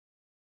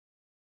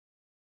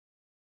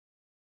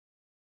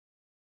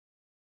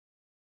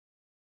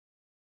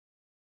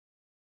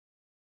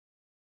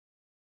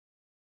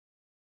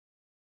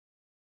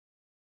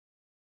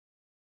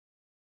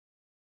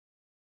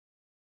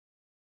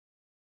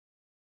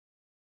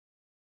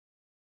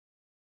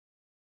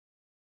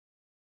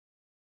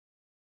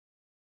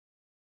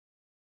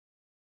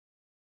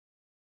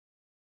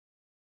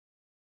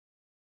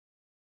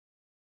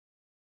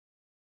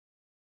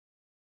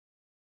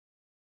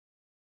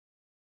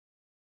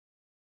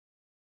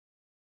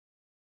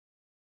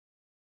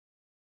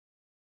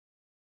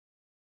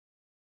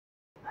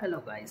Hello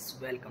guys,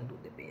 welcome to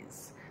the page.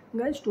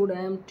 Guys, today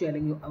I am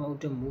telling you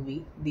about a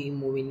movie. The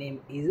movie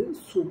name is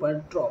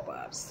Super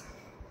Troopers.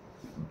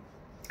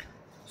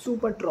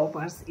 Super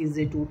Troopers is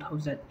a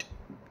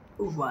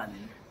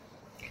 2001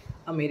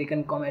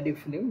 American comedy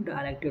film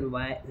directed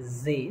by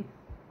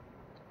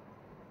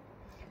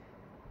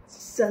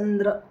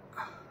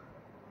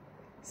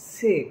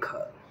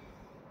Chandrasekhar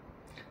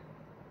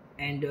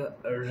and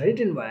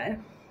written by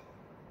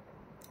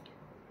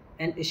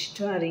and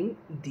starring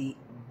the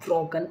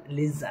Broken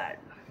Lizard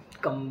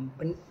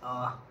company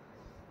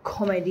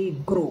comedy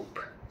group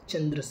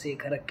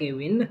Chandrasekhar,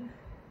 Kevin,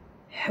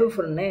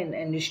 Heffernan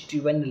and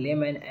Steven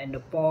Lehman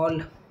and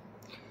Paul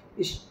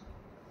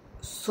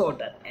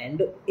Soter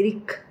and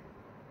Eric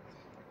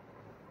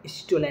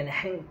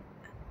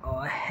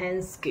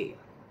Stolenhanske,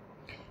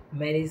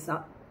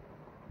 Marisa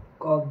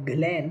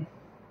Coughlin,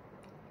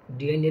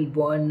 Daniel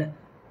Bourne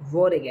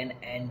Vorrigan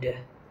and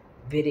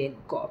Brian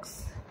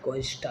Cox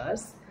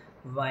co-stars,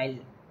 while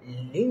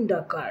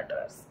Linda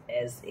Carter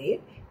as a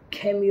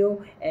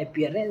cameo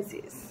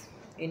appearances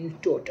in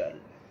total.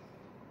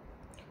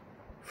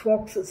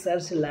 Fox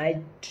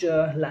Searchlight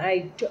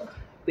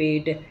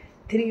paid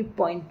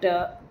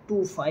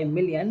 3.25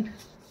 million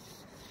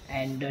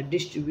and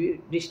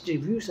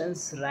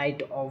distributions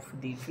right of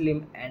the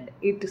film, and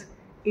it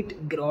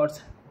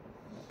grossed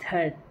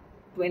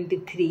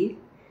 23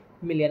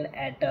 million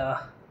at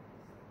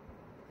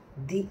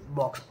the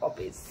box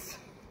office.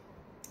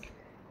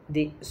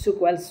 The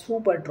sequel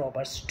Super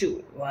Troopers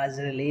 2 was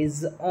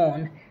released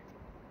on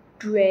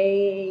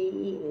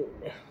 20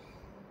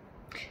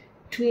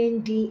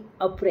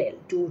 April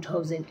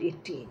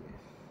 2018.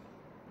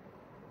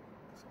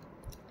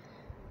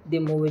 The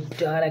movie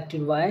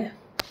directed by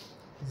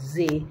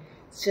Z.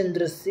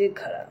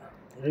 Chandrasekhar,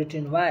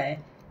 written by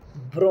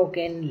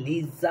Broken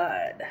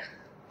Lizard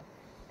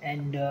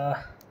and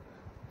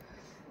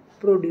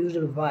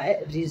produced by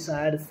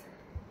Richard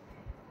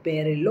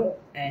Perillo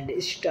and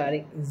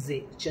starring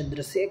Z.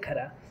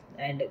 Chandrasekhar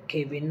and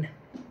Kevin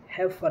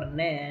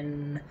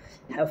Heffernan,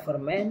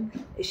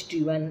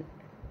 Steven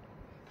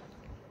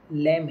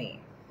Lemme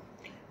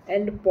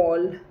and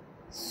Paul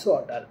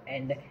Soter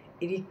and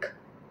Eric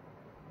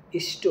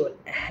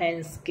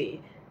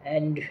Stolhanske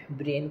and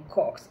Brian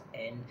Cox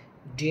and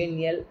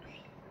Daniel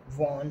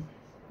von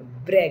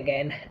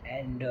Bragan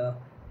and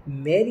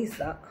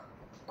Marisa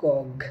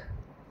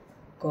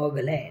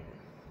Coughlin.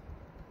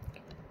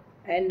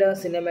 And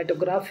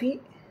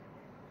cinematography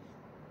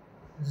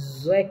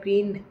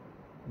Joaquin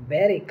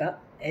Barrica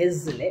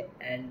Esley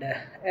and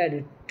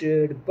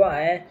edited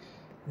by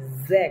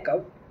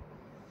Jacob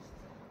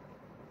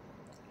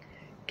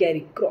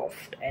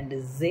Careycroft and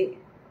Z.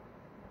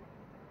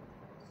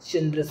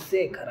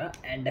 Chandrasekhar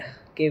and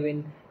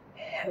Kevin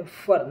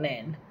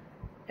Heffernan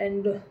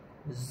and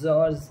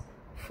George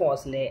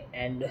Fosley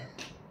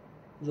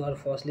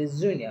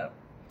Jr.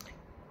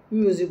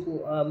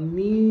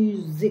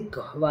 Music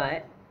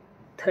by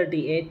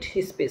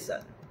 38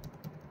 Special.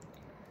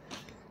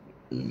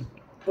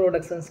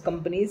 Productions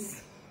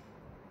companies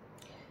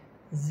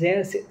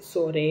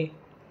Sore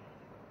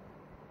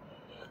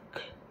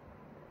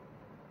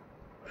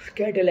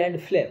Catalan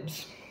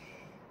Films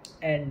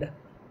and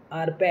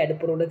Arpad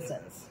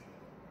Productions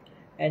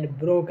and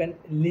Broken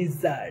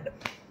Lizard.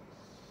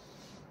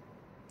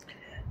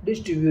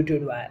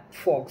 Distributed by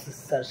Fox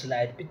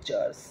Searchlight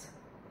Pictures.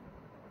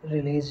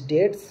 Release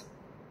dates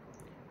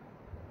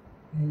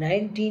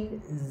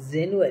 19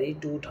 January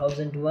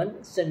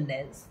 2001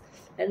 Sundance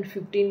and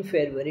 15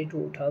 February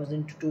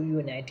 2002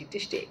 United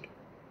States,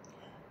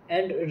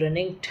 and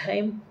running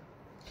time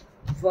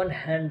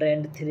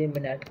 103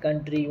 minutes.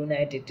 Country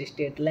United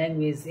States.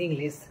 Language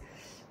English.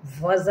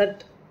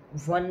 Budget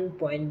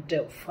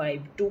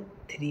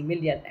 1.523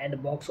 million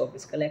and box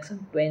office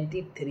collection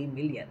 23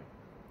 million.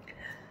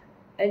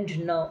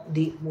 And now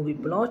the movie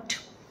plot.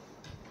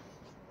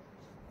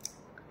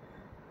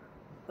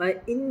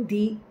 In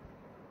the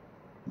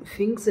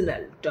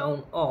fictional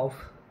town of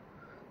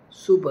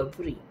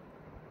Superfree,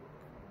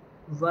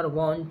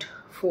 Vermont,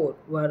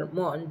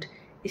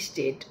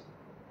 state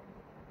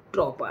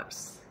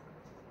troopers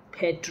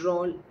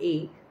patrol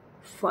a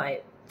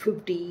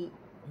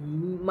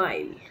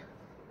 50-mile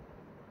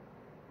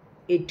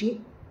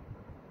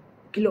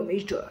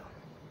 80-kilometer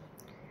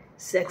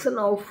section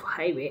of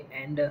highway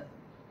and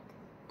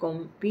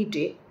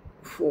compete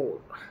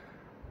for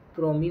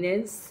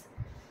prominence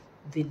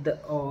with the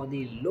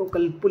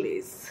local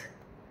police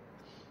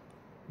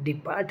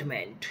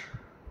department.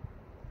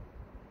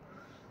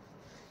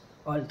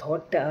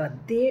 Although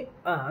they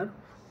are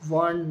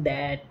warned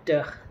that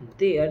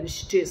their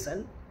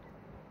station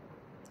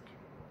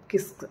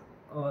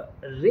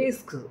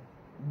risks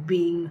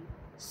being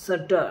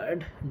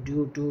shuttered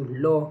due to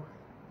low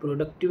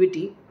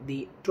productivity,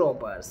 the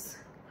troopers,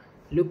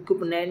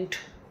 Lieutenant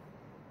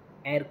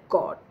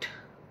Aircott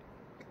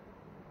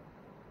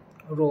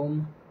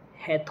Rome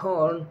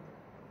Hathorn,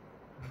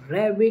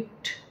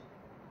 Rabbit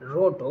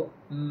Roto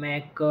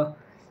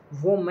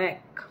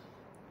McWomack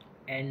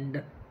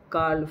and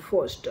Carl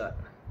Foster,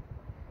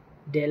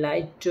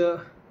 Delight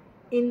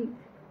in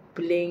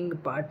playing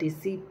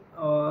particle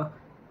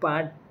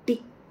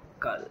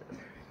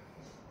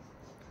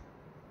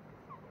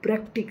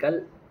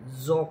practical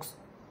jokes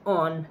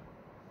on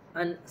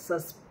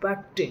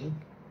unsuspecting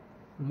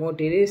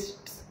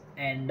motorists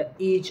and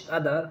each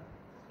other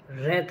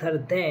rather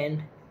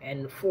than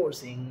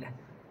enforcing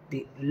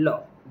the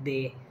law.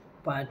 They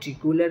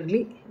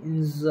particularly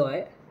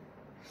enjoy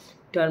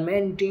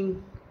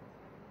tormenting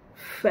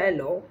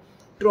fellow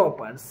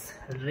troopers.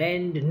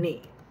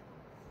 Randy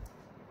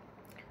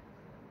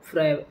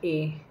from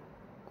a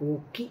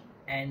cocky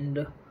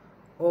and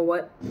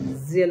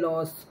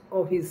overzealous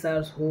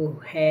officer who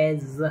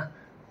has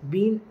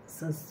been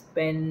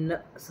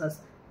suspended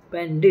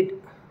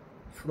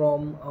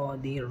from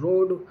the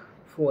road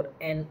for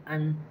an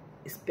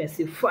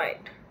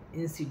unspecified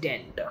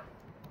incident.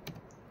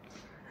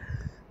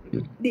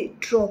 The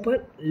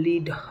trooper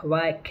led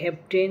by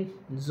Captain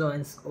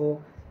Jones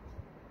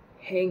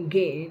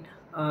O'Hagan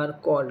are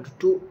called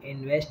to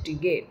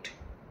investigate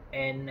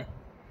an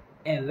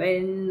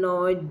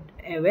abandoned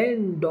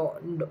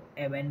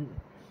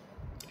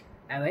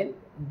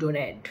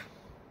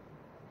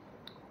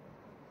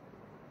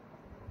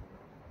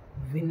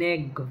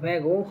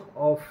Winnebago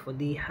of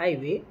the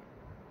highway,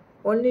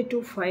 only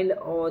to find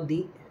all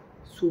the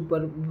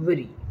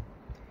supervisory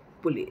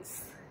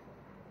police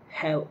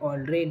have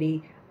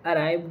already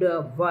arrived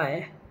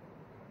by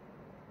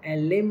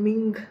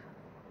alarming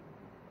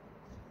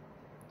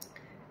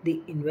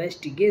the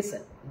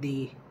investigation.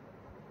 The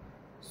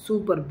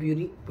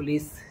supervisory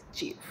police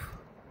chief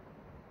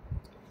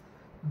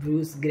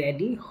Bruce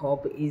Grady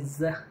hope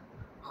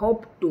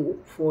to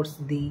force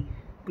the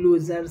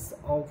closures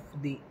of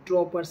the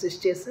troopers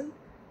station,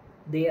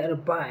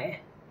 thereby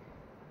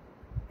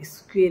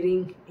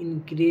securing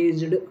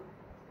increased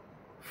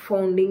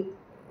funding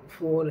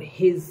for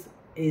his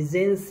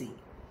agency.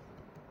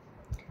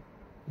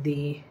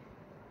 The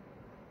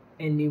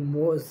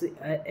animosity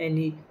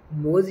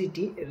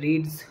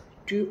leads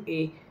to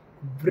a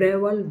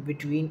brawl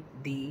between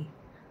the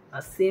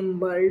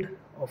assembled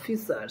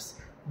officers,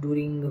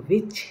 during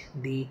which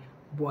the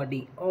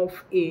body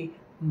of a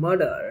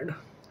murdered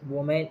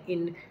woman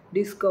is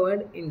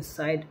discovered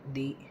inside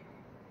the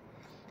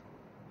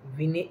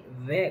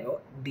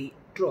Winnebago. The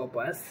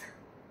troopers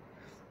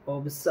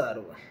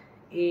observe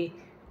a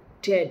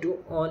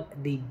tattoo on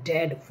the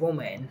dead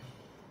woman.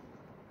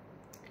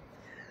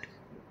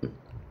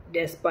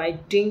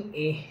 Despite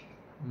a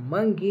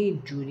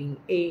monkey during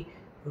a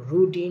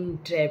routine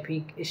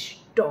traffic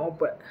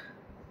stop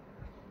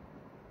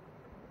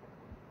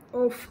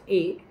of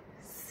a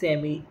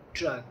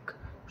semi-truck.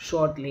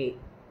 Shortly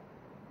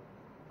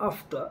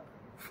after,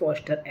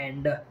 Foster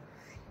and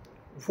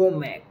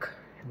Womack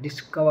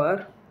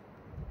discover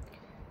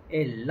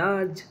a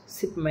large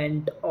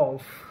shipment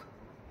of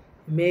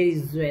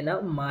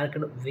marijuana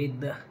marked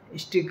with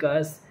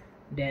stickers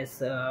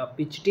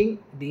depicting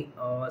the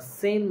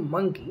same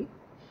monkey.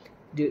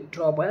 The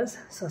troopers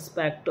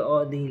suspect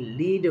the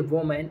lead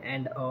woman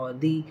and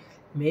the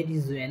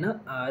marijuana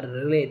are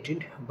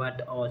related,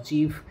 but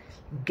Chief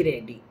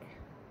Grady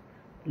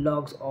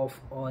logs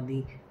off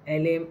the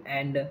alarm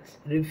and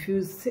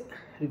refuses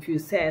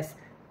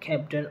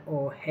Captain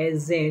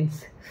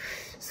O'Hagan's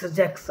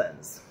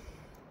suggestions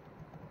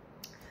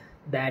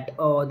that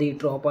the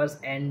troopers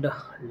and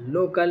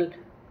local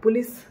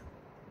police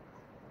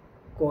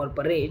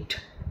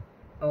cooperate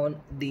on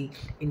the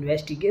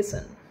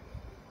investigation.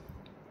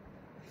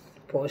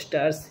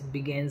 Foster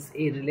begins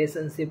a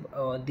relationship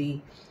with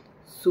the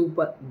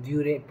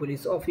supervisory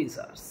police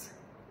officers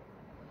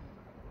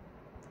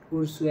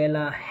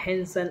Ursula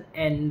Hanson,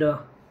 and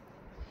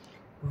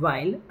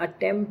while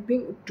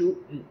attempting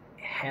to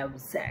have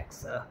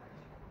sex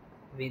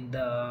with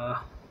her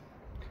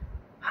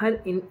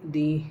in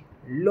the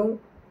low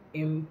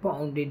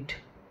impounded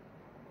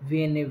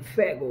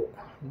Winnebago,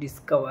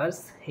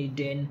 discovers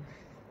hidden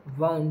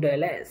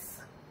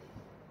bundles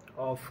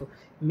of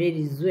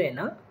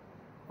marijuana,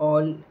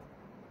 all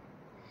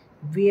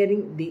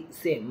wearing the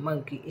same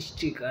monkey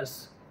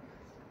stickers.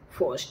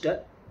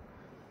 Foster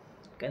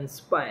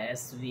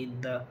conspires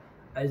with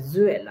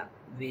Azuela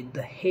with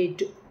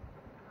hate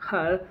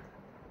her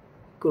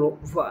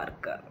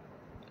co-worker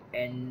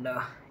and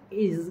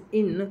is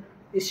in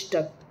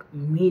stuck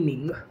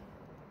meaning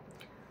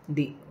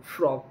the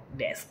frog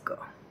desk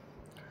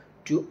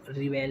to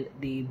reveal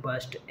the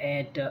bust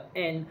at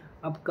an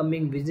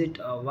upcoming visit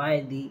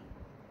by the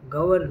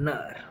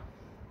governor,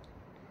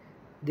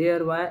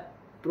 thereby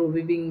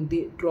proving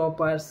the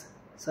troopers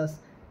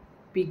suspicions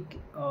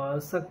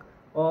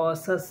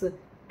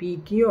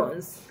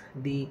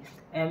the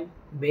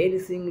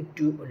embarrassing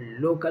to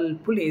local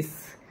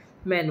police.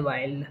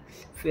 Meanwhile,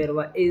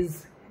 Ferva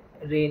is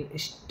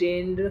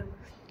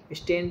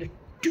stand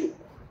to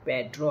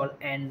patrol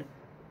and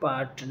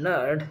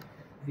partnered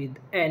with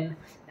an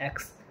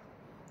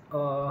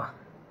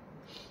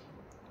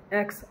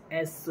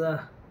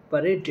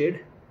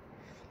exasperated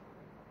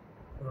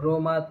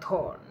Roma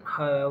Thorn.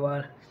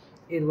 However,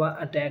 Irva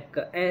attacked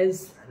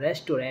as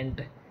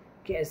restaurant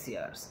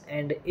cashiers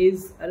and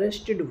is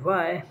arrested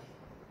by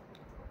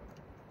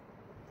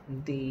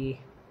The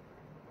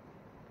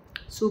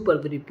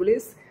Superbury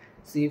police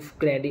chief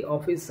Grady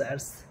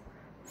officers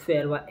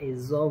farewell a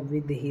job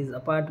with his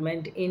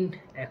apartment in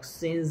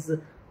exchange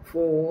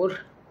for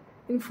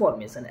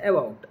information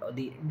about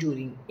the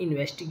during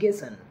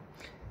investigation.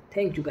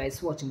 Thank you guys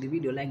for watching the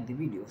video. Like the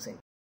video.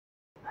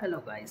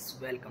 Hello guys,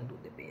 welcome to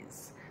the page.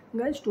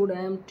 Guys, today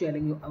I am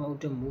telling you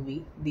about a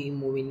movie. The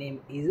movie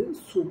name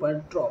is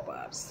Super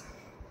Troopers.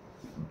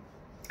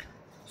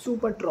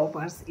 Super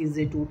Troopers is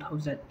a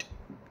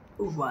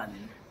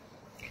 2001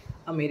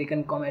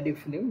 American comedy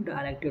film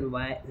directed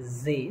by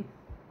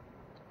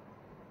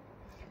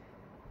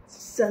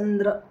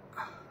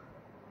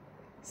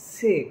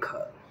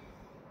Chandrasekhar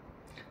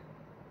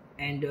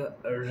and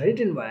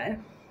written by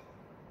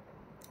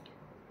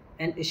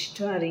and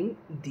starring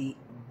the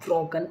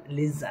Broken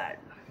Lizard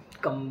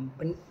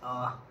Company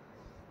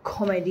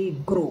comedy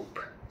group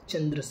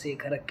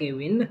Chandrasekhar,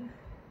 Kevin,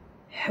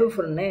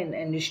 Heffernan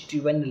and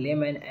Steven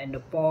Lehman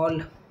and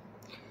Paul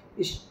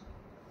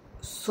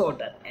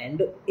Soter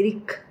and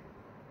Eric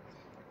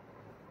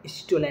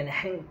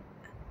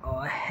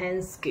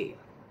Stolenhanske,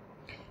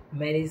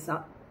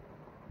 Marissa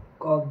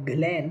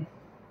Coglan,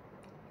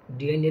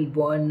 Daniel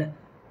Bourne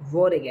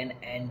Vorrigan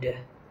and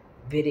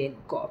Brian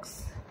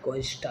Cox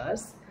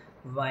co-stars,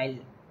 while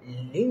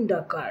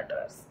Linda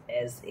Carter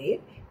as a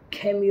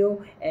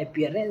cameo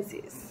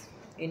appearances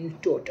in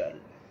total.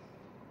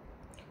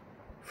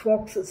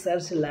 Fox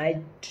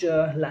Searchlight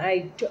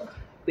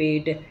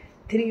paid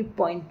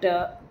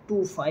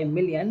 $3.25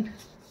 million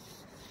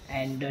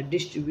and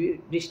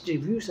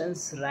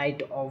distributions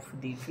right of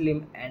the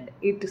film, and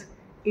it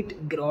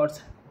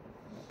grossed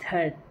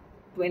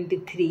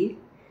 $23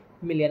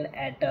 million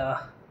at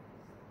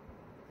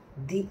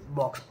the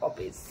box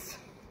office.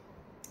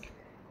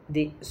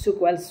 The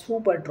sequel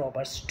Super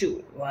Troopers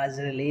 2 was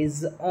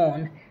released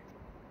on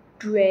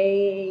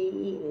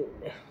 20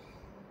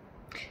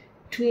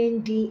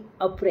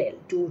 April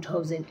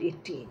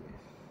 2018.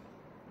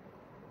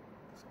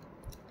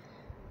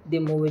 The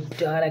movie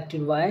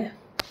directed by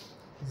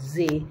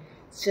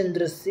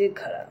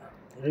Chandrasekhar,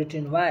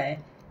 written by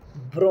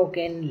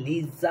Broken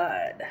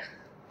Lizard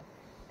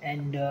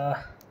and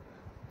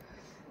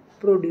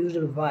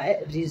produced by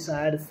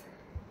Richard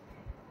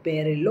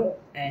Perillo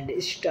and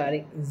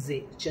starring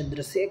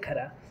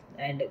Chandrasekhar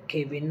and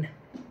Kevin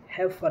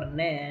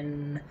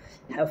Heffernan,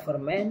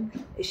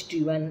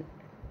 Steven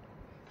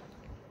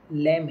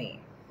Lemme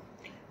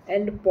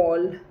and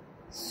Paul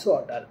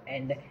Soter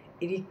and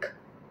Eric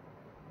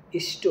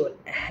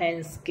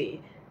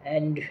Stolenhanske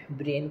and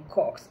Brian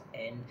Cox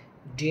and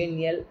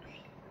Daniel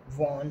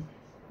Von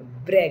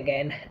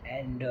Bragan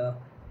and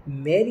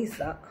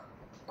Marissa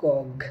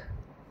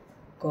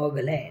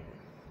Coglan.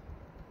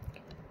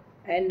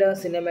 And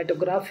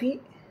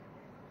cinematography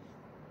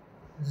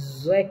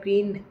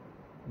Joaquin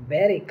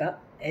Barrica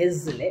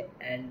Esley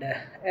and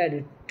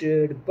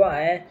edited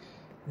by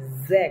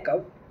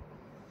Jacob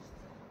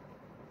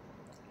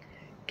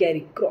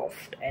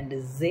Careycroft and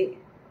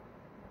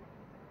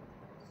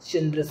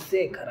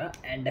Chandrasekhar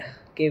and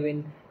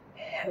Kevin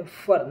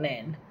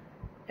Heffernan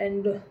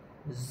and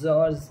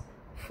George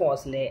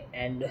Fosley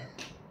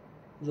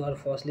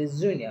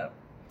Jr.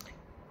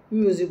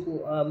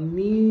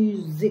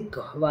 Music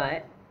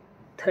by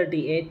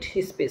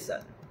 38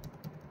 Special.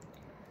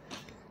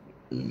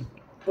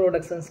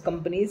 Productions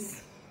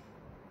companies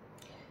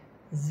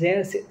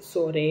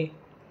Sore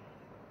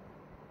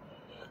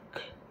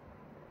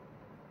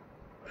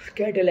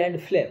Catalan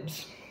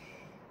Films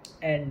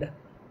and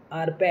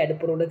Arpad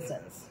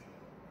Productions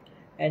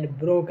and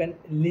Broken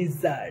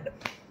Lizard.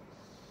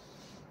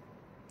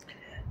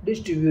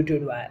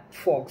 Distributed by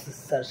Fox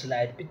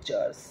Searchlight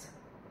Pictures.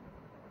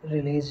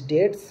 Release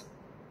dates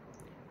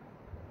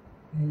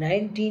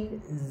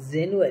 19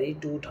 January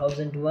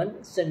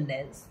 2001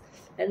 Sundance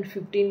and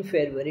 15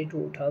 February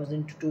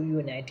 2002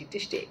 United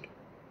States,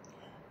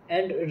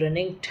 and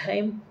running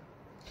time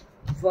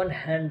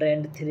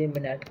 103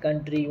 minutes.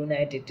 Country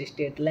United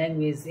States.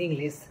 Language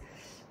English.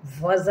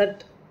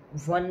 Budget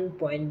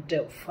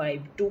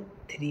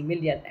 1.523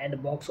 million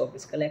and box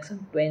office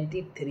collection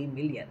 23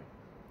 million.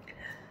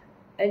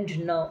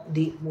 And now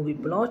the movie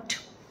plot.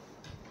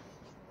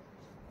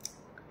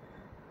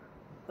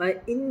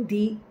 In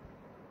the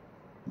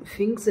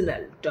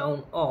fictional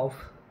town of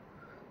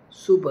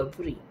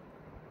Superbury,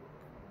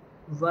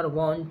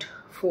 Vermont,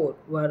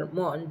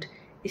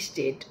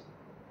 state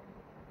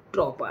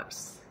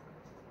troopers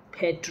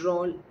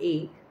patrol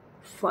a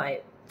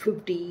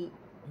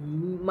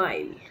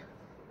 50-mile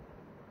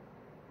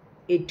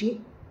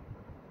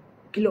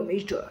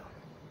 80-kilometer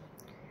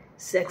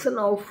section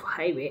of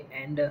highway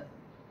and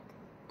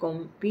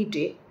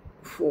compete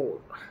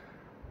for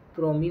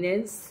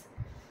prominence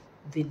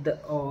with the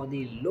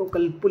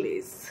local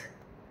police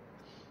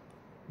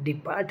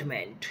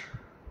department.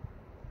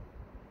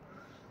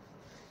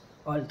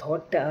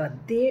 Although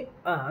they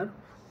are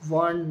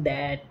warned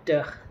that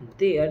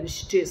their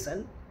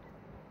station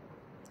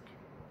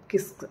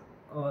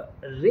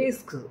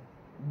risks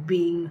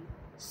being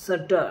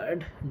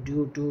shuttered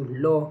due to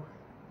low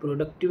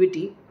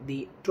productivity,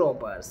 the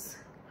troopers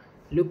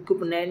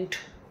Lieutenant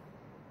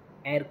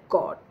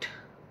Ercott,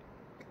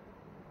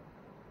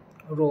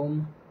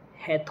 Rome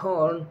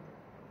Hathorn,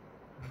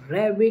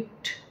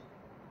 Rabbit,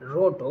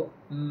 Roto,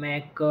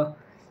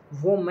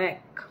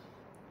 McVomack,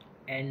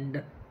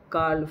 and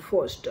Carl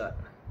Foster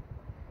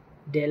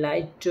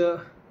delight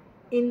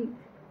in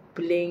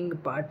playing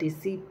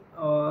particle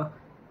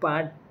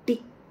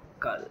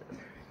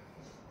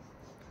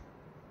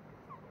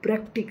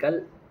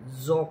practical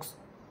jokes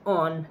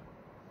on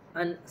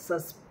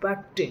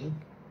unsuspecting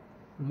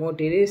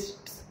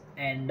motorists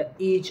and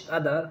each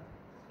other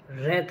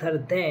rather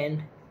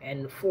than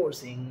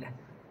enforcing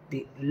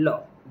the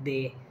law.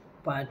 They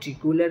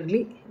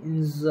particularly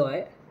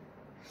enjoy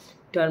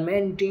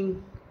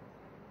tormenting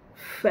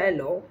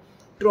fellow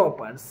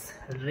troopers.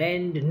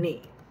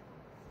 Randy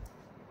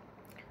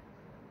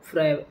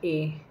Frey,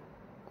 a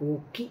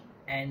cocky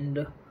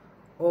and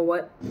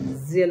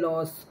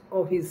overzealous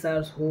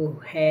officer who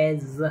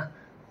has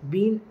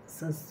been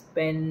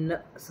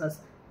suspended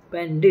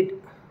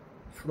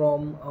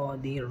from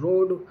the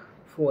road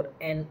for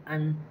an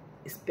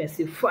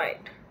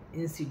unspecified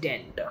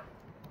incident.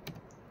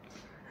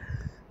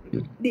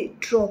 The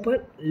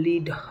trooper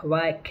led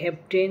by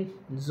Captain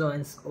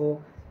Jones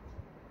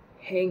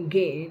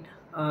O'Hagan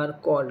are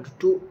called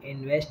to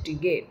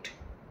investigate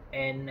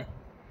an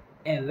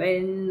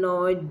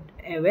abandoned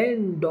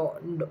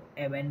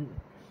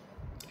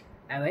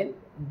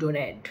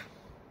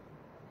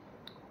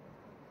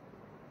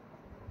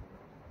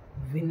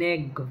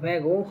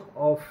Winnebago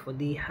of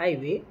the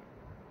highway,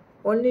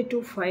 only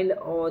to find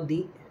all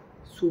the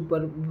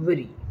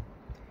supervisory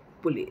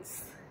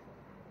police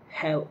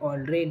have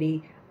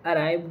already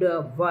arrived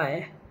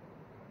by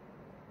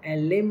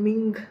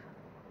alarming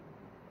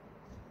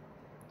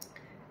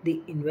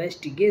the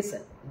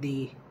investigation.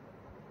 The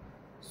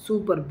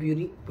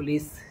supervisory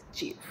police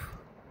chief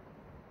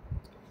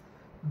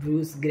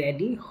Bruce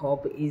Grady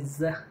hope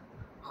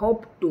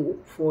to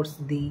force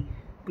the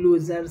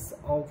closures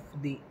of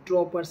the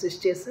troopers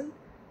station,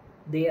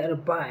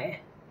 thereby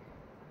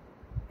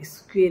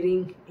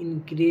securing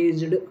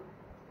increased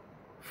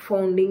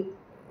funding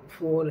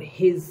for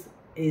his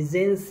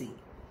agency.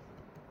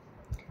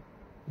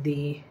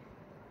 The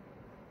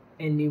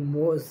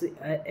animosity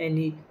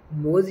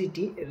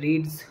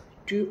leads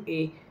to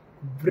a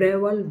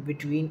brawl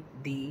between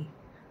the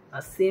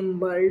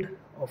assembled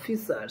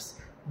officers,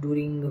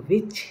 during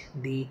which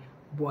the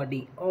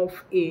body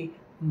of a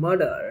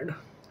murdered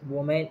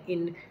woman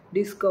is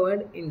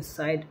discovered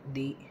inside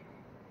the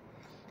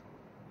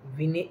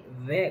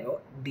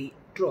Winnebago. The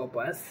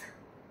troopers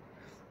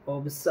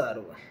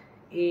observe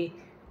a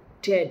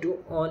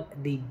tattoo on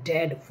the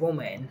dead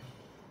woman.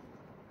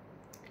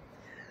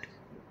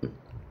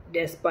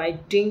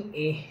 Despite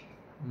a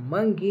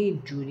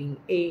monkey during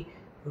a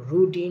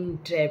routine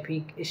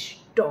traffic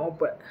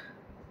stop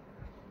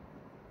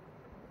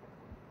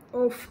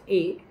of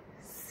a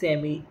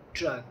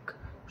semi-truck.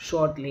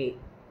 Shortly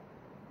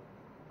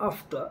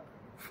after,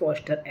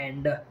 Foster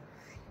and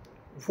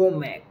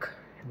Womack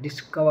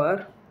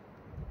discover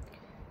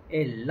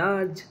a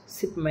large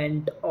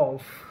shipment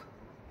of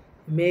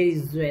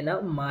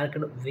marijuana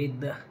marked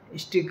with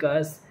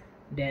stickers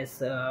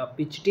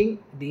depicting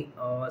the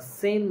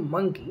same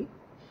monkey.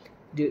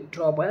 The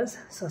troopers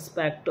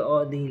suspect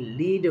the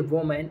lead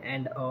woman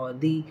and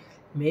the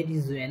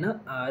marijuana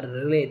are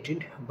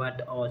related,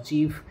 but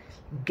Chief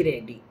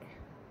Grady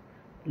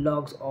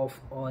logs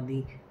off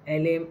the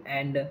alarm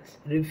and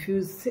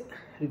refuses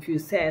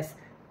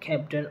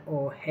Captain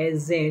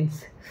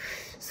O'Hagan's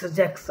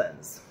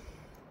suggestions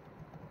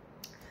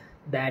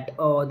that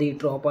the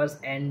troopers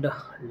and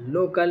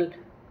local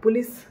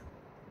police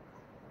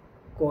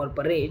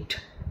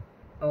cooperate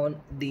on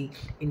the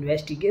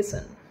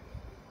investigation.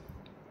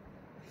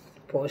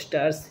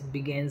 Foster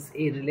begins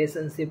a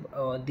relationship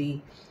with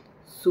the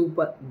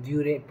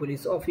supervisory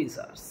police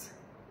officers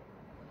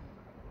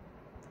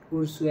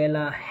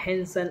Ursula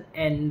Hanson,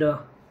 and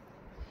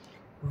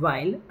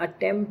while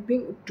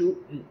attempting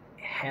to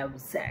have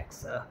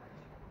sex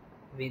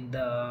with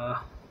her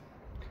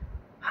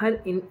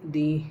in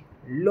the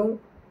low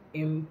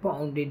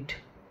impounded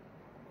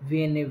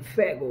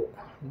Winnebago,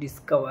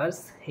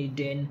 discovers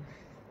hidden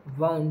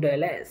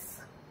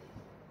bundles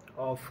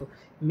of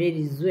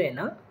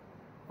marijuana,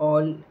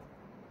 all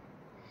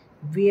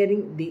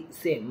wearing the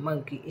same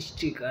monkey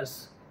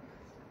stickers.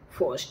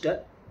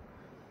 Foster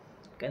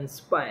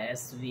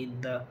conspires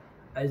with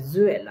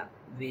Azuela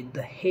with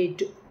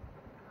hate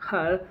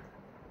her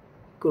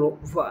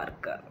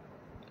co-worker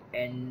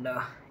and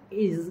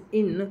is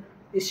in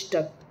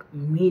stuck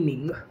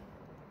meaning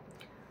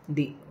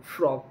the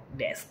frog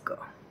desk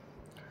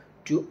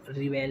to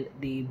reveal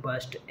the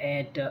bust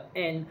at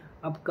an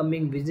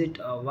upcoming visit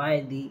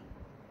by the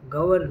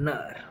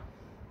governor,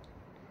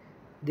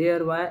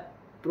 thereby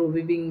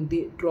proving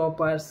the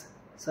troopers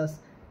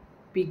suspicions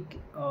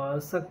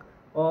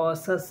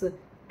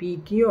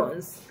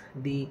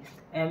the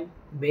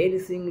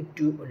embarrassing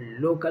to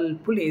local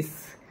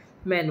police.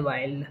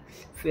 Meanwhile,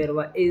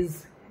 Ferva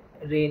is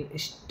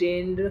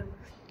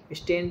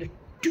stand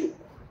to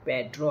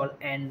patrol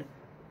and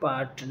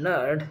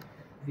partnered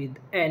with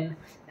an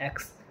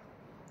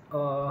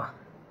uh,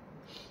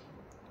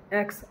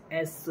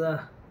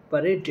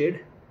 exasperated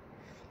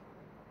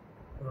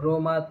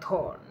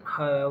Romathon.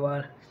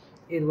 However,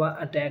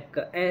 Irva attacked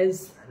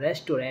as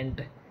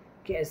restaurant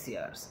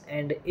cashiers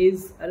and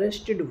is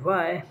arrested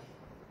by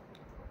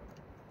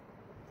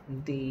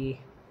the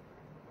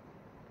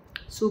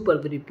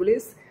Supervisory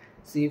Police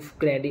Chief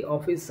Grady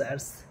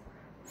officers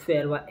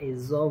farewell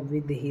Azov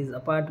with his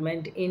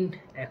apartment in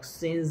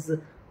exchange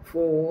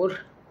for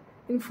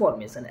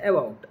information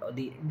about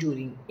the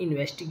during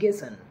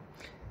investigation.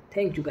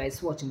 Thank you guys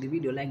for watching the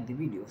video. Like the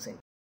video.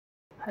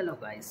 Hello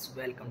guys,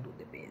 welcome to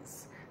the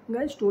page.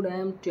 Guys, today I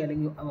am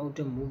telling you about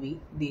a movie.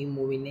 The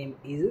movie name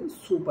is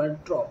Super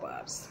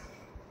Troopers.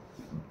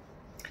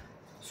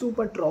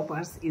 Super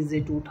Troopers is a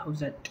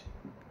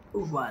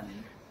 2001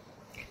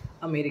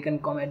 American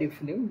comedy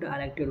film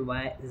directed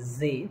by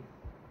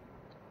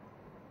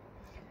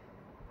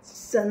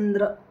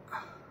Chandrasekhar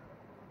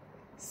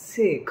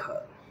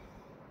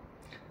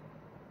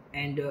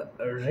and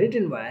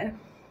written by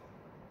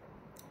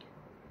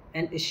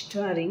and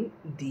starring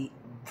the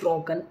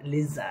Broken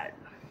Lizard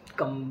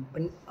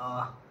Company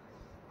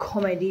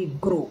comedy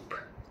group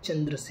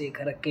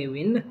Chandrasekhar,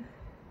 Kevin,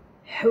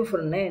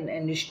 Heffernan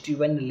and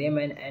Stephen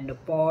Lehman and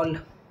Paul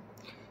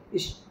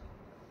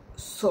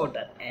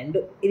Soter and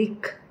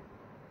Eric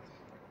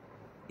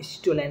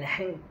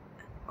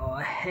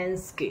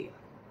Stolenhanske,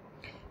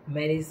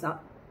 Marissa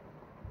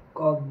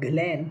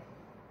Coglan,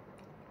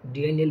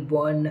 Daniel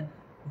Bourne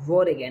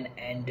Vorrigan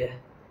and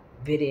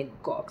Viren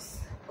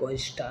Cox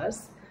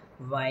co-stars,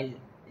 while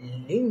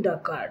Linda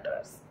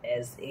Carter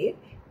as a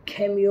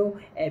cameo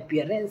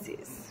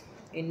appearances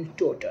in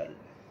total.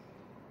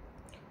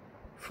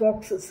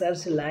 Fox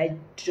Searchlight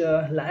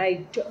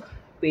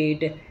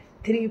paid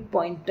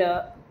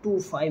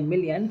 $3.25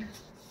 million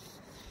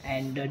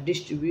and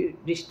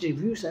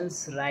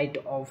distributions right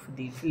of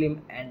the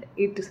film, and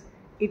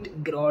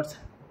it grossed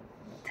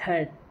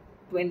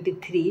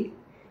 $23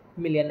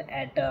 million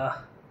at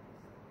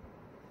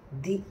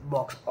the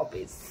box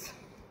office.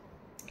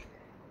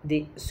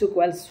 The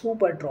sequel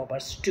Super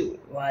Troopers 2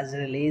 was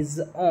released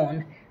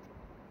on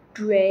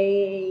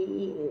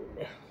 20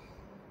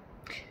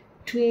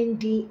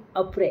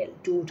 April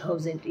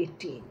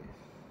 2018.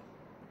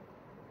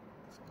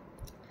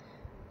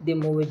 The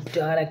movie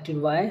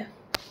directed by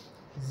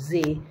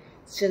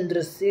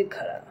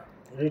Chandrasekhar,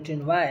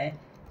 written by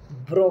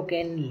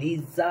Broken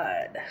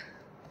Lizard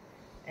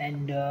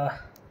and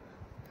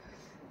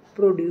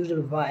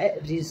produced by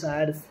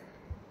Richard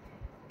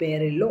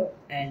Perillo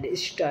and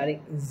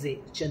starring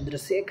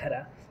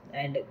Chandrasekhar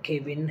and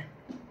Kevin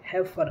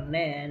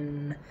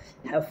Heffernan,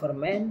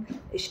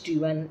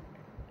 Stephen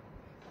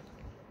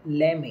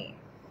Lemme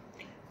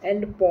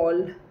and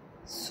Paul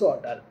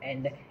Soter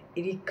and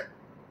Eric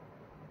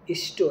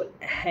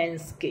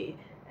Stolenhanske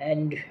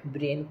and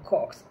Brian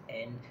Cox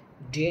and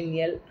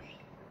Daniel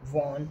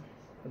Von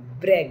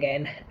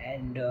Bragan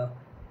and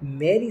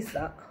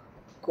Marissa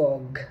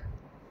Coglan.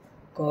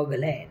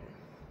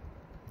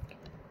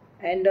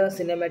 And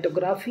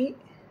cinematography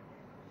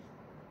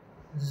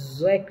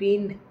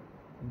Joaquin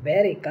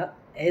Barrica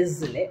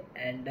Esley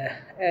and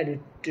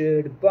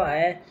edited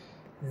by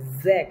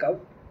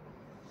Jacob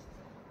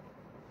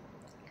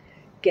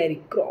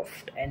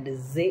Careycroft and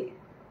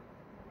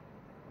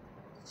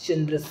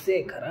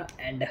Chandrasekhar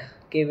and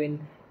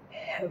Kevin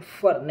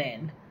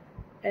Heffernan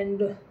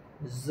and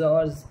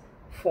George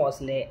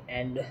Fosley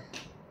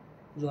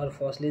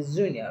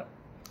Jr.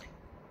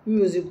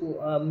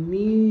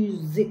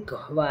 Music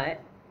by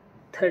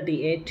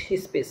 38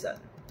 Special.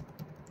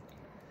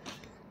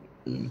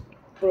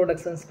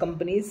 Productions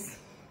companies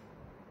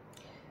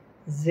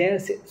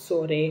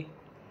Sore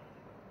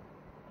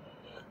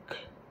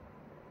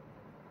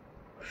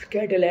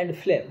Catalan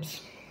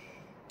Films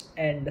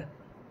and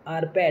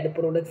Arpad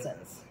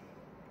Productions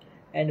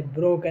and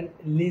Broken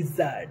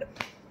Lizard.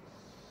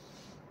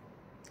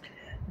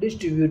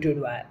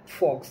 Distributed by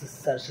Fox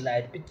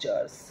Searchlight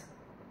Pictures.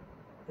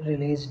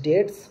 Release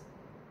dates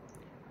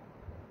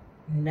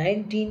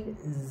 19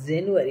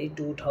 January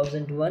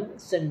 2001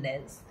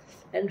 Sundance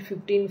and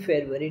 15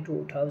 February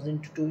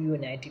 2002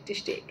 United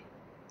States,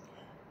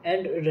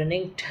 and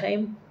running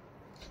time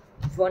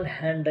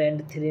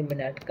 103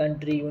 minutes.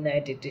 Country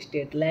United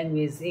States.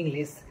 Language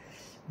English.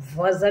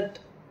 Budget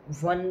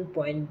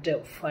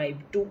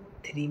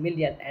 $1.523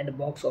 million and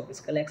box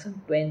office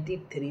collection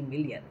 $23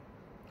 million.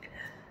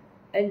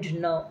 And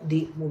now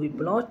the movie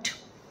plot.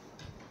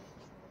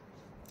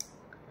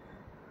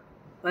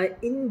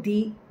 In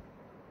the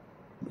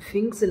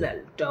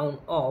fictional town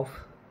of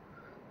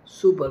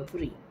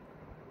Superbury,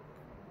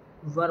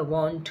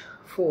 Vermont,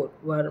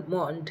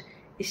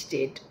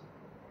 state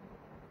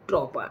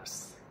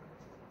troopers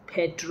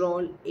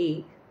patrol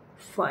a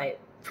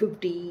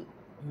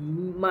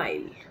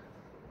 50-mile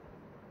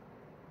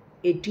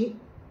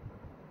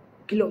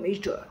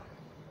 80-kilometer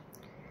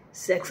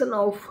section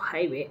of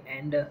highway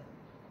and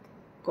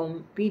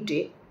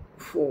compete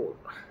for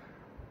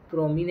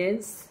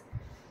prominence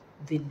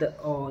with the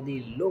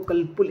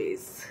local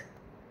police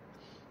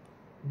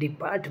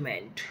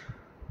department.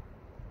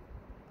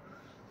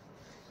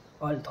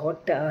 Although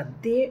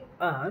they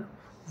are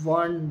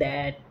warned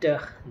that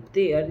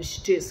their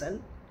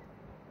station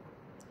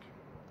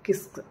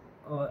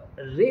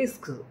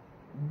risks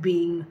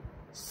being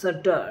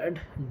shuttered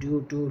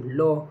due to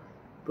low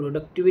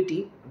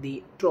productivity,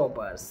 the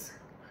troopers,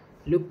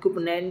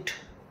 Lieutenant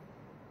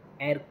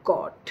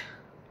Aircott,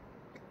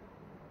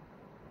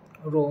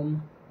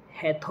 Rome,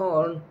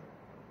 Hathorn,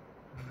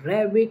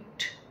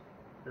 Rabbit,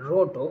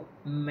 Roto,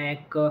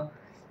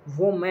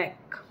 Womack,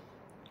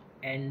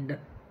 and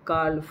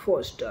Carl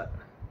Foster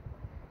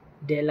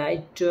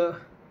delight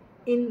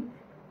in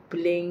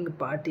playing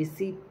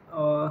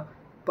particle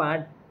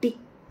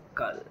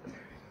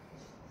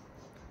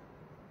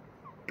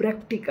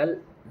practical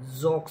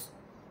jokes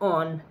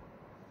on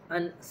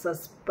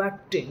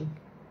unsuspecting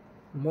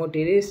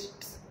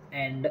motorists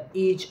and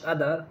each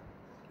other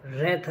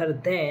rather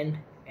than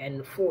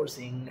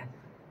enforcing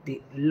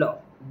the law.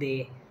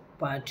 They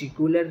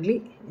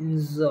particularly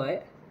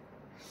enjoy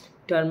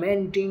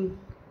tormenting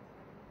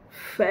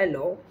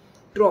fellow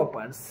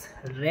troopers.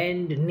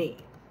 Randy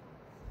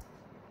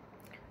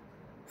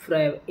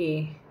Frey,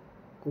 a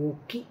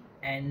cocky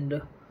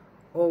and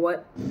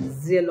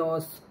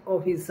overzealous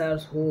officer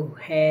who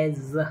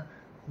has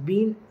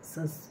been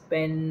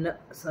suspended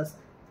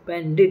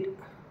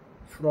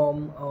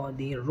from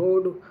the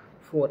road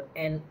for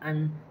an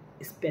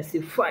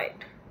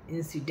unspecified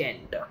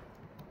incident.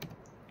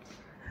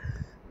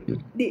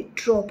 The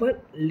trooper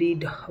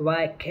led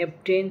by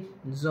Captain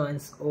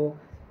Jones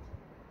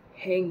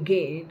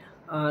O'Hagan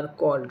are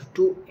called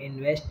to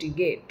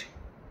investigate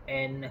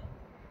an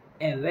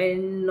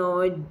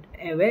abandoned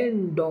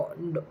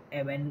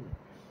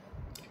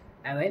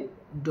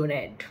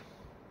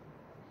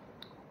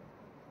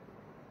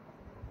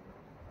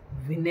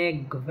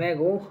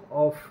Winnebago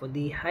of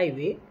the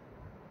highway,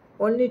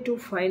 only to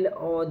find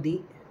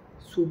the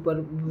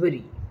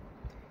Superbury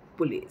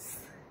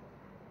police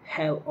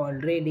have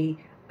already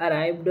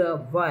arrived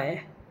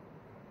by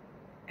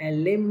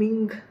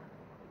alarming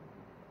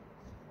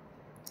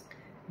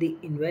the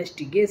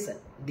investigation.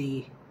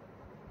 The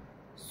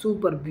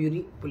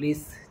Superbury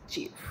police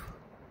chief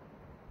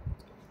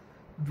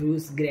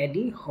Bruce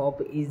Grady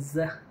hope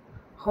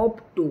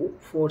to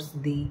force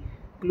the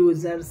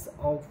closures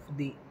of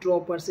the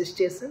troopers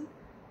station,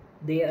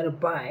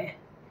 thereby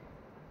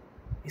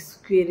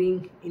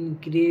securing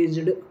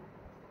increased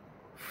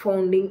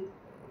funding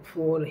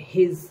for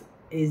his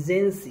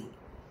agency.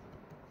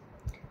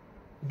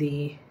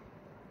 The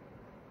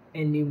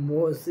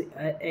animosity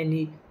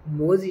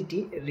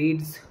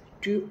leads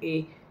to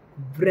a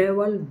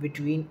brawl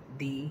between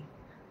the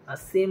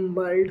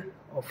assembled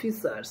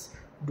officers,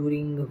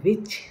 during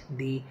which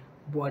the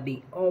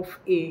body of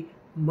a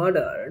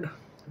murdered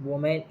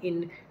woman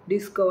is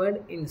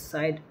discovered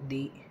inside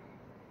the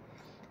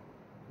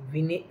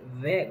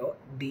Winnebago.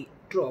 The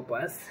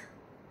troopers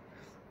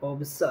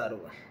observe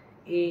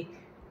a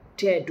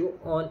tattoo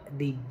on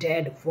the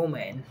dead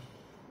woman.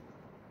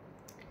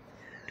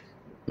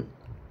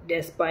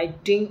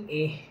 Despite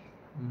a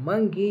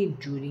monkey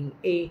during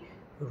a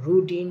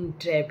routine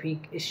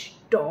traffic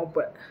stop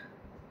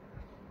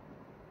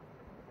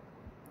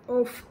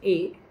of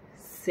a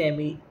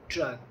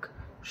semi-truck.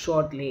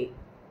 Shortly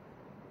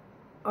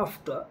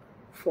after,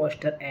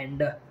 Foster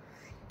and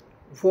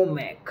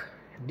Womack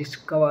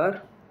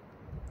discover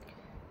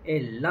a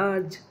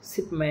large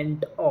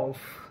shipment of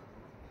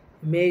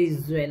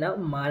marijuana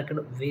marked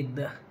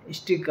with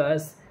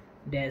stickers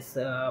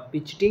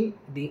depicting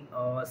the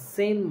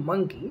same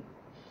monkey.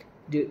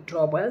 The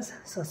troopers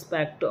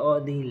suspect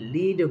the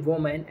lead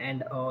woman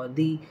and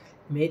the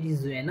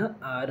marijuana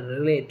are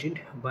related,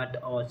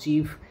 but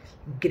Chief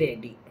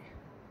Grady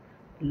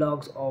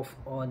logs off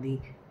the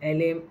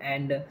alarm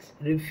and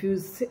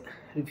refuses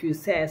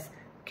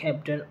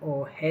Captain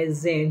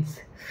O'Hagan's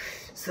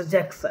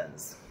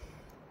suggestions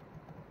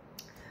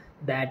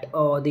that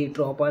the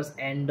troopers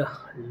and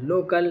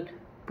local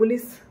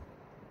police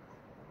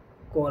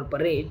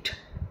cooperate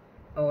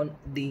on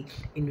the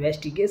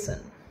investigation.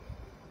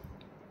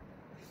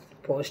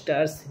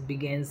 Foster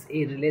begins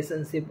a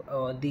relationship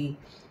with the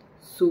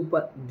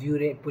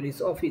Superbury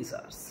police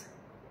officers,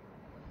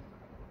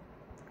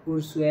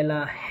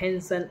 Ursula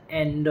Hanson,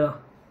 and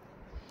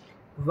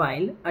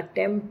while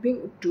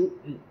attempting to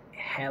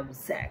have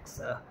sex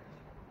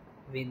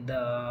with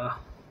her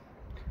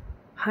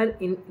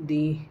in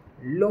the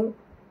low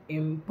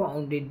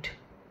impounded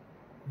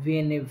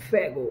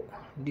Winnebago,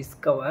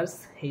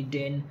 discovers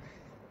hidden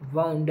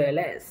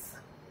bundles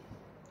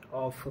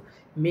of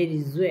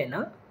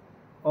marijuana,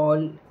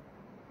 all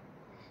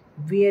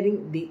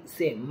wearing the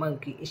same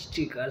monkey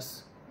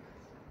stickers.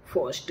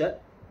 Foster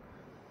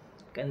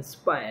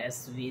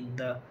conspires with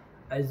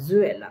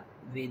Azuela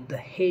with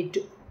hate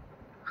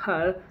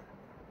her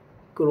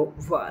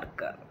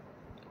co-worker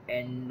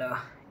and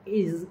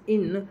is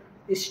in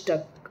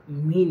stuck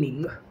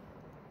meaning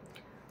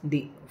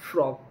the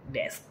frog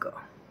desk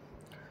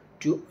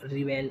to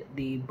reveal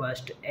the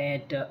bust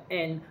at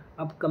an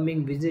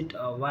upcoming visit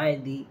by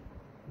the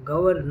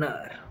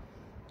governor.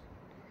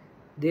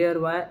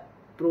 thereby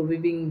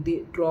proving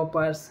the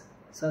troopers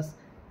suspicions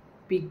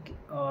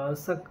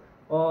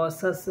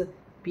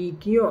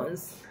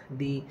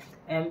the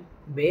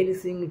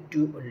embarrassing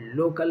to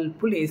local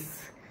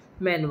police.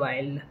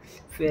 Meanwhile,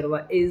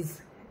 Ferwa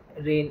is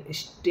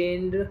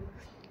stand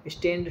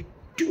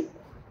to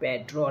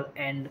patrol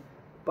and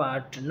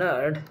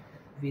partnered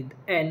with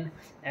an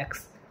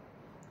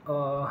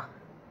uh,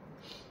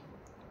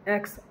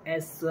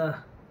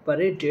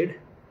 exasperated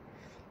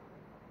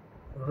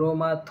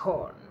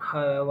Romathon.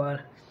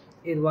 However,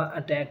 Irva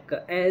attacked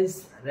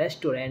as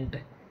restaurant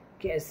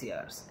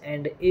cashiers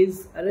and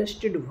is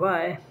arrested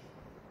by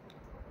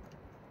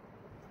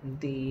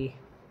the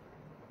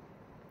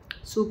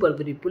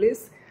Supervisory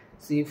Police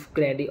Chief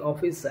Grady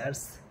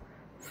officers.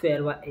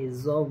 Ferwa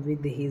is off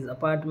with his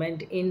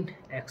apartment in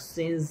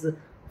exchange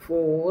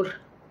for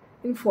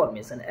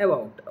information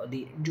about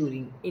the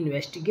during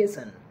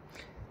investigation.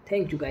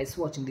 Thank you guys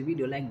for watching the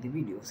video. Like the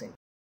video.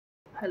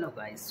 Hello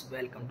guys,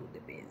 welcome to the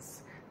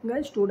page.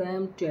 Guys, today I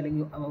am telling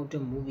you about a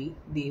movie.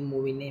 The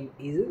movie name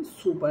is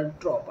Super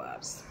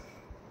Troopers.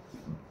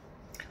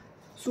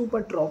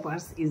 Super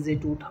Troopers is a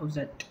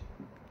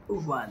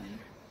 2001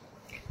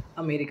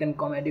 American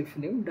comedy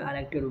film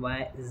directed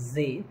by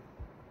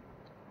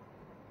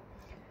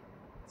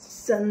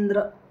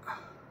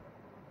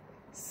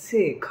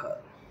Chandrasekhar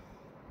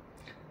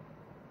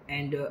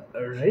and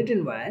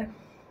written by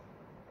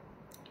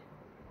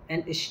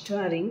and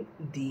starring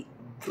the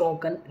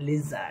Broken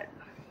Lizard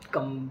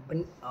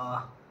company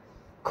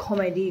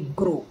comedy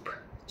group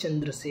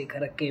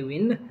Chandrasekhar,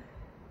 Kevin,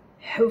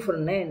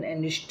 Heffernan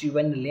and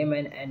Steven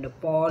Lehman and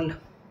Paul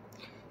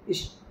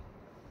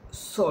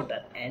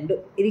Soter and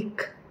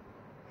Eric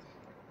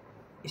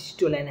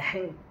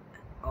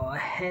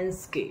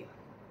Stolenhanske,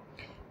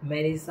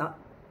 Marissa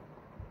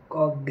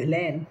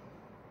Coglan,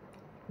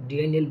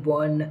 Daniel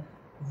Bourne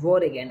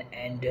Vorrigan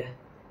and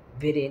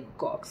Brian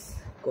Cox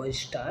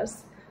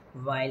co-stars,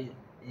 while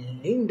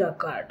Linda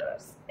Carter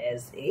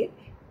as a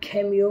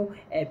cameo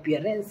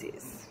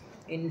appearances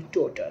in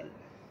total.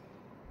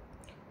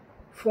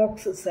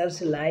 Fox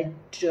Searchlight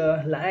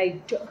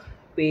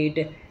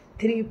paid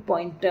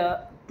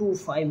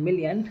 $3.25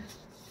 million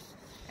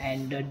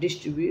and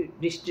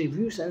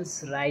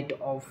distributions right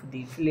of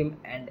the film,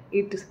 and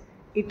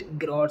it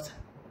grossed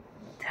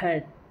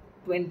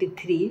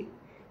 $23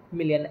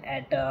 million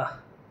at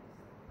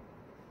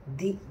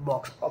the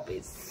box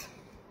office.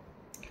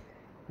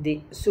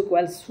 The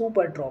sequel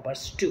Super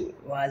Troopers 2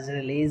 was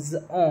released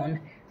on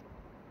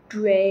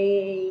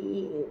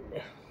 20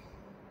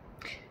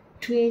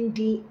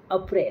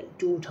 April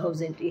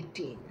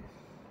 2018.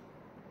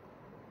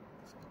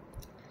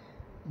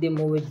 The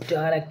movie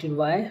directed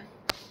by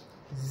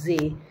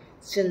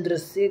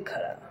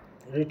Chandrasekhar,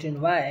 written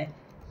by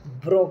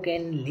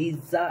Broken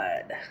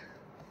Lizard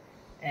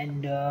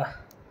and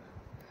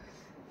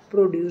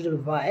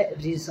produced by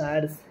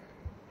Richard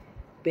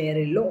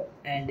Perillo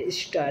and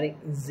starring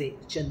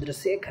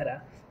Chandrasekhar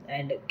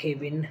and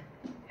Kevin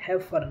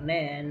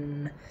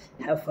Heffernan,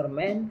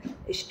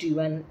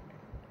 Steven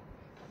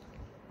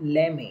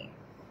Lemme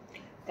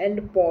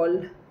and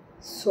Paul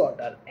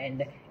Soter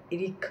and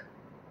Eric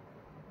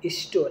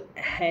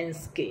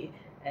Stolenhanske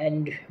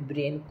and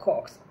Brian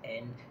Cox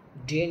and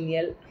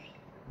Daniel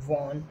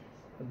Von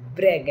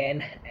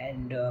Bragan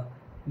and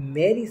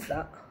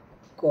Marissa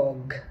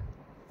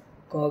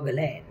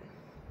Coglan.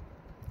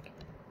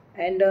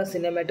 And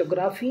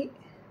cinematography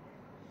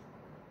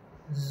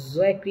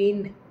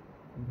Joaquin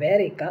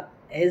Barrica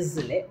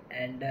Esley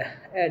and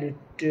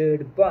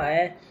edited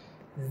by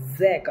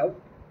Jacob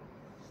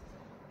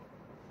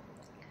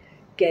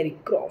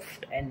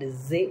Careycroft and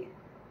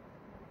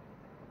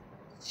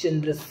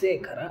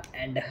Chandrasekhar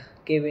and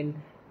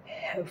Kevin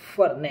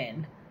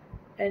Heffernan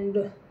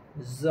and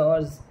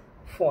George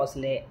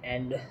Fosley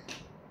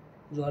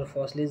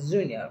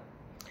Jr.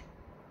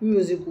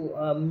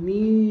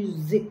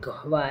 Music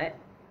by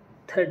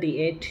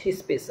 38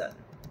 Special.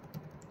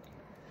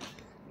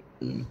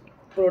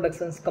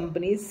 Productions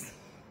companies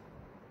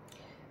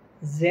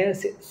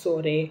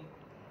Sore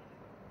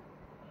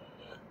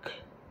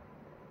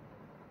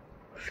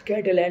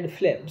Catalan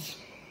Films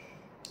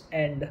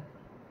and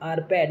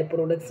Arpad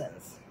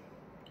Productions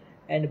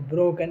and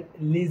Broken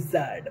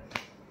Lizard.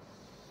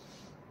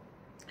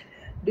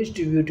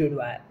 Distributed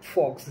by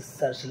Fox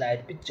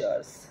Searchlight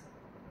Pictures.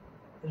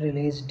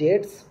 Release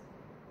dates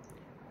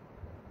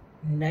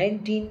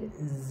 19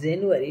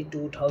 January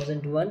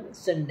 2001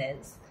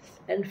 Sundance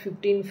and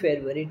 15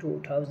 February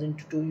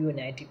 2002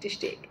 United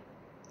States,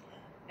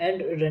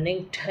 and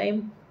running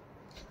time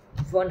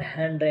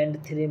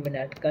 103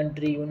 minutes.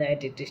 Country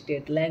United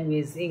States.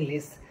 Language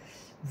English.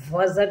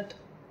 Budget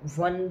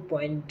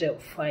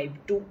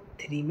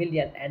 1.523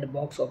 million and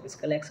box office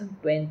collection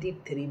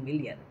 23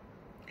 million.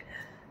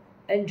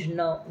 And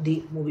now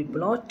the movie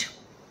plot.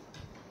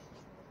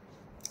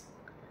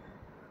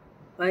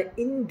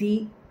 In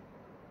the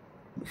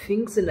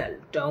fictional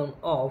town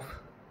of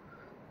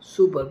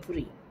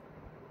Superfree,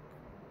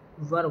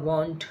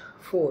 Vermont,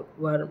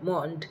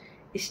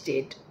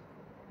 State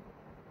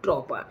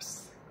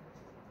Troopers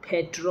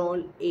patrol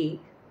a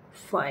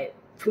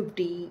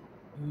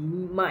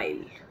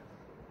 50-mile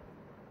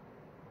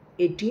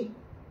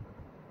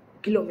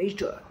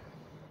 80-kilometer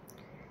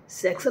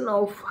section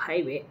of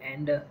highway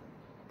and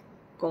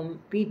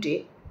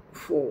compete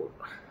for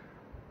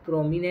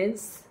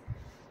prominence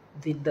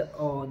with the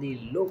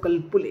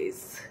local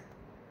police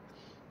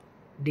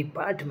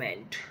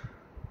department.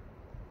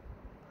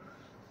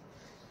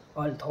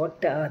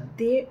 Although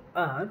they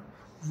are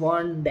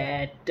warned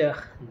that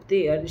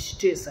their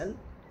station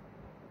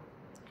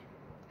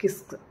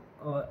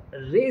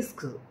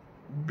risks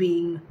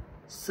being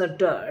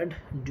shuttered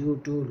due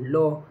to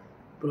low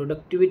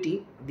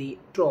productivity, the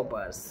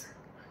troopers,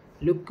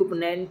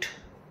 Lieutenant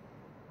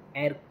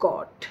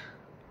Aircourt,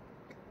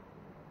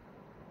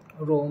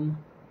 Rome,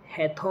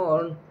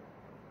 Hawthorne,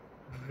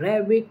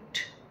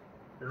 Rabbit,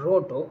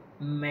 Roto,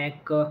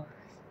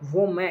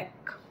 McVomack,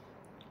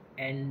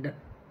 and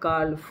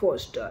Carl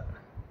Foster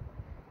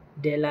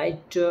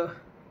delight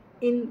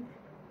in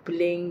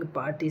playing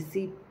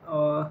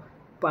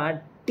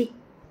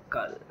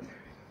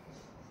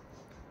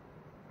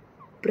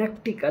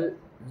practical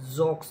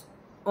jokes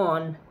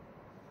on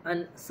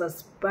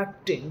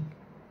unsuspecting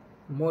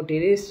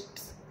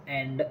motorists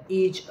and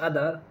each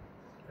other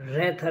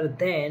rather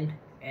than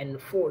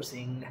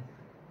enforcing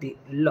the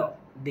law.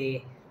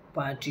 They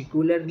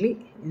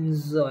particularly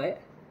enjoy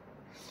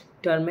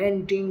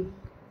tormenting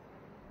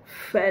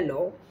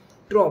fellow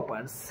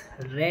troopers.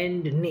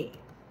 Randy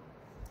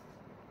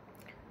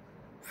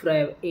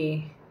Frey,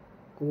 a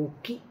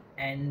cocky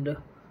and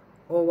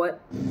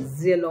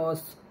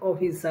overzealous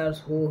officer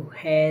who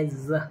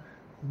has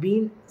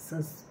been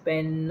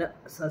suspended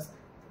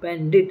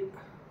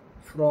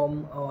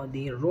from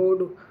the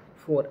road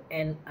for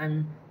an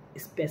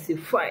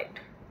unspecified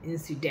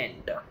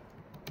incident.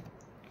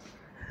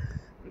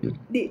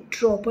 The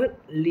trooper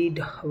led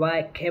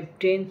by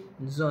Captain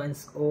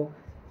Jones O'Hagan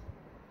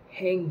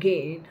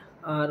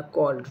are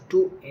called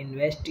to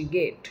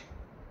investigate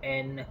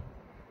an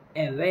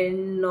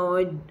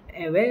abandoned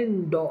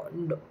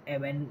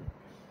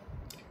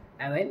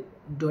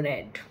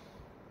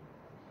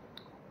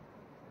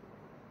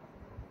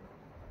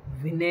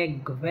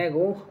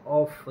Winnebago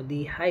of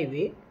the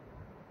highway,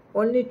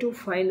 only to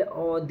find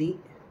all the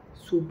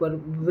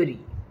supervisory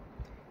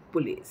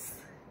police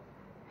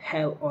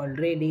have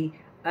already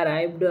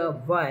arrived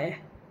via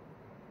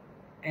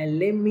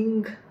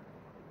alarming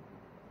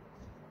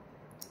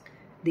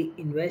the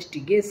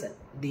investigation.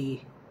 The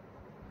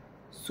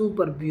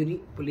supervisory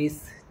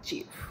police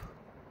chief,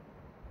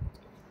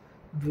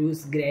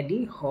 Bruce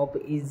Grady, hope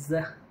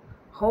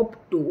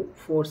to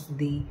force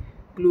the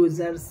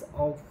closures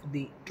of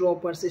the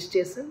troopers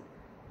station,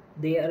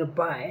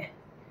 thereby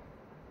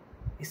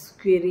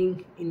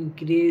securing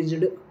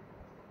increased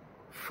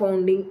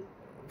funding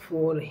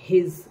for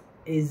his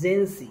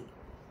agency.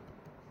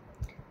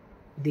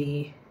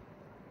 The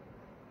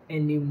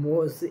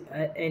animosity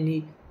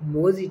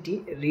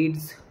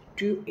leads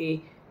to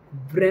a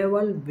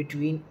brawl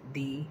between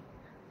the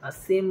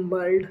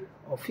assembled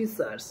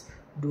officers,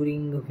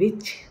 during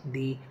which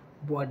the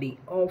body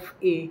of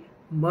a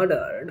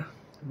murdered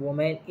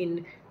woman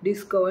is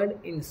discovered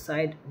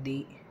inside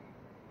the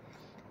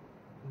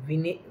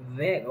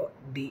Winnebago.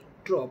 The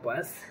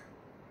troopers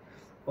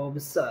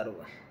observe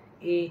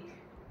a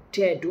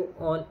tattoo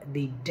on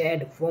the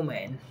dead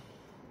woman.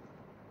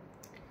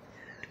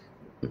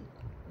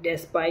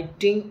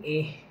 Despite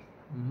a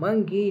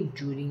monkey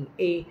during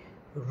a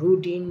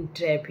routine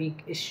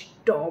traffic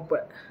stop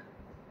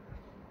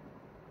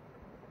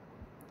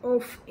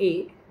of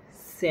a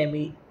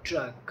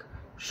semi-truck.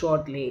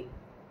 Shortly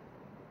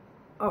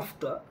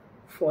after,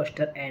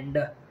 Foster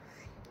and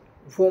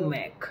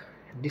Womack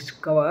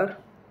discover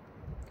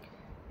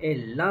a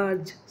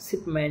large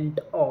shipment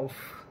of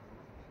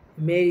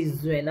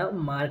marijuana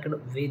marked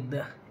with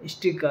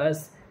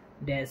stickers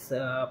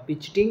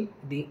depicting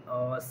the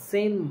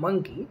same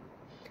monkey.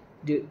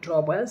 The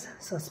troopers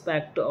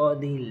suspect the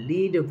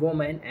lead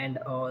woman and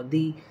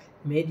the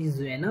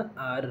marijuana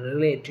are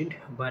related,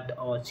 but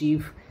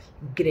Chief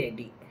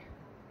Grady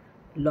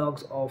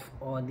logs off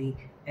the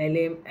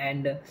alarm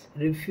and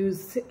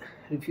refuses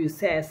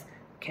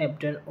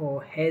Captain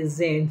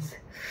O'Hagan's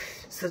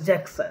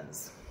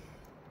suggestions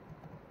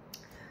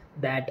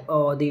that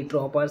the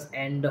troopers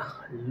and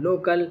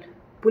local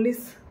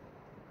police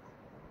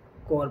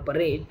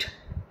cooperate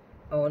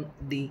on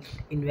the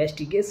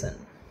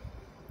investigation.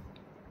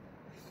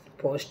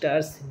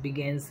 Foster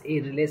begins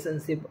a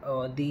relationship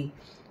with the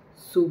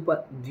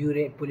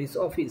supervisory police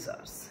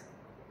officers,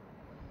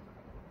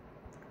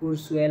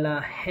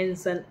 Ursula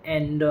Hanson,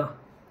 and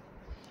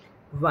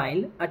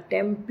while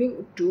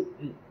attempting to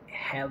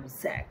have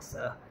sex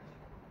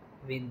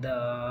with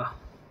her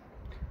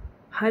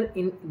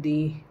in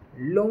the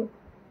low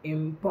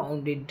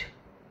impounded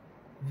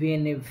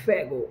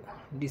Winnebago,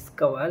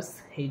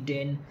 discovers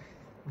hidden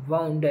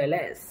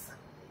bundles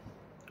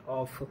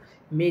of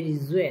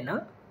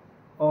marijuana,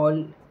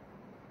 all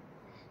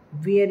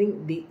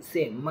wearing the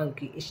same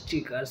monkey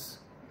stickers.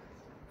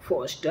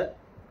 Foster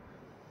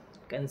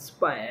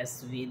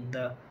conspires with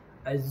the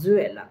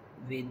Azuela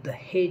with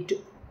hate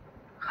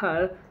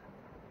her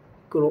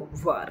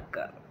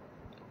co-worker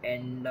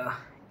and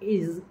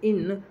is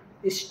in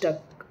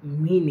stuck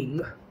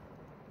meaning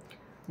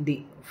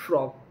the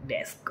frog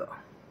desk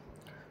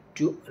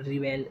to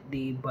reveal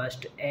the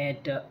bust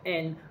at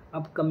an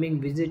upcoming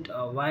visit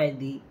by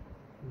the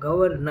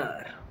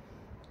governor,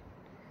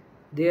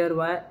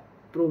 thereby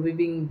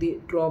proving the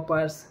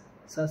troopers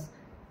suspicions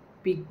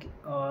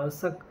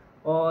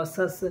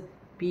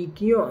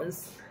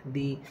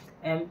the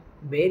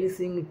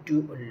embarrassing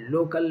to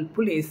local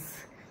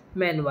police.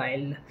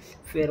 Meanwhile,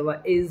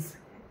 Ferva is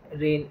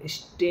rain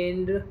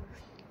stand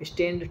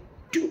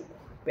to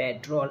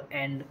patrol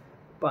and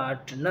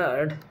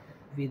partnered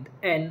with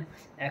an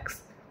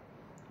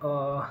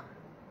uh,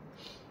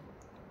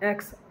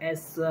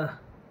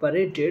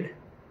 exasperated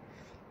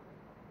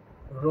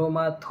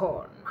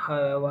Romathon.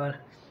 However,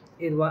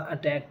 Irva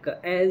attacked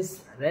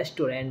as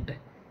restaurant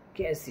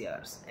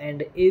cashiers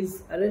and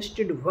is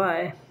arrested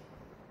by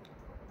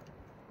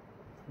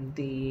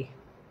the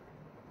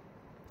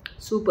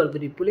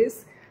Supervisory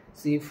Police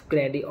Chief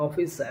Grady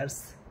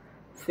officers.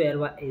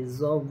 Ferva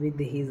is off with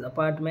his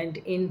apartment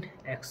in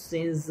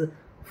exchange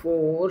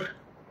for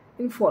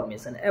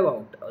information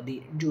about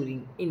the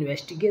during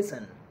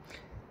investigation.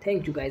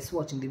 Thank you guys for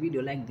watching the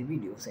video. Like the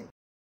video.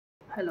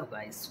 Hello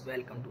guys,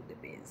 welcome to the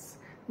page.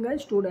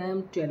 Guys, today I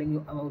am telling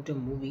you about a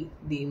movie.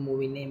 The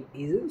movie name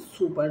is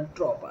Super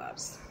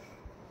Troopers.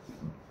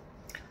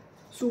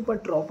 Super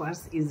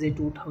Troopers is a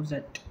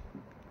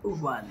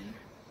 2001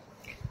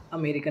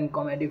 American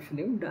comedy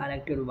film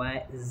directed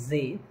by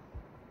Chandrasekhar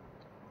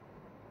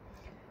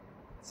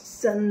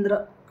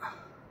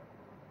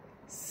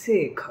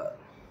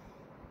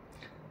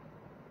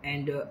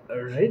and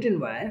written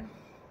by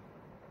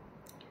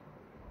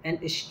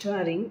and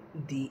starring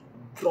the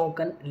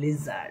Broken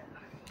Lizard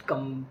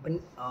company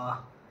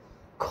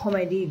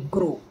comedy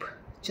group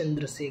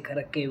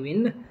Chandrasekhar,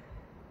 Kevin,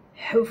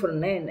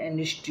 Heffernan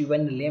and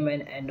Steven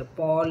Lehman and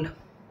Paul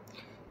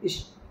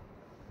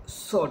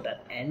Soder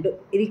and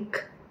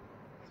Eric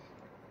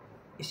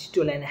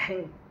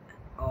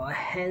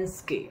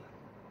Stolenhanske,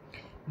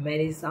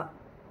 Marissa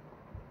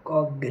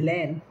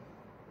Coglan,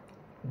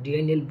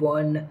 Daniel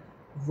Bourne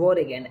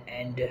Vorrigan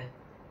and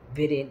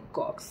Viren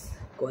Cox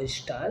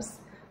co-stars,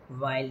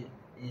 while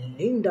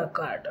Linda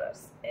Carter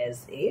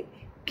as a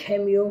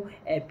cameo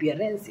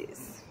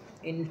appearances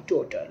in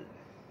total.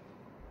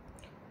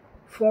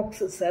 Fox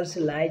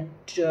Searchlight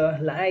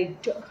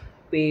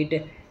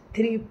paid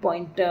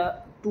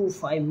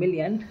 $3.25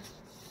 million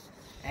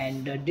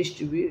and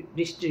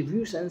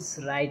distributions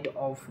right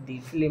of the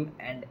film,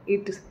 and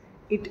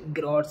it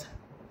grossed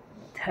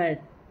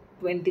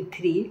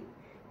 $23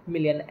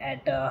 million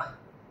at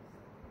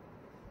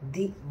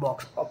the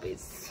box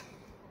office.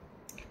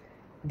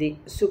 The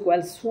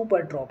sequel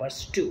Super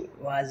Troopers 2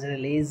 was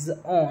released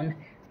on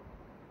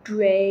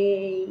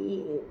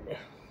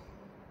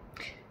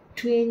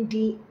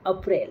 20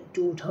 April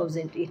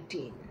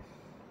 2018.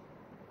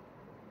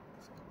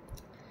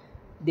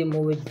 The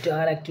movie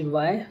directed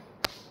by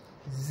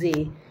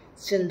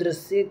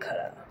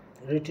Chandrasekhar,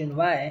 written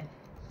by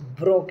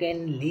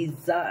Broken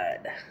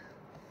Lizard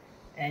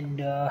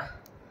and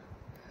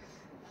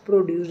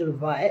produced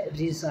by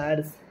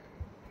Richard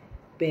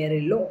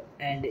Perillo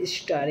and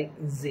starring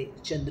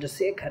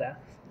Chandrasekhar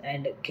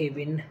and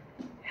Kevin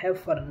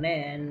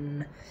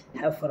Heffernan,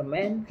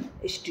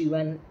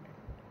 Steven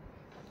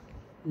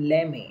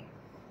Lemme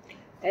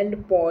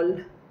and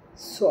Paul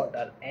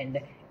Soder and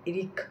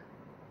Eric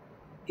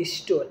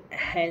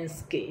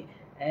Stolenhanske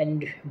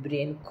and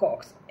Brian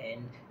Cox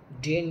and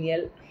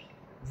Daniel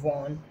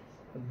Von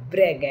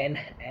Bragan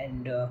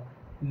and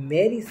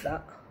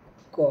Marissa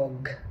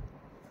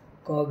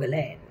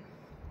Coglan.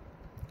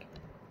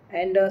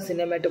 And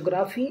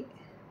cinematography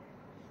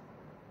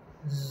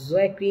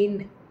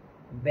Joaquin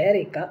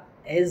Barrica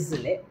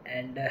Esley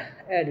and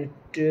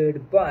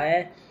edited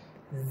by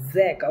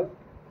Jacob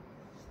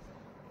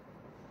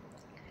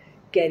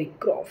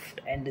Careycroft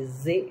and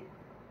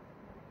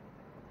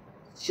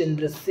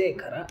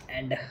Chandrasekhar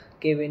and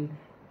Kevin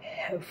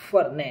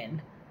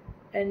Heffernan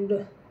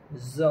and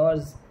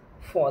George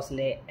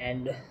Fosley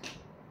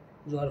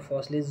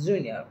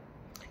Jr.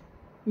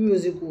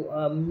 Music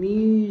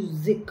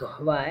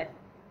by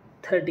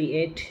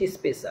 38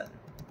 Special.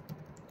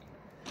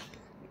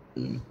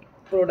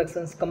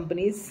 Productions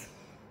companies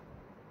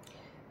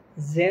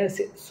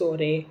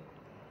Sore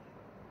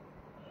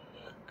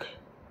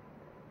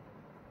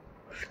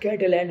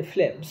Catalan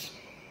Films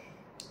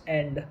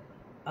and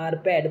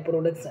Arpad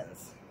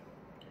Productions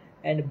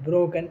and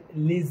Broken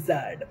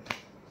Lizard.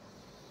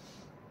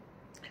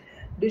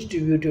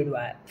 Distributed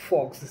by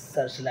Fox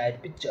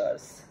Searchlight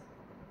Pictures.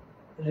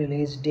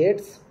 Release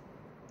dates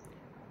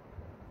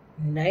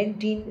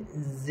 19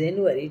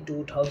 January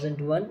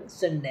 2001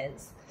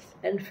 Sundance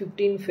and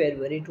 15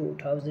 February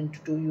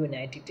 2002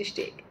 United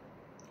States,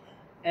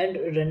 and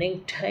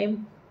running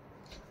time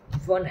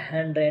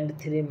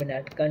 103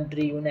 minutes.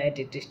 Country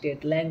United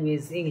States.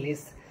 Language English.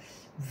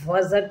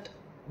 Budget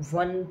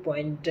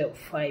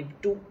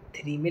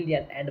 1.523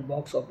 million and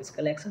box office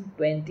collection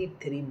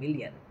 23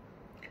 million.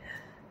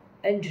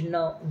 And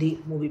now the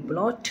movie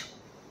plot.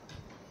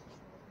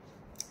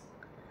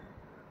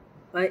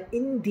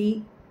 In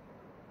the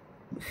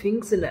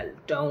fictional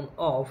town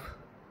of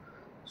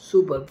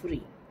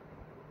Superbury,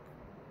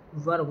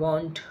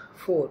 Vermont,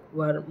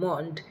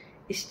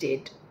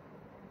 state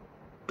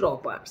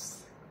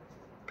troopers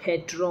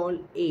patrol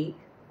a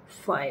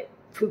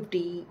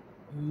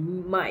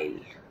 50-mile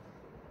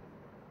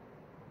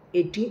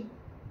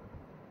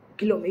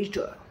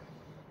 80-kilometer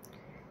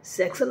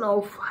section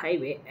of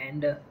highway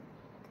and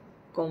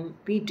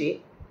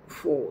compete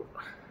for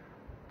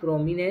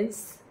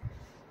prominence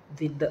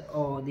with the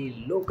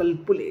local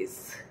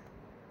police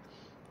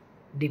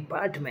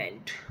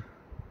department.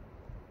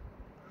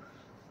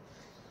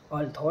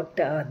 Although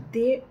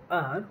they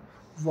are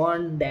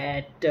warned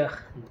that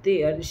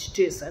their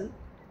station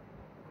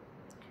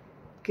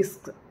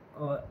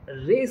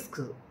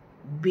risks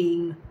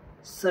being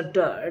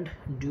shuttered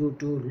due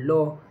to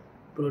low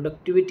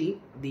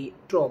productivity, the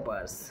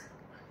troopers,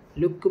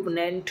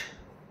 Lieutenant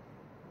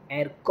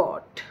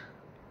Aircott,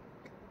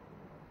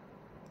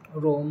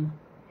 Rome,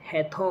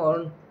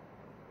 Hawthorne,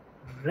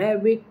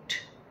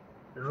 Rabbit,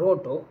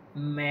 Roto,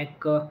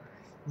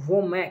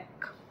 McVomack,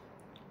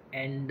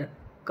 and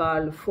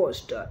Carl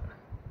Foster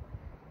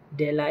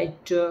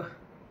delight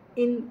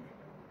in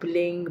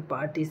playing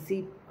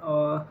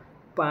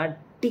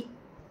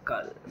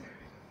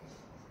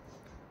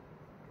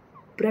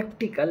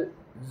practical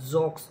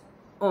jokes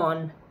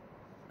on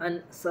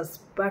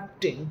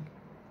unsuspecting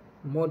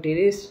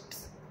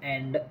motorists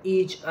and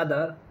each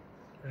other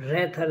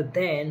rather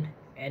than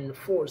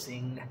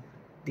enforcing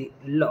the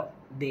law.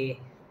 They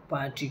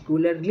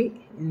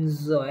particularly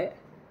enjoy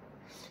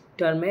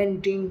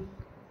tormenting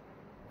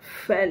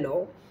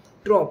fellow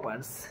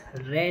troopers.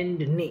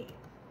 Randy,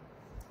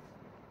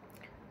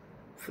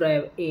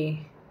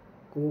 a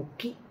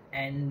cookie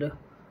and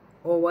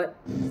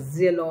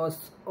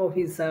overzealous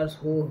officers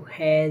who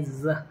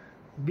has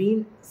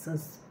been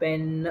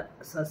suspended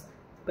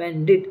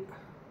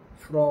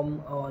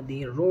from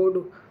the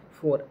road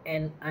for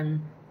an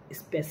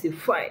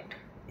unspecified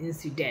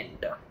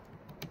incident.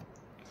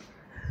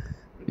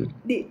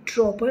 The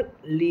trooper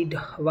led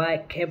by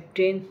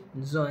Captain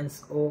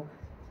Jones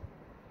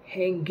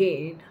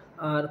O'Hagan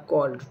are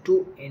called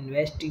to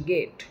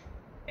investigate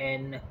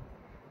an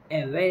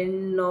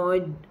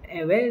abandoned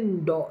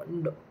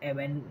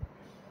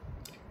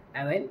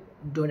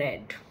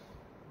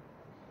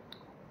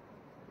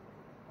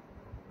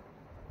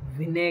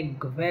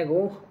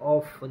Winnebago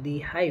of the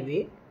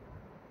highway,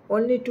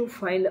 only to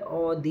find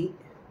the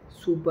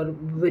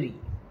Superbury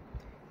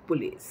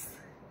police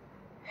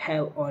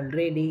have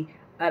already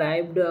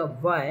arrived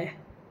by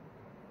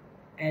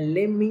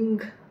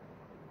alarming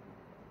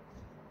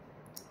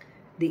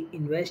the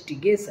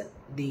investigation.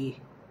 The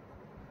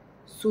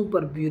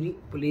Superbury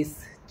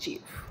police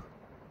chief,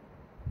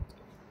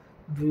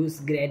 Bruce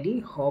Grady,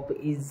 hope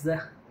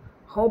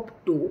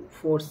to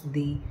force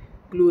the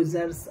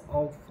closures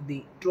of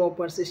the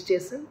troopers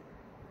station,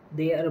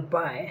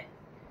 thereby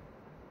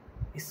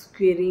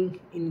securing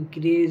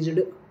increased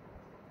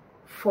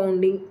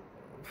funding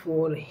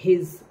for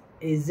his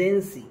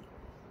agency.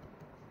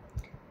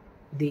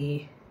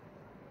 The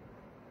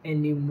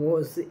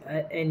animosity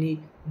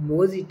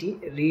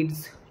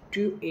leads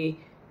to a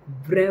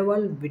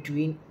brawl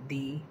between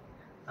the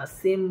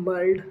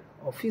assembled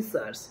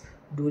officers,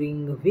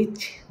 during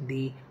which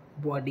the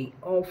body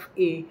of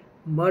a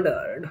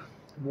murdered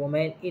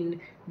woman is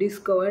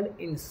discovered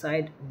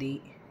inside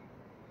the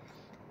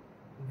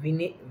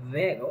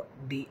Winnebago.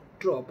 The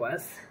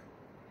troopers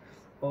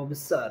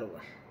observe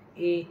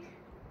a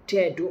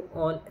tattoo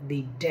on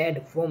the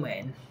dead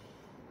woman.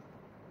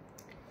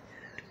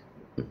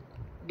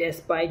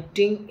 Despite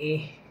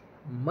a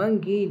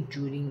monkey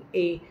during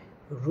a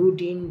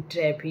routine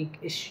traffic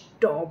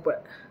stop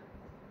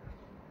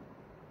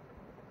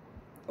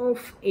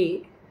of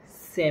a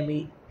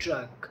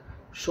semi-truck.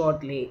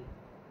 Shortly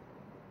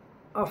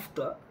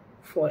after,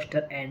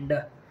 Foster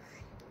and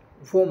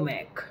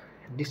Womack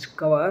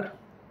discover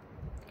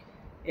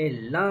a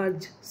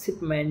large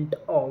shipment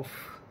of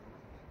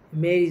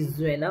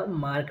marijuana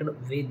marked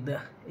with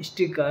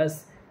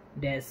stickers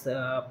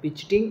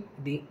depicting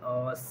the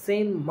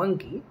same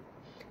monkey.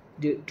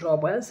 The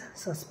troopers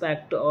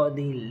suspect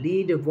the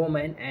lead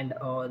woman and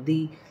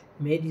the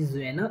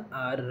marijuana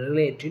are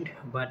related,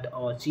 but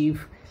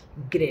Chief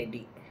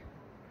Grady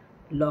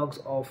logs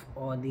off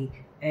the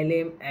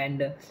alarm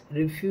and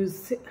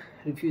refuses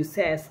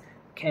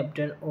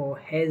Captain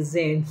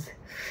O'Hagan's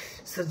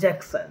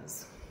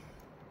suggestions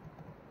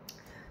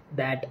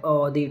that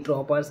the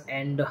troopers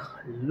and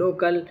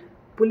local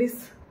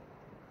police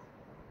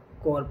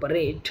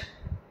cooperate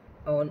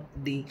on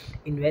the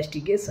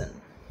investigation.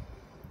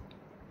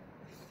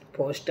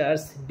 Foster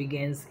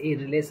begins a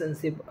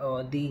relationship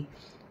with the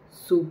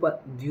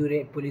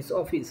Superbury police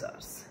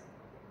officers,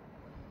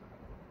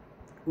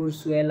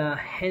 Ursula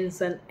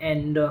Hanson,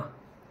 and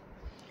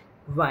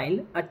while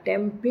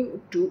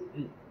attempting to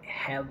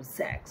have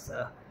sex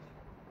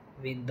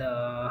with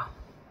her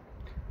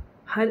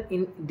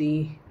in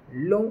the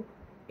low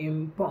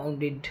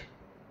impounded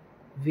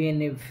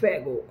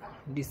Winnebago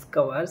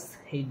discovers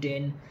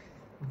hidden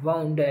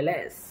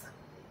bundles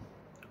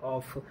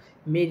of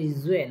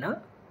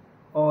marijuana,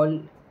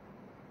 all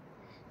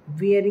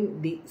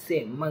wearing the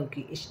same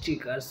monkey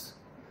stickers.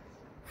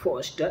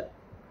 Foster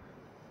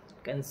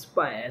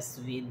conspires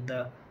with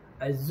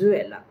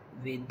Azuela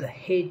with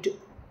hate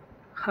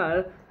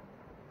her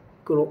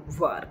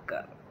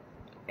co-worker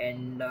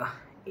and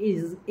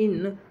is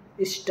in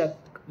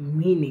stuck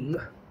meaning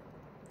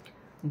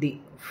the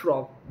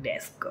frog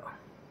desk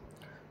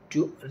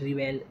to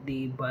reveal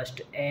the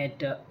bust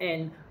at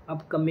an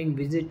upcoming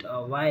visit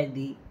by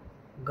the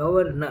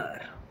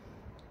governor,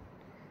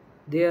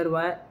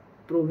 thereby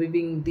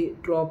proving the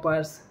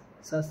troopers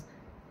suspicions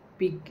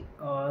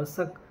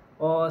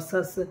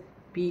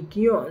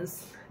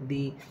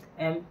the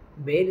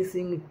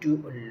embarrassing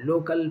to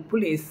local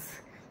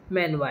police.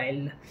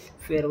 Meanwhile,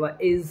 Ferva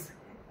is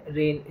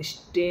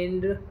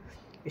stand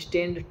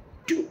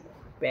to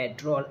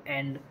patrol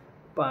and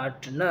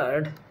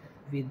partnered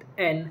with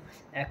an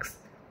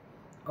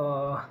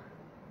uh,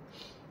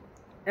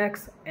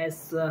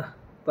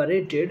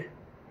 exasperated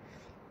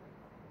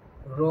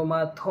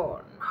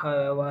Romathon.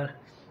 However,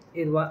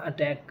 Irva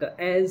attacked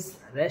as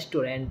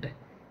restaurant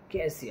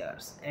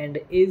cashiers and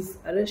is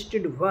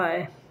arrested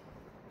by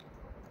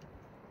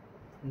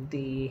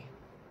the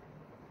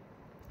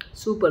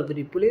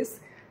Supervisory Police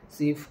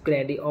Chief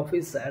Grady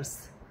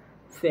officers.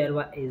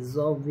 Ferva is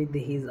off with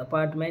his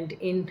apartment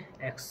in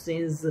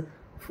exchange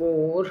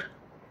for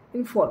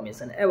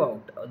information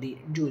about the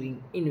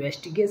during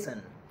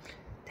investigation.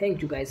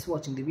 Thank you guys for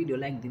watching the video.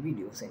 Like the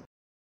video.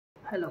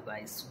 Hello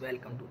guys,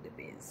 welcome to the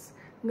page.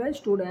 Guys,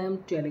 today I am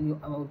telling you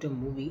about a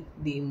movie.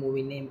 The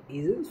movie name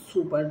is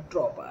Super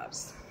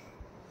Troopers.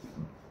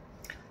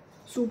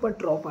 Super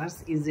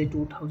Troopers is a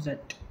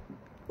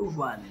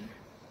 2001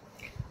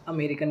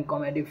 American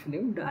comedy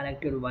film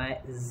directed by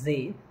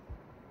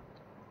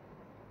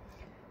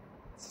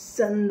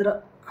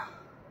Chandrasekhar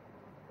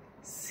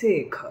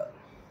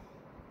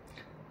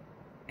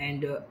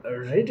and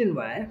written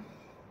by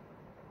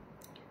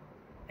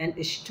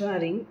and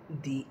starring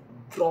the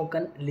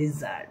Broken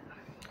Lizard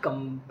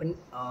Company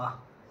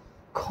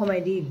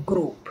comedy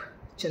group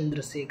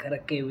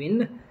Chandrasekhar,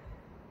 Kevin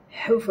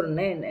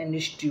Heffernan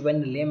and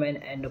Steven Lehman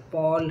and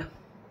Paul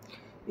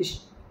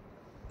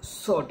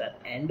Soter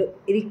and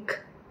Eric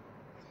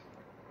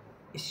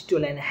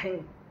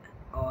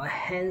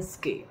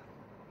Stolenhanske,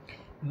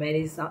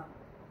 Marissa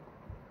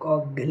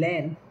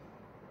Coglan,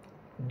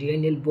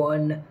 Daniel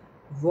Bourne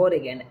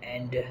Vorrigan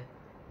and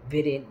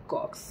Brian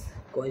Cox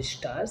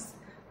co-stars,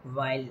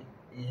 while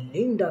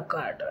Linda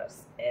Carter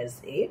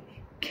as a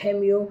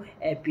cameo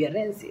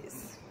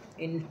appearances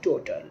in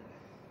total.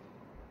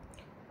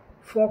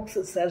 Fox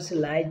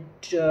Searchlight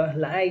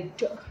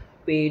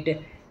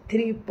paid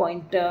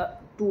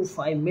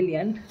 $3.25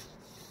 million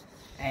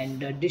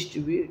and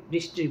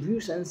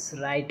distributions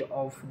right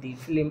of the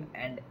film,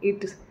 and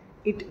it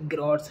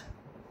grossed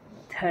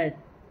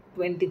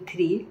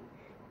 $23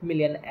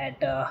 million at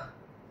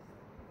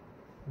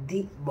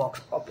the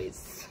box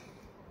office.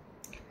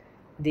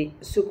 The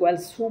sequel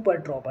Super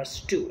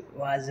Troopers 2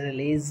 was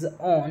released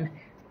on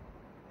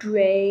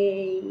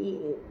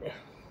 20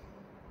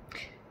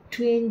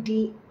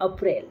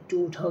 April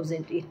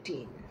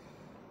 2018.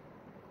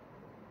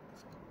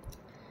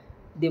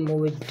 The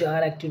movie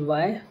directed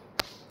by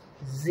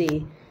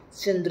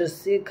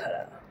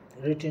Chandrasekhar,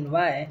 written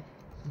by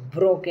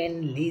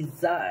Broken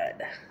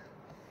Lizard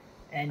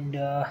and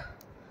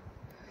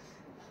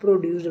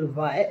produced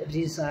by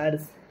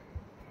Richard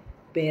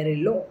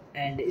Perillo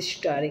and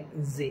starring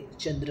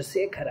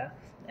Chandrasekhar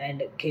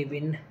and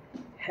Kevin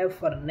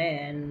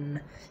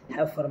Heffernan,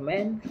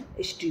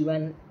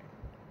 Steven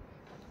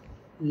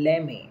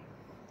Lemme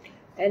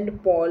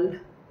and Paul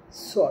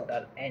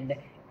Soter and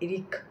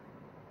Eric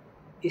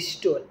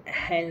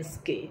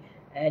Stolhanske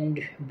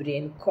and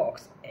Brian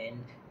Cox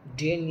and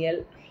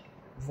Daniel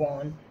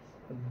Von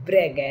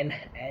Bragan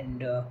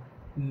and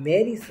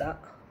Marissa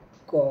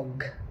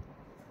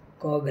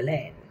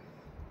Coglan.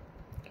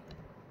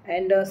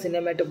 And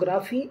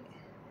cinematography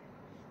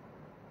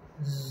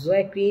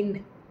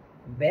Joaquin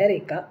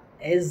Barrica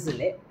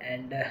Esley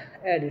and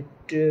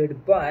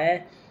edited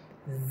by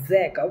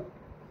Jacob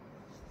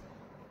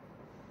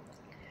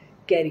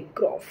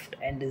Careycroft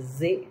and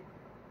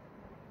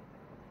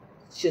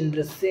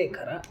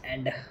Chandrasekhar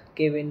and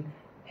Kevin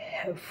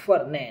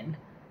Heffernan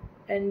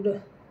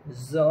and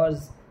George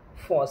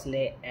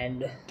Fosley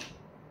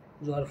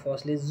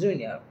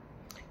Jr.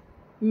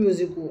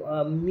 Music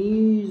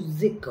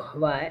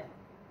by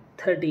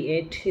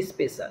 38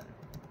 Special.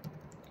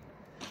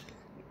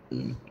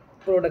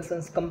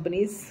 Productions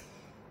companies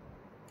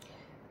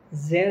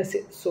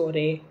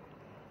Sore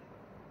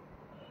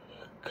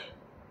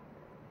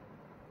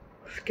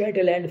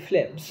Scatterland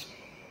Films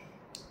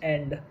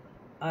and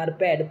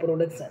Arpad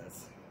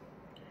Productions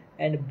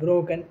and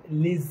Broken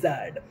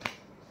Lizard.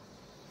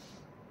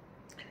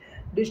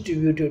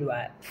 Distributed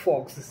by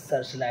Fox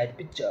Searchlight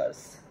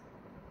Pictures.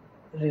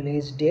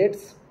 Release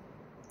dates: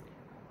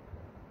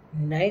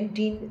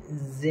 19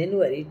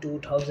 January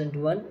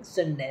 2001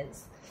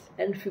 Sundance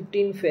and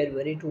 15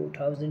 February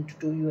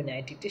 2002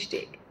 United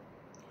States.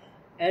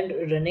 And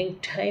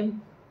running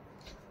time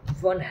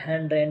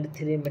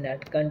 103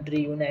 minutes.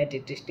 Country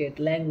United States.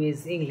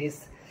 Language English.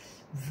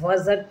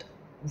 Budget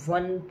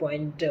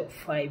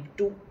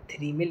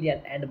 1.523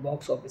 million and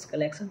box office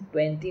collection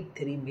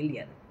 23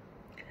 million.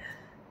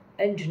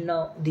 And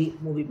now the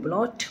movie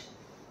plot.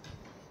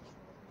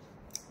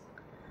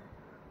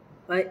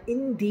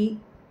 In the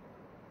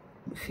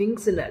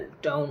fictional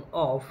town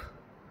of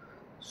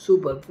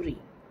Superbury,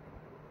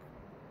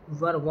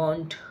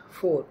 Vermont,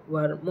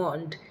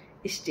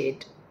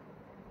 state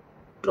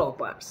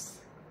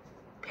troopers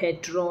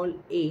patrol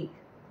a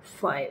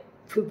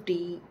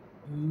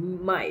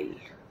 50-mile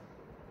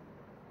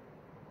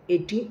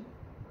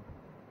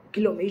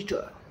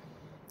 80-kilometer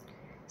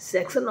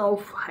section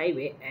of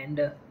highway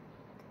and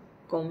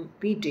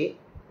compete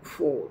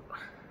for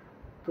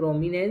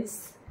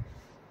prominence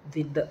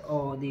with the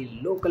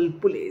local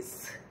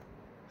police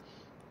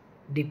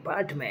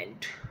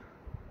department.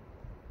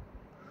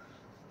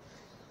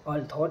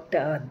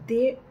 Although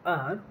they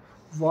are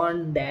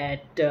warned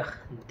that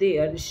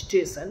their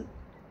station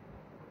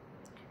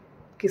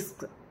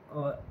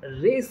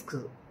risks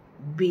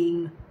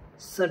being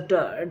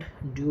shuttered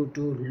due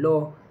to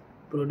low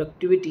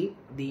productivity,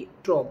 the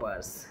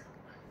troopers,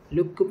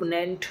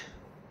 Lieutenant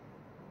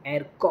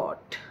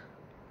Aircott,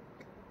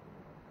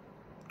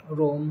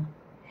 Rome,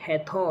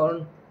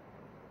 Hawthorne,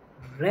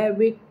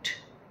 Rabbit,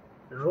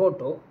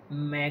 Roto,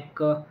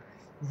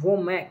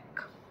 McVomack,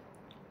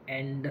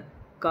 and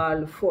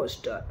Carl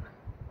Foster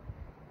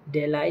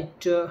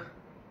delight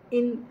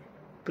in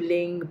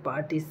playing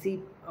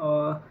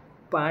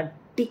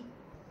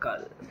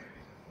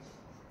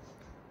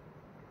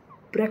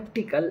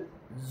practical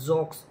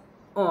jokes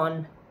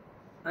on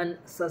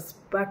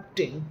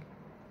unsuspecting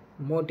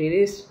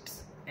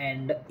motorists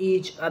and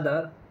each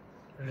other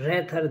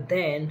rather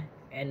than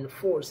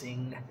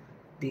enforcing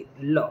the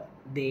law.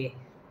 They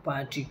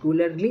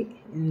particularly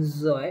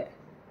enjoy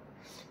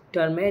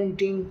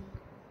tormenting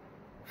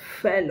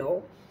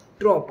fellow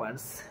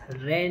troopers.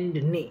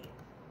 Randy,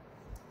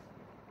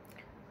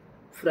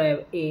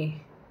 from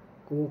a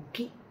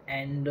cocky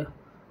and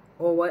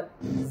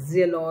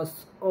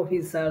overzealous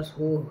officer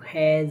who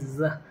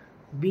has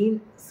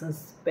been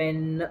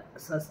suspended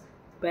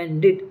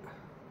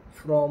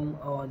from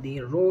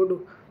the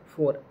road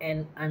for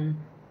an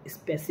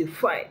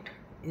unspecified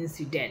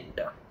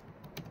incident.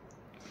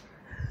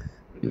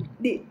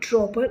 The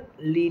trooper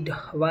led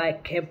by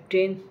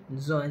Captain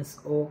Jones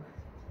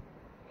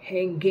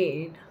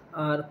O'Hagan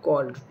are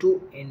called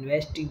to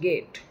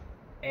investigate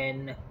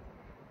an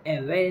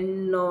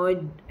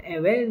abandoned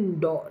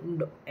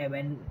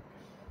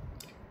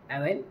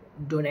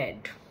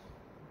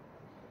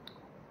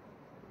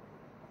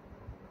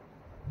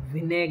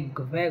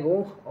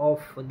Winnebago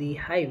of the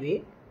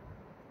highway,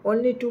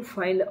 only to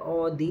find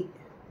the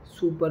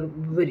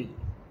Superbury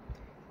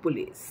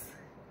police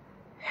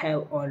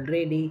have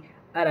already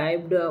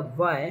arrived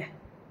by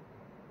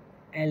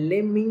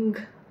alarming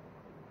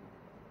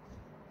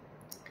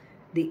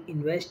the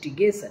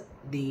investigation.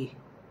 The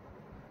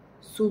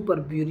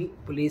Superbury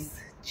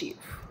police chief,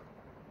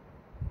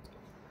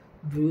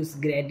 Bruce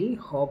Grady,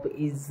 hope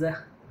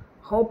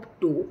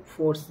to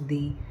force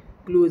the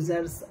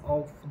closures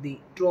of the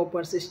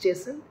troopers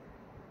station,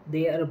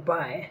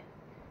 thereby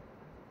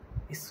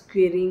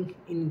securing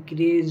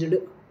increased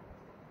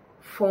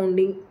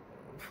funding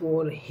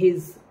for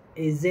his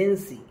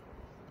agency.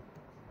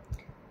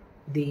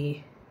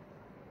 The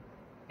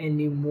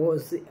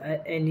animosity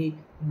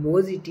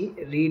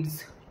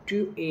leads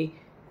to a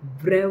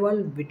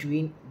brawl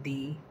between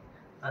the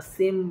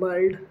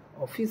assembled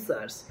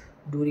officers,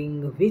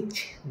 during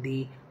which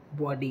the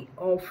body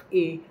of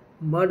a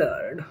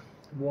murdered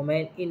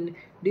woman is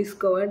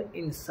discovered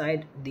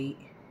inside the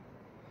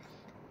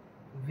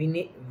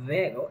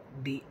Winnebago.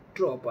 The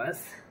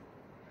troopers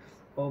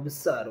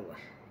observe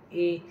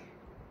a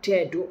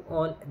tattoo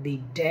on the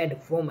dead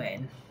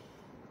woman.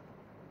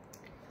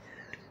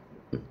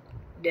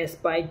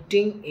 Despite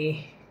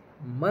a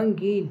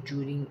monkey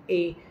during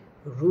a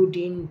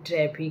routine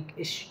traffic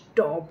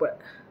stop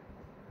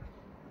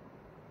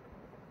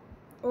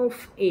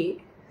of a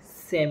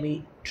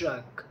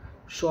semi-truck.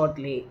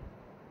 Shortly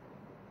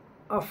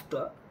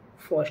after,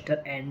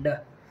 Foster and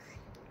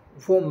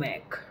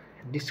Womack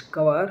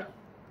discover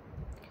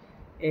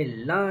a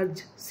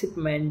large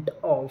shipment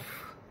of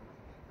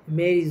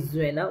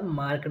marijuana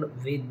marked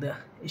with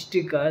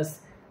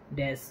stickers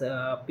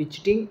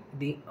depicting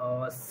the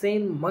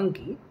same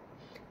monkey.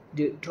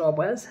 The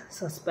troopers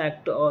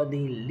suspect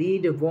the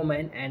lead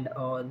woman and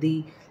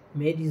the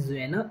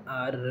marijuana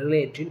are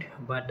related,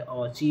 but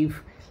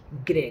Chief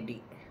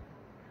Grady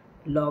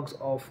logs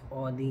off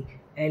the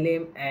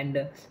alarm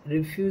and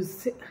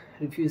refuses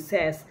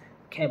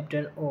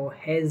Captain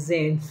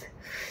O'Hagan's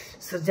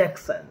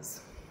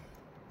suggestions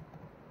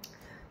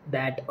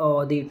that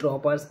the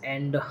troopers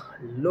and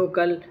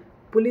local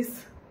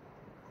police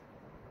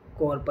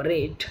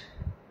cooperate.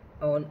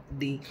 on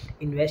the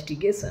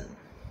investigation.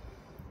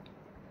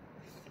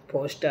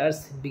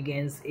 Fosters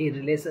begins a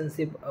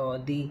relationship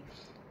with the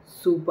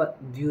Super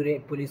Bureau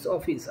police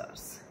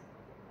officers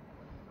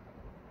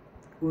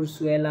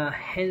Ursula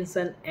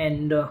Hansen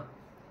and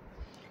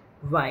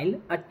while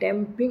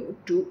attempting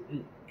to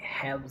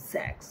have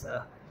sex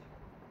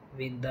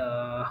with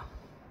her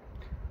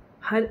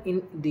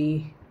in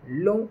the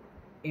low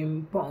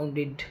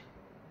impounded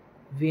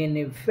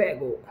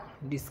Winnebago,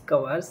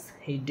 discovers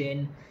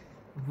hidden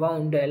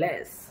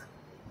bundles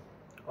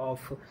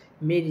of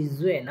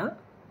marijuana,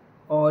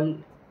 all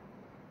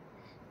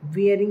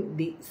wearing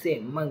the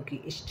same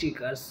monkey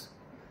stickers.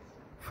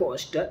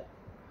 Foster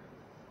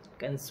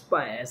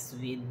conspires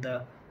with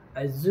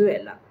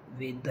Azuela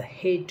with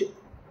hate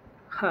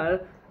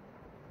her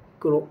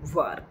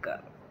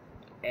co-worker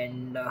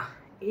and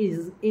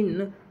is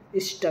in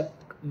stuck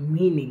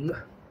meaning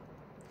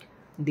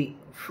the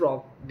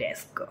frog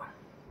desk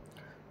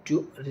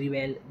to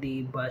reveal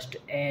the bust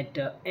at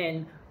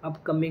an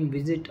upcoming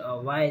visit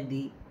by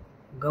the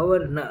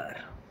governor,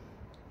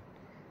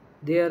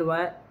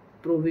 thereby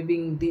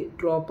proving the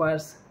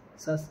troopers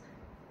suspicions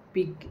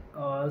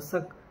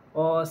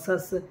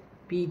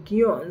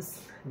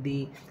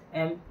the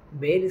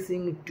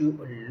embarrassing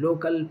to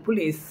local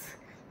police.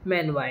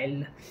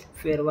 Meanwhile,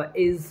 Ferva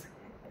is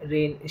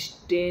rain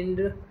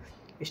stand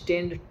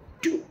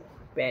to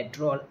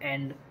patrol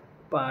and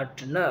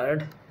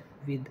partnered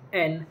with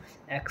an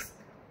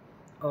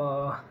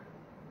uh,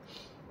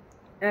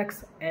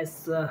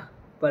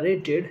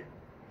 exasperated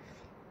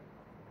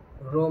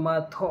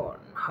Romathon.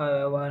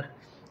 However,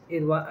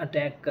 Irva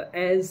attacked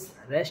as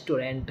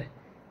restaurant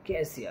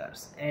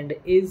cashiers and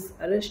is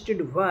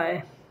arrested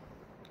by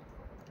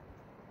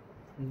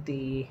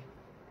the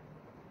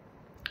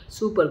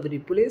Supervisory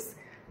Police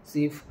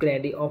Chief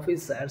Grady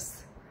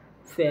officers.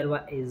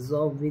 Ferva is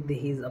off with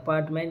his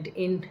apartment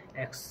in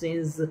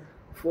exchange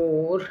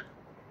for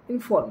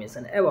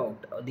information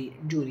about the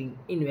during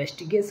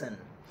investigation.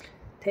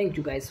 Thank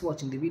you guys for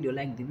watching the video.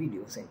 Like the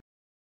video.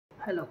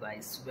 Hello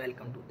guys,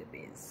 welcome to the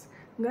page.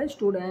 Guys,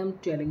 today I am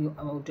telling you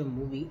about a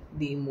movie.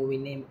 The movie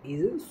name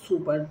is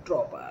Super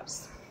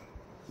Troopers.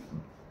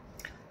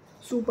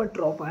 Super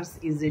Troopers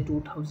is a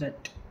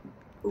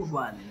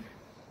 2001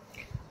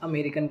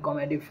 American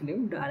comedy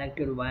film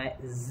directed by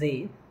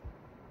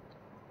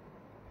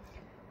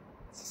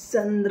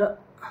Chandrasekhar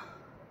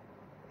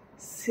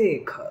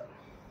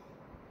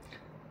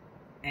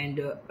and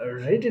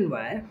written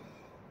by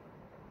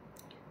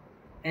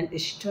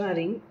and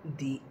starring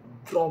the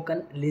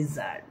Broken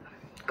Lizard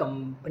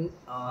Company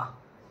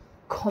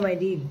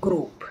comedy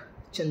group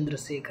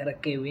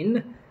Chandrasekhar,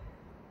 Kevin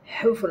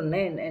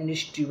Heffernan and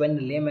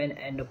Stephen Lehman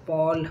and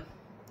Paul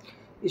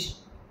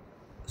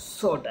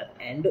Soder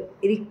and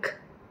Eric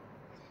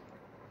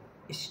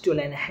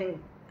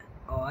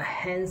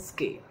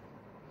Stolenhanske,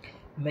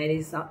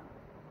 Marissa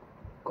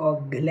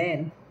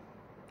Coglan,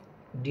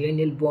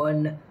 Daniel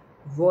Bourne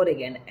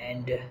Vorrigan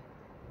and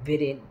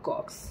Viren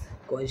Cox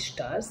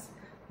co-stars,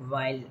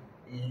 while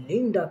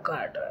Linda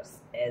Carter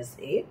as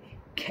a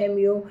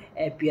cameo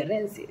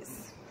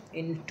appearances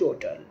in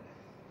total.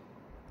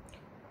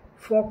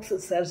 Fox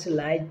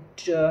Searchlight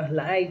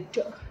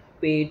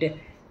paid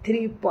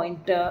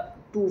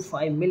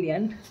 $3.25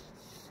 million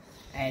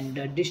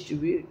and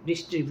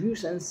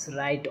distributions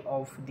right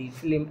of the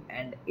film,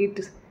 and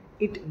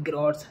it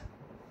grossed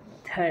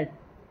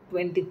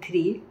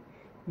 $23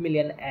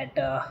 million at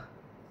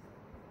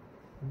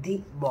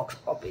the box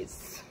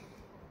office.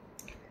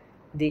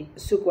 The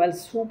sequel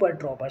Super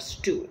Troopers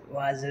 2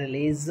 was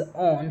released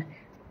on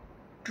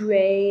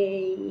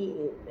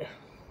 20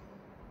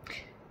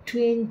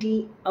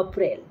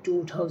 April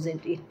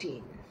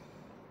 2018.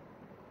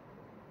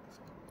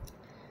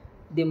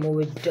 The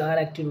movie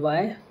directed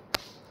by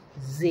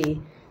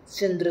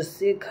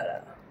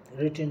Chandrasekhar,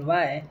 written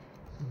by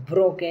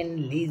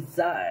Broken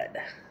Lizard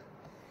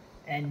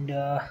and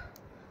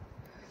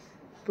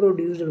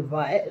produced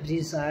by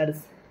Richard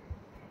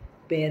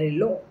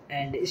Perillo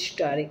and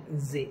starring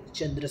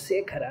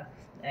Chandrasekhar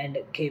and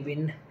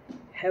Kevin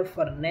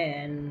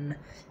Heffernan,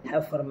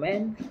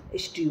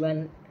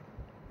 Stephen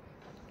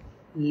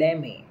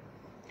Lemme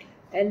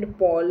and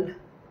Paul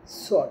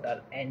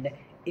Soder and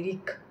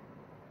Eric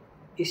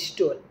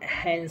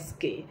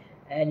Stolenhanske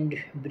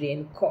and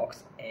Brian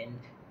Cox and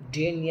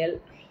Daniel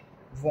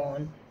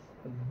Von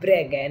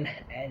Bragan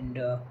and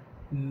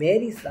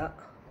Marissa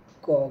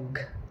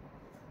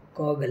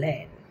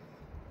Coglan.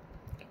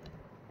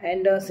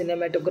 And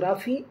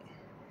cinematography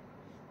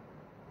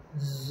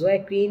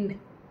Joaquin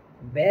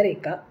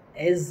Barrica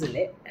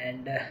Esley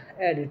and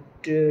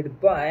edited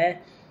by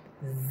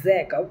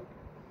Jacob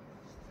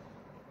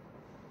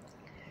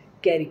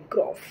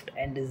Careycroft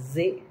and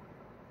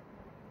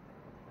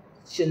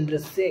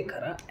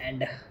Chandrasekhar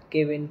and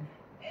Kevin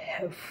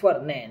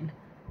Heffernan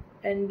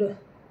and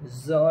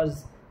George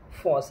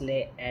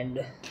Fosley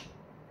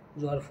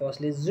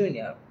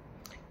Jr.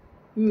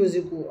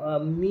 Music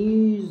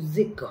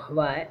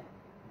by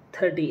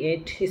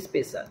 38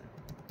 Special.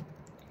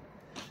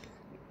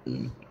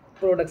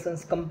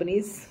 Productions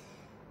companies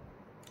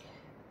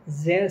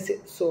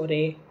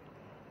Sore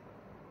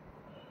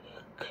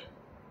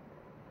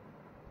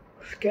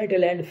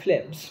Cattle and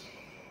Films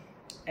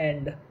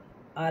and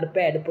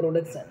Arpad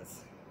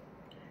Productions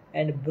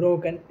and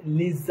Broken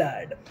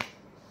Lizard.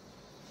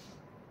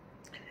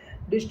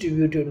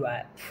 Distributed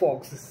by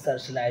Fox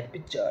Searchlight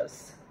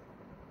Pictures.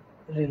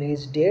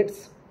 Release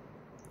dates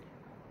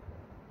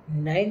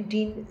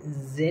 19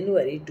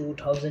 January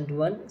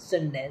 2001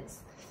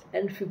 Sundance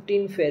and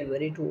 15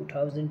 February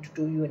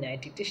 2002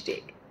 United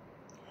States.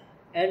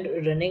 And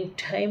running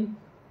time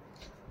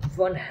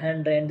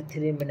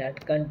 103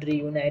 minutes. Country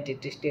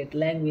United States.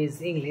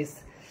 Language English.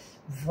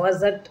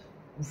 Budget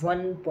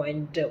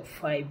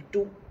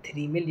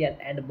 1.523 million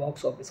and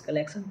box office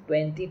collection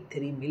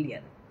 23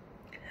 million.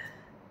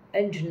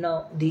 And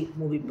now the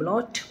movie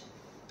plot.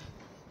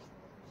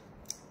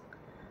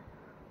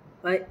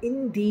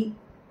 In the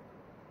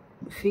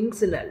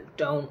fictional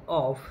town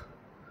of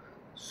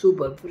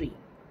Superbury,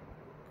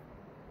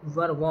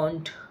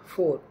 Vermont,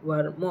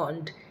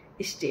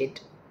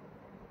 state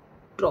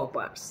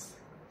troopers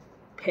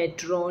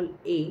patrol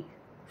a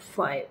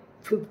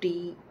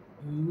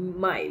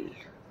 50-mile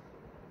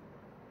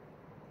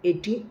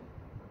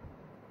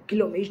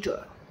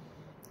 80-kilometer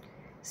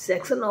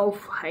section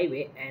of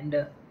highway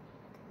and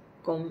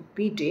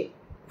compete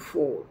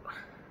for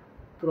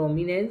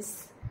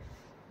prominence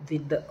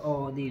with the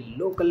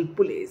local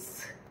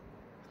police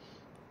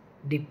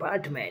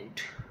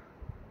department.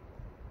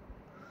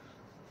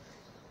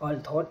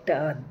 Although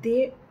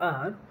they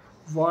are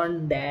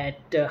warned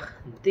that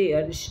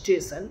their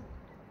station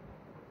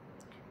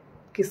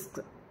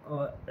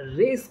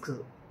risks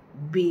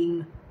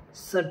being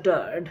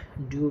shuttered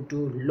due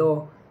to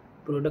low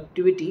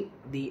productivity,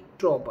 the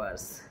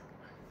troopers,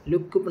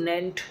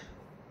 Lieutenant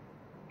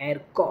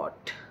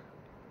Aircott,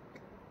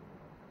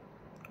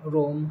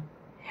 Rome,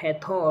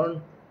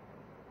 Hawthorne,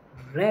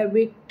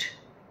 Rabbit,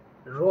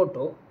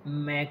 Roto,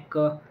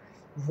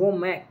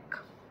 McVomack,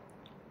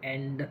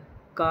 and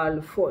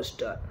Carl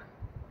Foster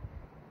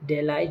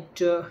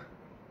delight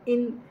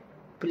in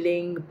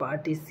playing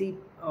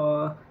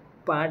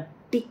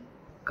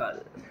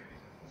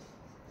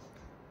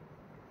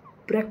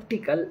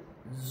practical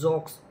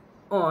jokes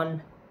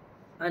on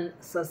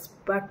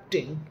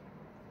unsuspecting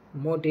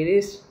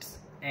motorists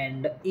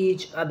and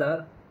each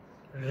other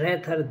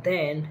rather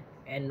than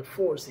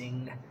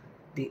enforcing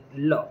the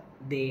law.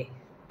 They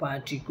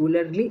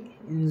particularly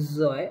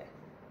enjoy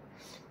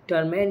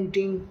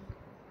tormenting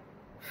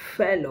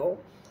fellow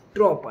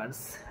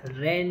troopers.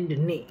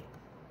 Randy,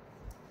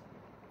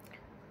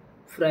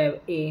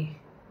 a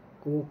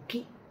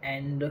cookie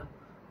and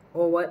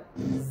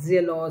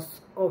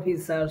overzealous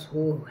officers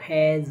who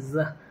has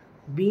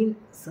been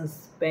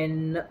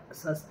suspended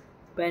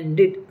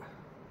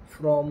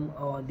from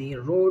the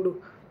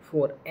road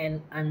for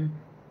an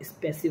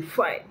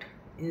unspecified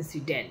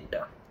incident.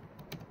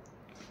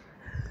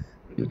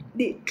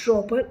 The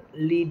trooper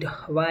led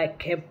by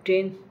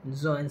Captain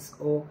Jones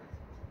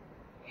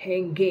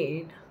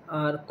O'Hagan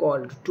are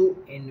called to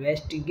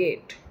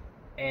investigate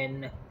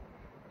an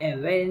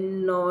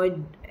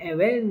abandoned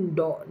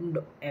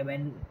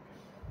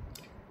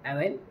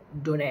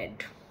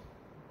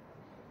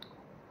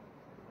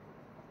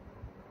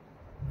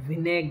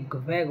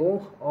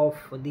Winnebago of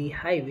the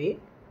highway,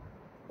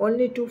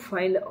 only to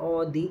find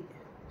the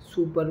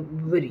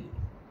Superbury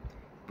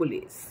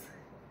police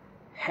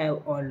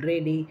have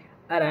already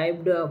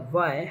arrived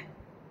by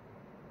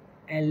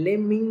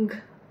alarming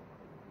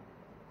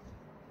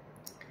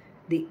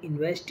the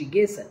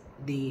investigation.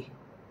 The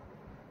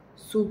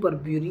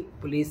Superbury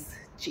police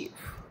chief,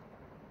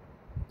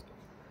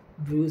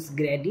 Bruce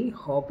Grady,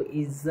 hope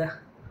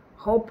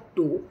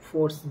to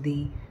force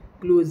the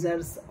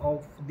closures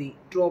of the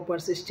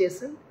troopers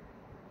station,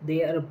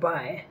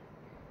 thereby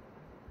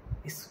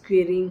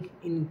securing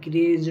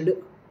increased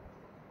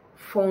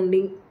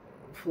funding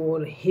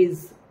for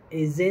his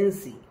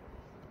agency.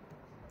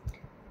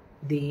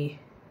 The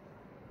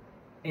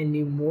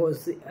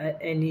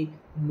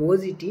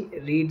animosity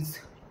leads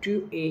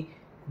to a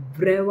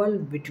brawl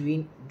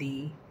between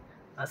the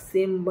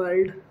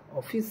assembled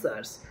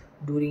officers,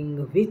 during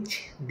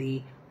which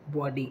the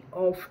body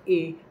of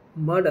a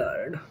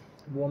murdered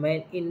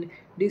woman is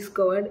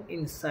discovered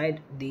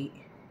inside the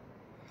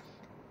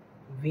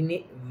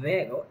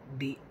Winnebago.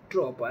 The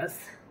troopers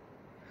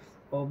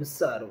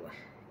observe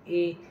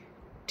a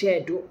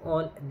tattoo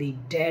on the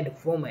dead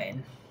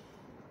woman.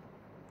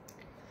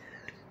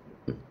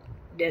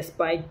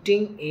 Despite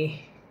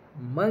a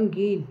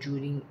monkey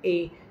during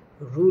a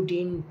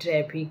routine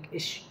traffic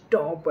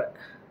stop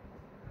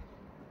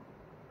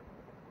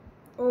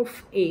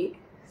of a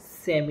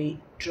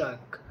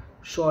semi-truck.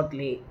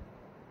 Shortly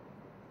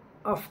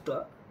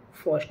after,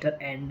 Foster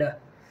and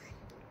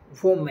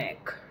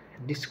Womack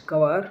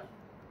discover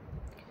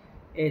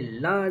a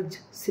large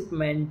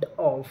shipment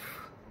of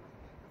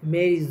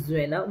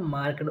marijuana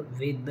marked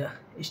with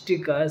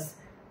stickers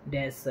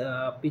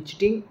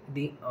depicting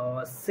the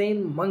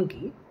same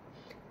monkey.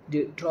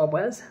 The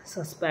troopers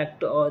suspect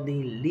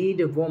the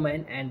lead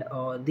woman and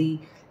the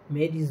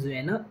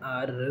Marijuana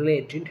are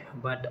related,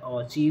 but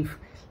Chief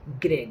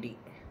Grady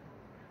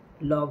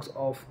logs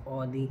off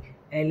the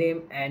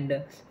alarm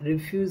and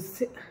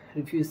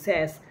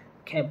refuses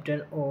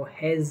Captain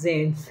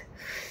O'Hazen's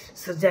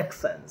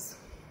suggestions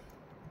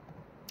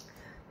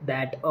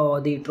that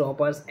the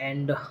troopers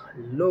and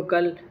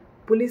local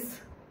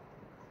police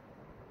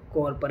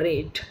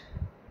cooperate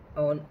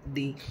on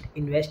the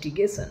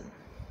investigation.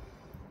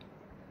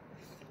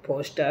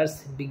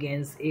 Fosters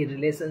begins a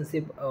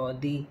relationship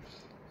with the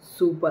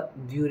Super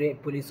Bureau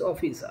police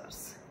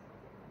officers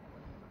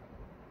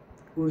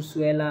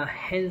Ursula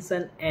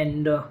Hansen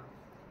and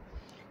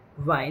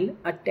while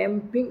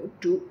attempting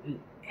to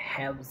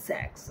have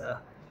sex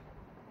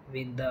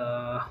with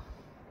her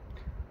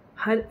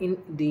in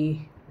the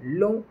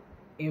low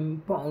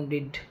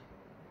impounded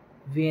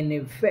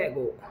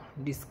Winnebago,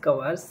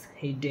 discovers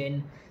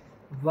hidden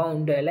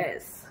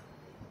bundles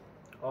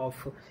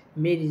of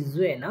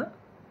marijuana,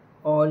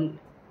 all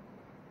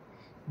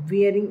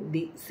wearing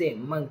the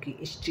same monkey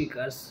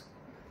stickers.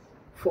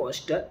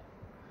 Foster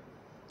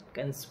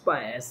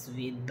conspires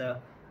with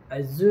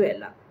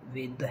Azuela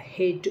with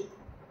hate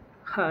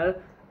her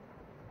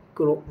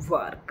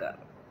co-worker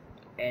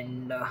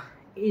and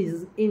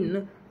is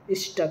in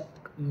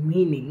stuck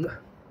meaning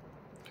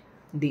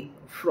the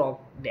frog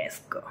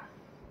desk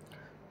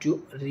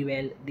to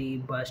reveal the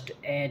bust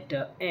at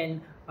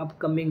an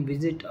upcoming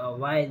visit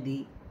by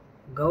the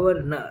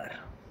governor,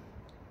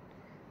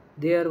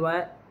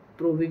 thereby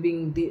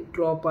proving the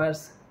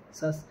troopers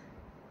suspicions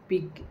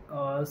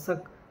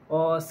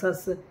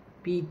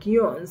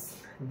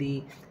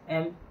the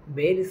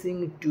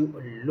embarrassing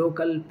to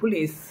local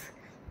police.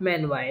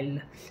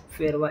 Meanwhile,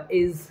 Ferva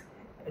is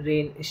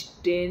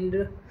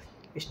stand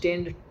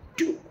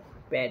to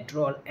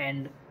patrol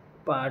and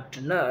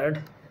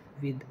partnered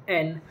with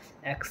an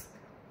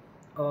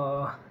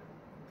uh,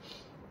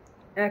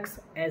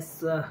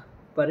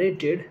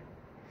 exasperated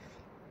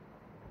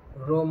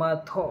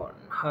Romathon.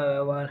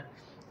 However,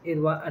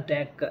 Irva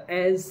attacked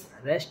as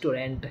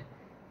restaurant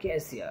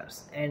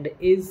cashiers and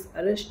is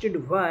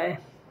arrested by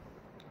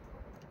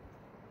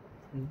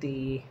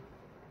the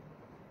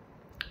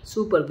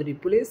Supervisory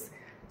Police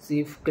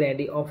Chief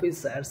Grady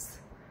officers.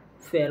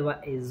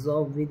 Ferva is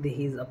off with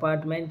his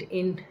apartment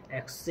in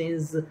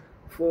exchange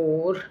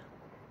for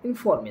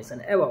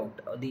information about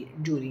the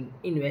during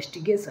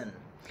investigation.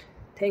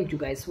 Thank you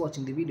guys for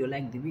watching the video.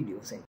 Like the video.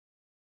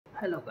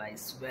 Hello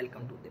guys,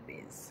 welcome to the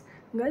page.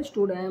 Guys,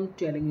 today I am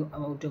telling you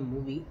about a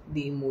movie.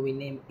 The movie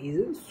name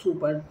is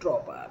Super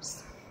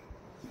Troopers.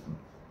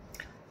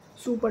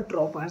 Super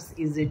Troopers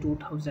is a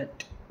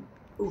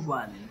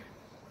 2001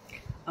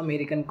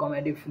 American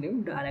comedy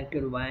film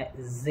directed by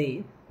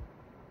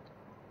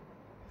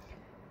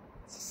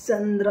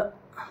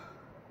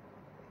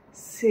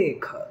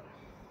Chandrasekhar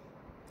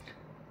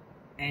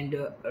and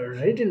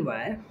written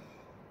by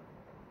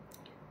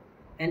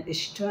and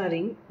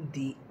starring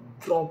the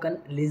Broken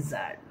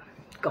Lizard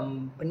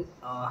Company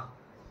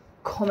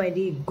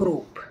comedy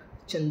group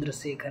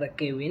Chandrasekhar,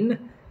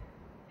 Kevin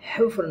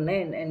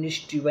Heffernan and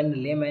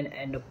Steven Lehman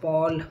and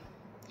Paul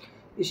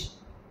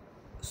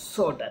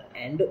Soder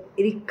and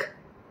Eric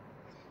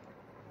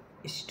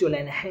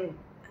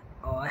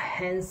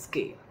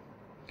Stolenhanske,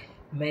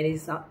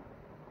 Marissa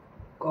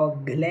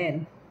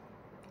Coglan,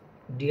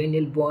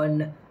 Daniel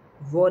Bourne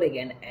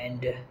Vorrigan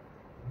and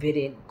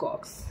Brian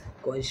Cox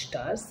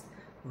co-stars,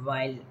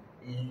 while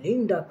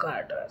Linda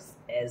Carter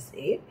as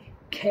a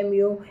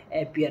cameo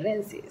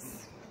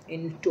appearances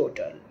in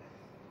total.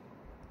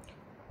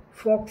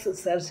 Fox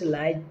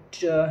Searchlight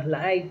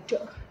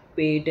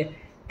paid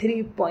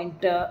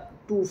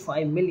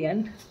 $3.25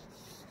 million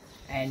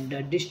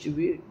and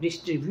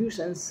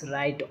distributions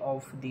right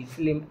of the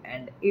film,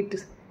 and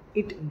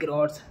it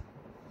grossed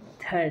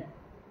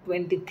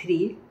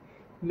 $23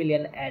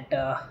 million at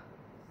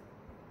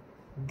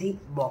the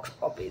box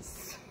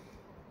office.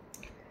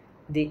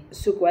 The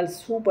sequel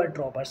Super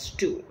Troopers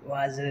 2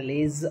 was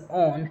released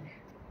on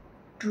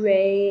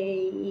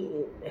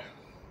 20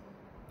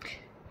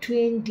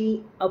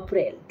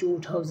 April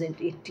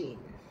 2018.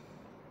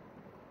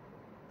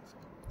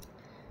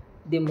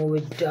 The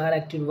movie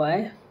directed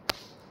by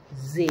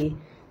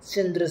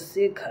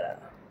Chandrasekhar,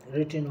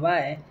 written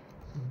by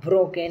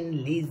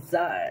Broken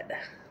Lizard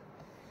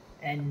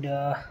and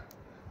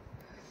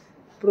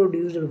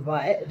produced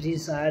by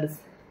Richard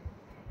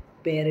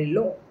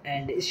Perillo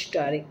and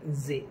starring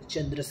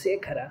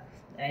Chandrasekhar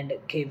and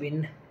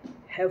Kevin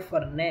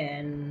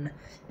Heffernan,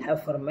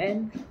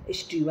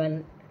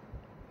 Steven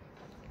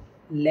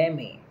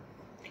Lemme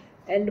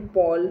and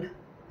Paul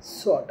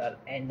Soder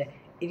and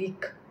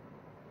Eric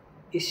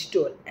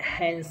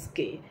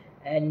Stolhanske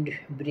and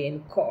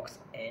Brian Cox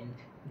and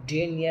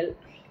Daniel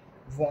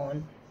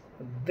Von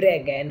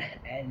Bragan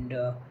and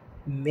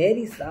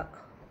Marissa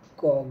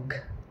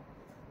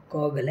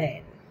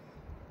Coglan.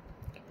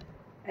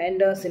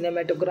 And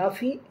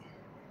cinematography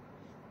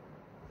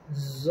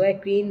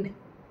Joaquin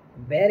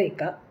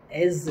Barrica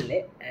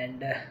Esley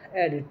and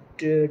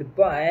edited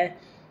by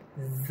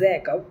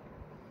Jacob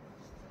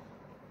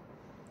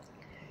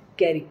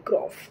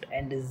Careycroft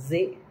and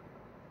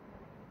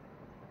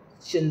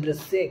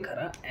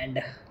Chandrasekhar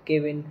and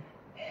Kevin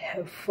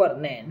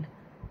Heffernan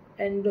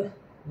and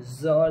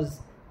George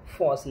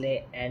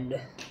Fosley and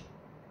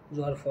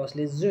George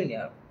Fosley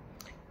Jr.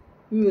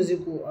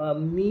 Music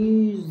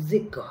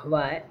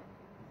by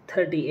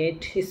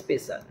 38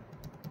 Special.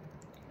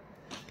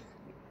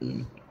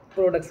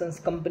 Productions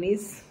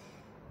companies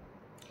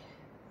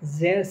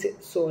Zens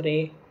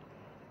Sore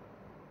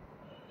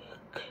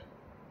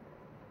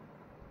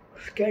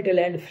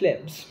Scatterland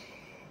Films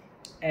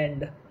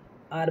and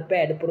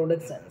Arpad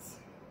Productions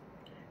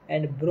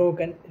and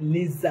Broken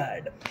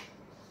Lizard.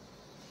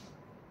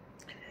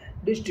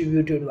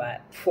 Distributed by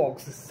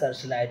Fox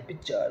Searchlight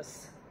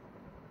Pictures.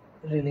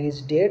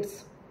 Release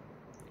dates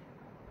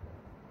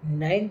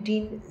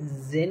 19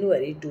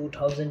 January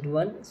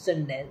 2001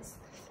 Sundance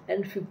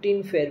and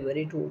 15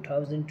 February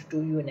 2002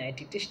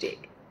 United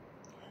States.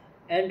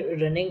 And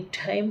running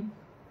time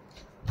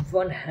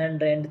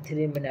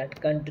 103 minutes.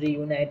 Country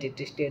United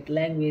States.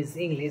 Language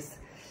English.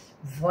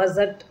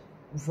 Budget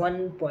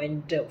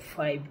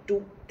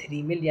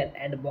 1.523 million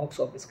and box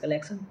office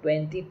collection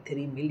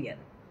 23 million.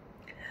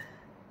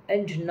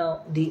 And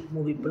now the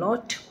movie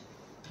plot.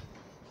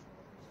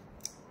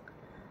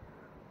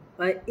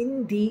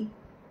 In the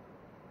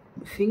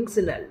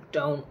fictional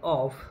town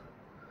of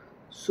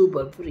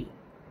Superbury,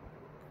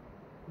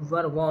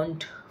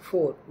 Vermont,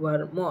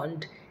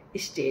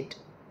 state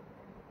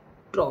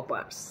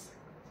troopers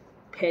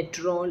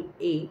patrol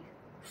a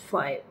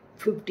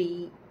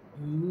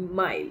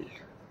 50-mile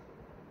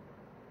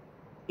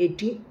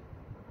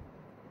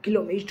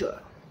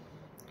 80-kilometer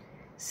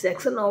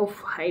section of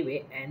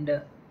highway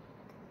and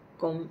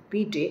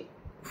compete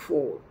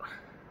for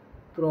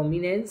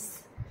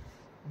prominence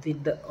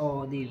with the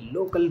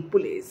local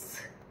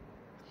police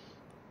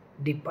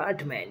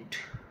department.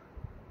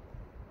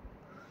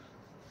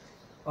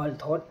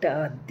 Although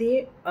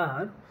they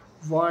are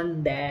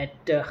warned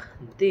that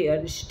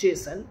their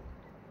station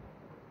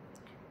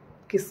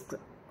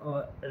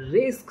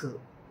risks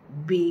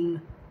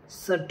being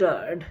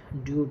shuttered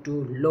due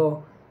to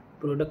low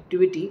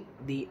productivity,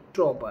 the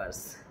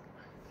troopers,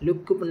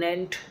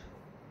 Lieutenant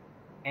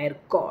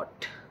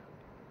Aircott,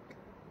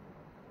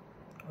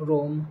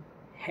 Rome,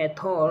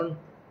 Hawthorne,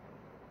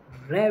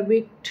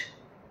 Rabbit,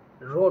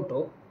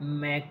 Roto,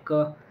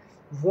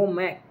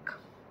 McVomack,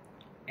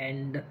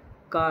 and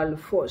Carl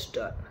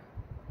Foster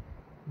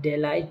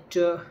delight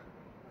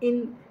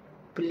in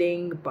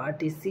playing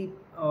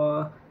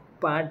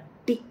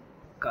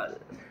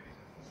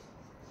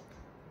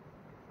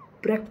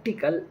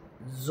practical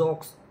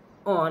jokes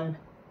on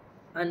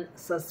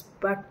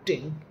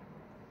unsuspecting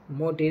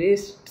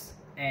motorists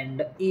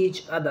and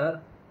each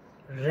other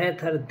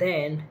rather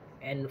than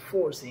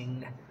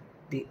enforcing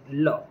the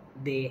law.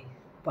 They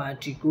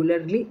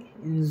particularly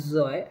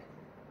enjoy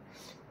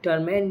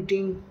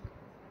tormenting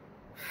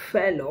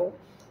fellow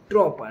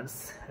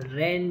troopers,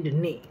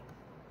 Randy,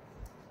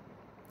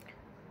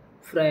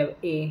 from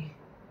a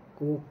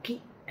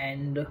cocky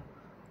and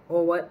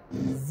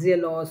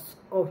overzealous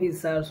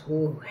officer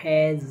who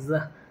has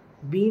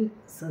been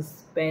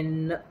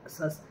suspended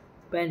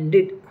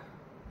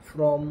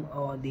from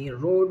the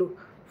road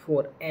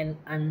for an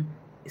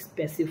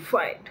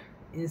unspecified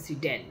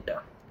incident.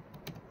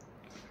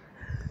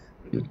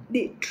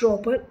 The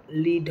trooper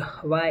led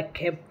by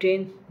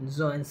Captain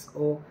Jones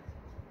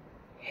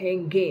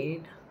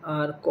O'Hagan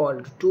are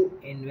called to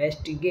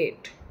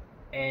investigate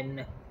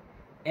an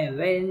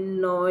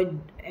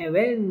abandoned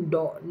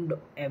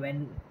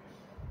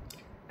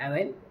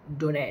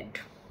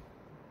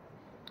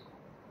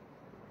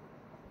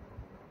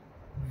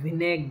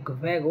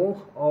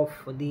Winnebago of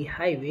the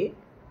highway,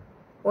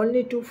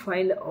 only to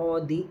find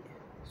the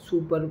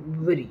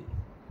Superbury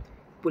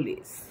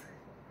police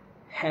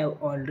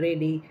have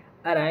already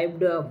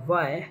arrived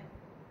by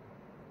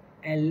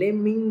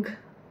alarming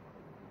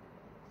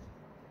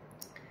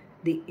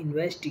the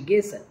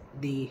investigation.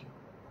 The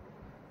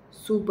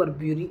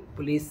Superbury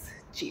police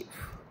chief,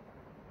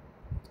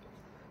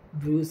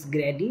 Bruce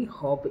Grady,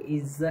 hope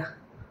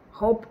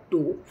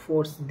to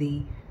force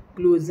the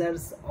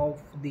closures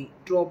of the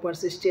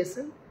troopers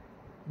station,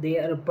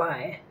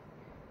 thereby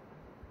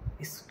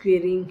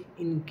securing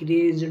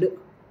increased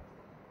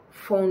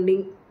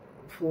funding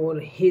for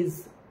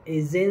his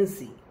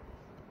agency.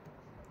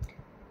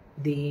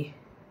 The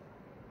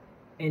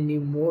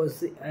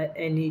animosity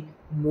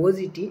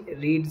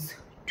leads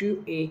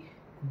to a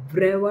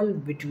brawl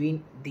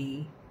between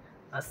the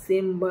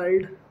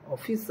assembled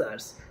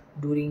officers,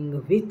 during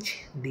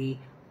which the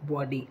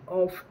body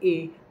of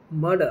a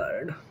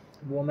murdered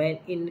woman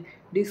is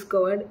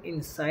discovered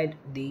inside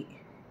the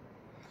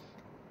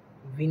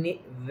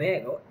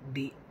Winnebago.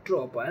 The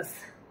troopers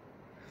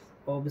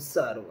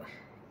observe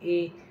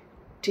a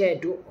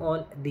tattoo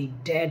on the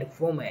dead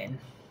woman.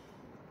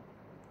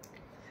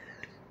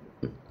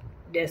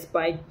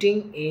 Despite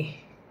a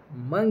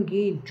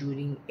monkey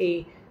during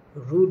a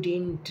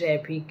routine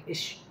traffic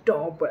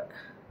stop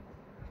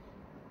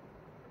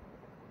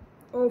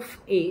of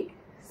a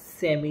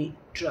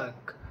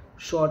semi-truck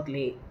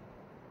shortly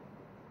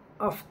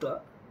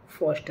after,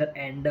 Foster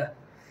and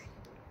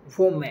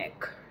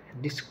Womack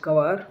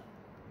discover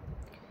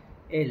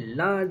a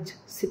large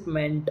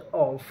shipment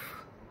of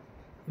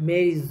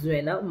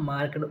marijuana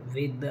marked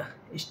with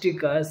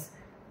stickers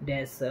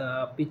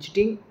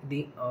depicting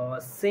the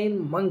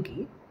same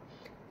monkey.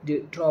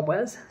 The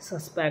troopers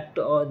suspect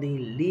the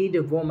lead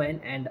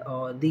woman and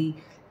the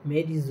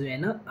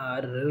marijuana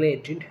are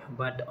related,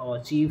 but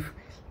Chief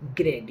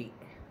Grady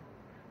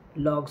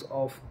logs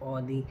off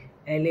the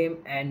alarm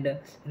and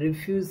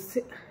refuses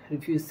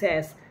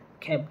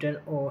Captain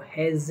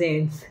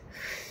O'Hazen's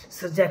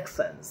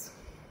suggestions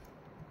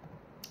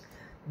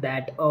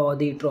that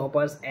the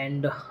troopers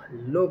and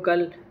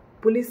local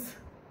police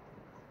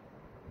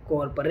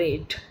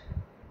cooperate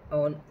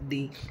on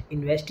the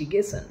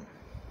investigation.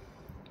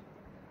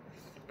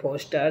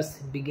 Fosters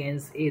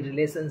begins a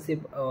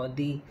relationship with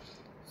the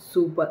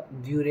Super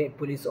Bureau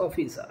police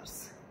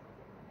officers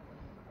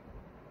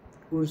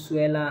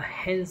Ursula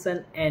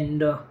Hansen,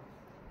 and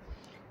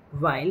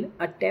while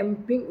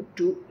attempting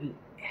to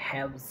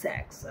have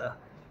sex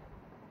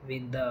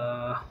with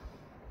her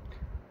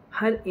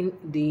in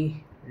the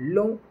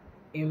low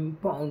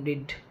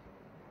impounded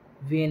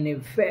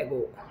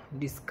Winnebago,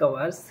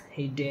 discovers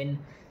hidden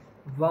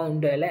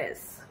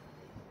bundles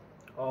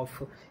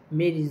of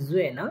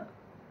marijuana,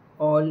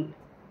 all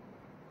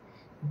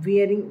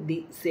wearing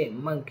the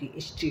same monkey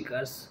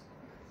stickers.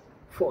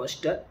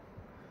 Foster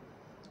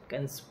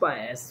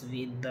conspires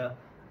with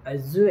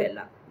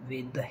Azuela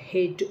with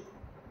hate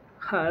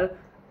her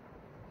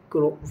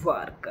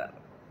co-worker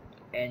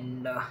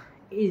and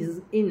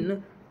is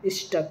in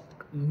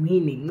stuck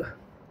meaning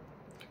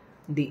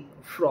the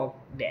frog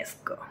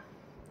desk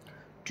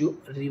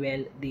to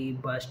reveal the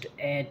bust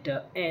at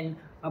an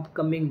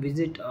upcoming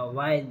visit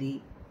by the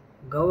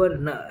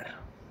governor,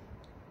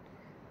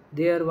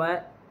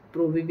 thereby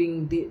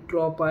proving the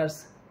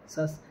troopers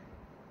suspicions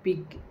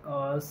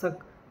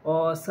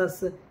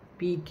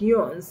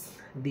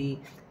the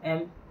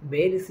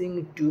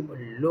embarrassing to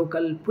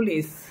local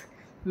police.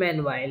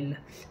 Meanwhile,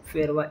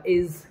 Ferva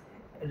is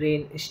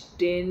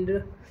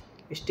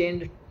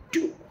stand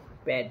to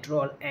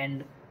patrol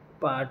and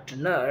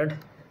partnered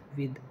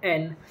with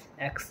an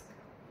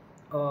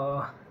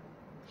uh,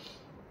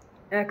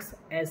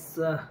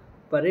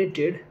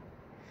 exasperated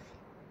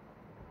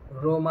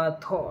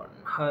Romathon.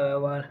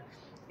 However,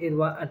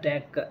 Irva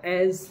attacked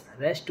as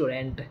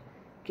restaurant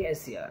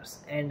cashiers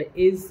and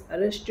is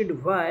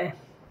arrested by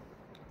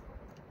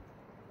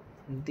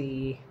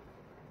the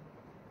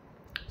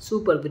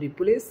Super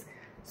Police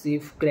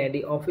Chief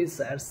Grady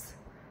officers.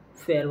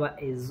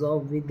 Ferva is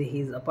off with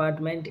his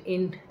apartment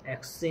in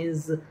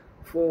exchange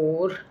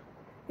for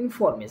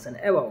information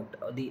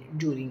about the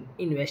during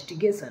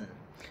investigation.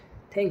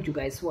 Thank you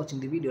guys for watching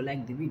the video.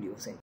 Like the video.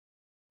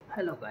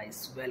 Hello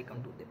guys,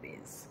 welcome to the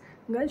page.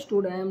 Guys,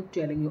 today I am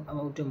telling you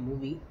about a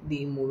movie.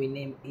 The movie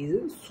name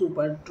is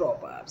Super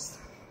Troopers.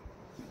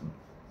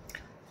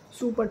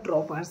 Super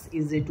Troopers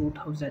is a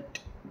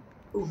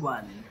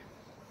 2001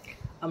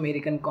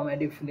 American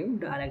comedy film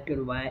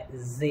directed by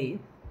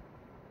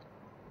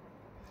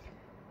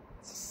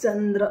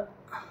Chandrasekhar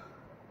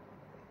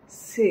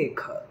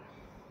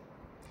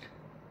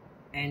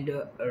and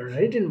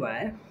written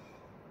by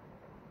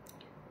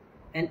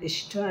and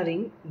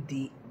starring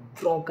the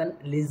Broken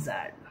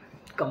Lizard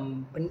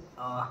Company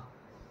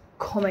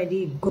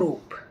comedy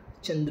group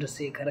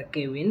Chandrasekhar,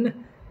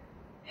 Kevin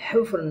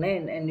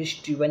Heffernan, and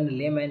Steven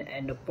Lehman,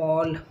 and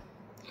Paul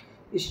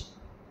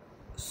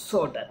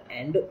Soder,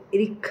 and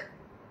Eric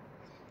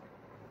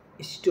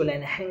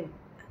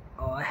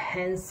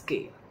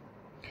Stolenhanske,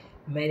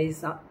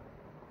 Marissa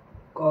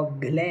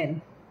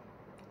Coughlin,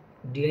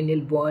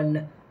 Daniel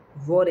Bourne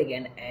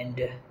Vorrigan,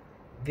 and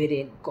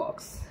Viren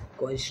Cox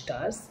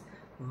co-stars,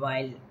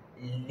 while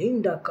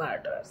Linda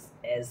Carter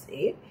as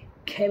a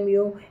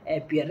cameo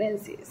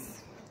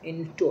appearances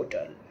in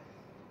total.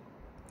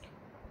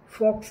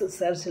 Fox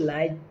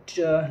Searchlight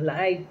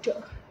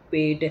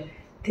paid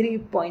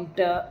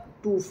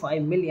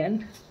 $3.25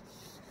 million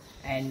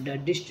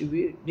and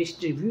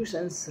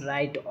distributions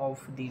right of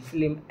the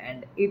film,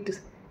 and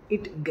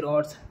it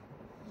grossed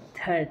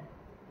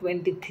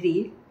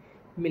 $23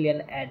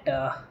 million at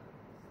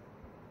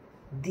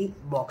the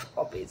box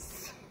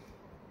office.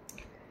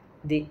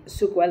 The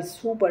sequel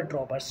Super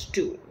Troopers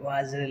 2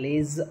 was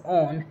released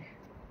on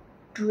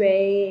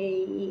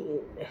 20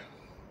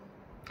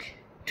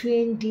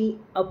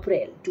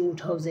 April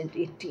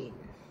 2018.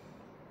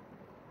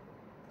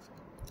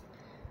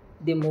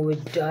 The movie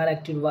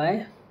directed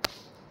by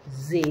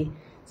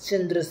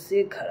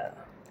Chandrasekhar,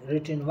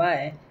 written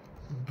by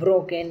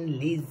Broken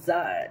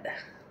Lizard,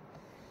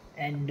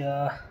 and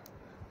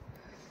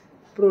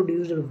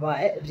produced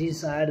by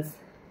Richard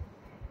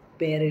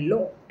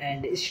Perillo,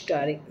 and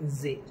starring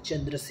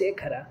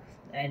Chandrasekhar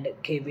and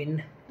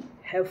Kevin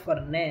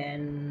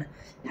Heffernan,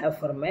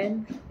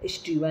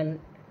 Steven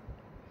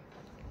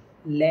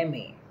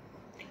Lemme,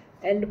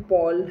 and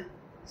Paul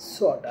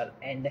Soder,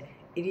 and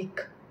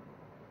Eric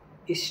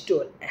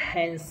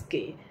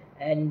Stolenhanske,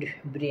 and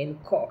Brian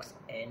Cox,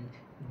 and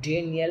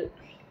Daniel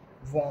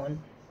Von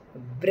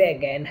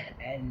Braggan,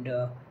 and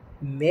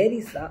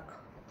Marissa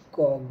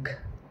Coughlin.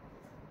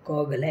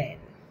 Coghlan.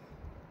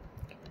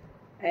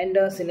 And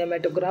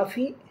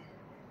cinematography,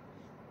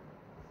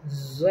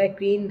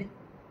 Joaquin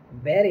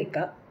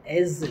Barrica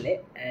Esley,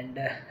 and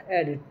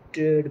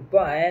edited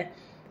by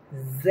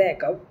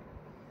Jacob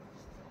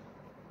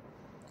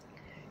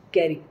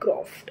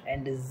Careycroft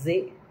and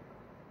J.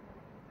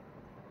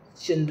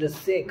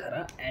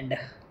 Chandrasekhar and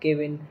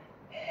Kevin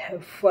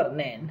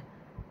Heffernan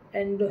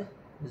and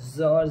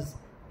George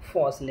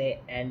Fosley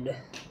and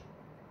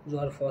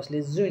George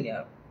Fosley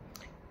Jr.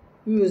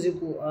 Music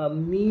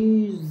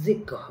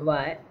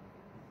by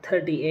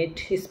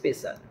 38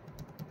 Special.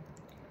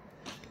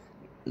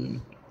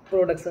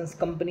 Productions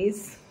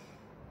companies,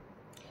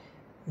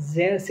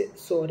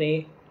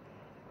 Sore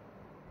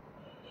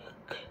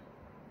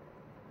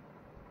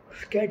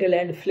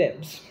Catalan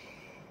Films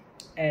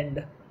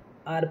and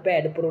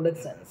Arpad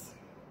Productions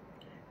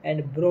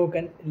and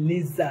Broken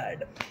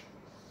Lizard.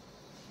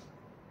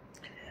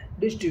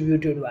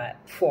 Distributed by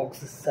Fox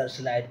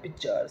Searchlight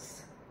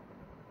Pictures.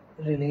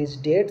 Release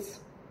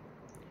dates: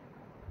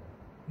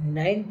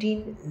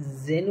 19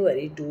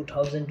 January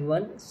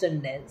 2001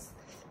 Sundance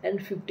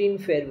and 15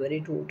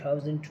 February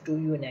 2002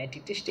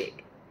 United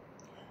States.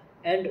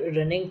 And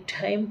running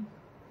time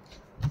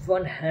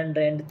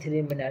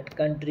 103 minutes.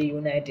 Country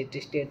United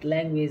States.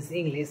 Language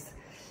English.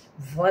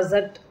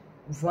 Budget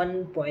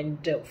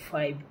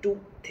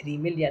 1.523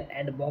 million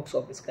and box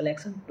office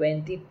collection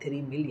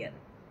 23 million.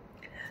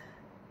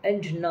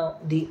 And now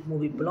the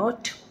movie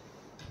plot.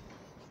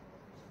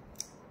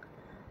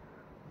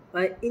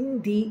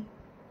 In the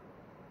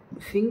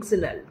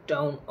fictional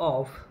town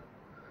of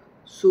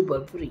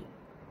Superbury,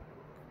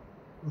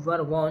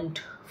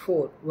 Vermont,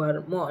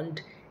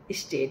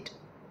 state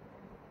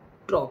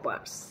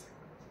troopers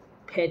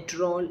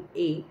patrol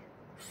a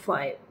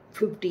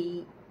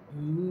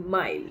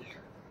 50-mile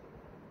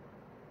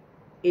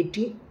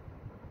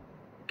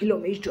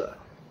 80-kilometer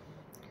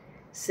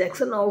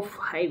section of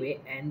highway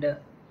and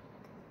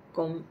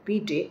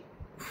compete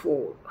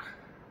for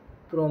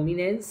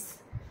prominence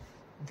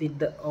with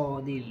the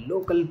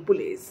local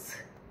police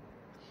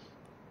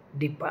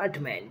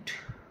department.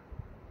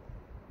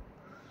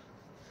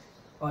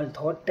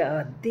 Although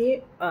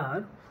they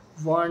are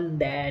warned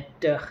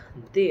that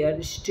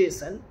their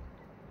station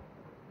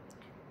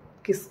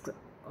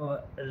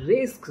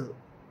risks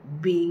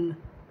being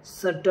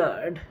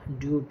shuttered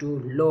due to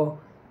low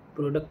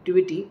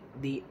productivity,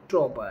 the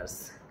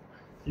troopers,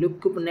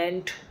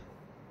 Lieutenant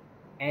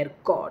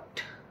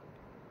Aircott,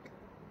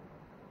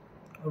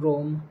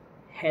 Rome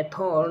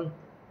Hathorn,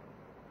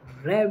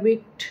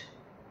 Rabbit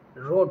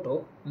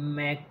Roto,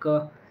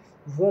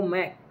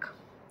 McVomack,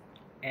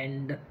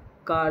 and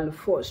Carl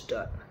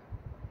Foster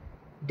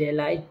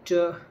delight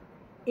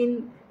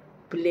in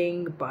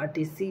playing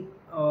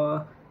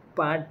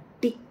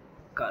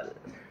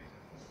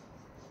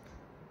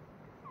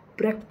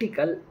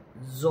practical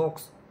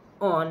jokes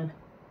on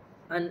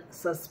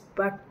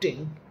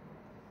unsuspecting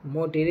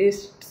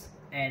motorists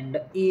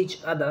and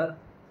each other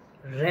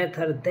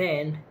rather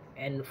than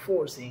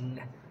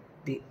enforcing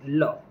the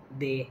law.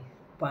 They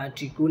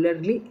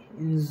particularly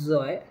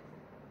enjoy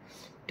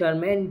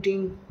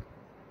tormenting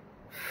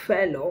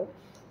fellow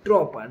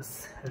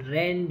troopers.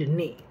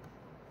 Randy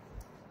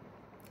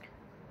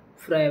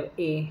Frey,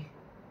 a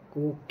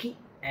cookie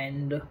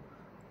and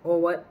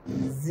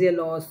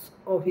overzealous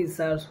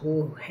officer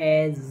who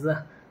has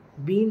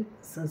been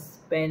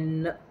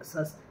suspended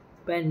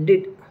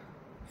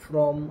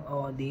from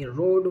the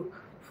road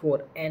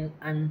for an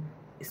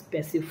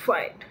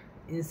unspecified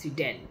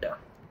incident.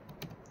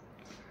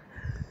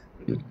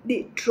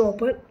 The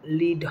trooper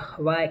led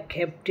by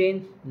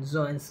Captain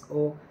Jones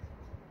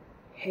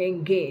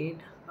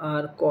O'Hagan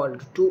are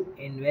called to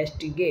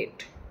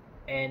investigate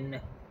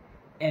an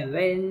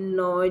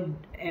abandoned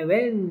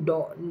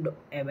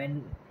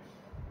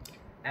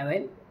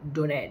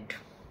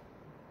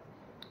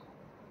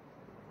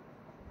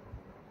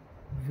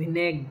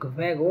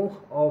Winnebago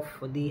of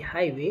the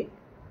highway,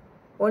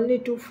 only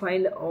to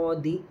find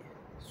the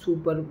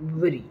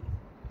Superbury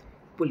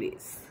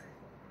police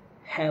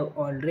have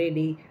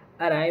already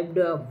arrived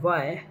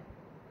by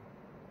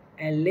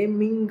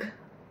alarming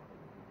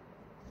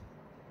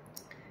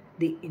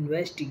the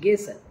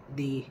investigation.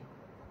 The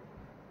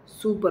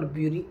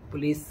Superbury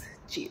police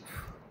chief,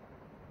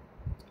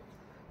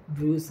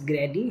 Bruce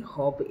Grady,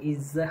 hope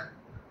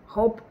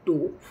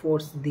to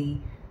force the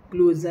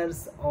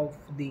closures of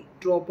the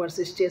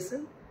troopers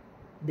station,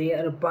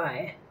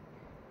 thereby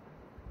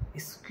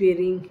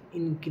securing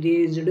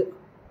increased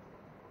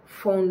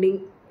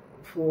funding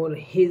for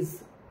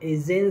his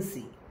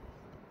agency.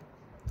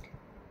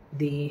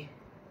 The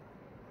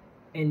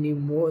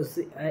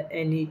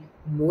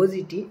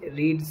animosity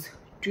leads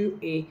to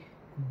a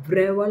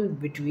brawl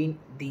between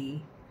the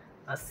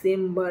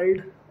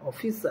assembled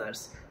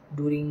officers,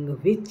 during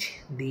which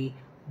the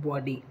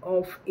body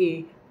of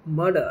a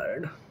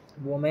murdered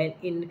woman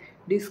is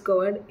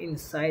discovered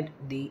inside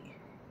the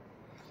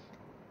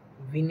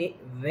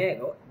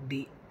Winnebago.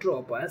 The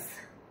troopers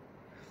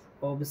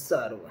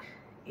observe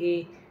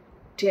a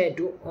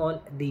tattoo on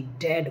the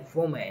dead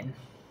woman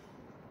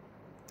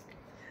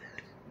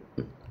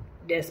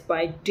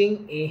despite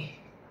a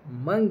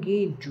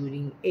monkey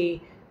during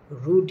a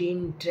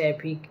routine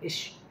traffic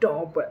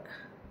stop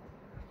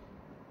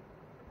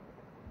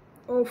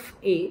of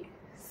a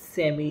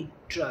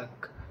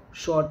semi-truck.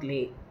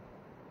 Shortly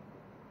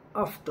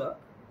after,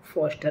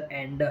 Foster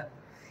and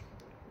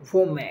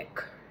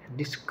Womack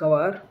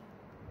discover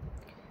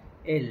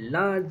a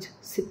large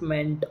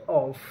shipment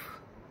of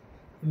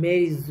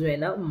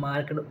marijuana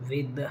marked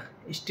with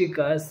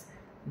stickers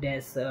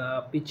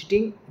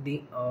depicting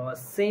the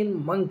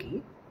same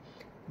monkey.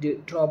 The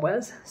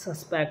troopers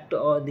suspect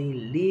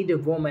the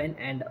lead woman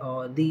and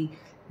the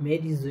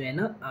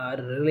marijuana are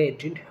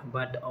related,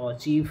 but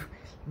Chief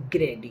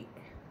Grady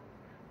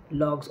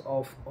logs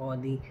off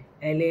the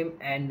alarm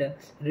and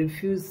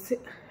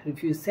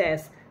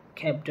refuses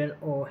Captain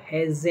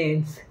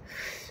O'Hazen's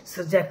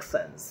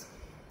suggestions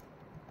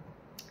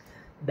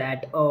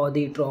that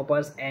the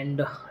troopers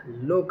and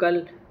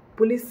local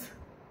police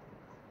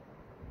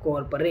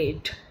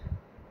cooperate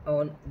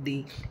on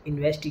the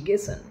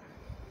investigation.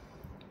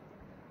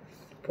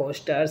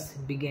 Foster's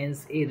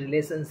begins a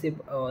relationship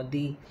with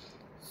the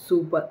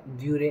Super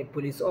Bureau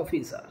police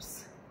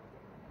officers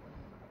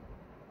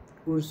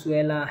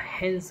Ursula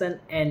Hansen,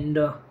 and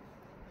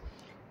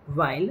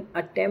while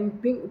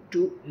attempting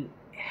to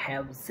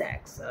have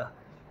sex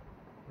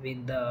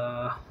with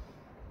her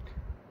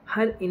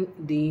in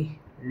the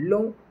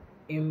low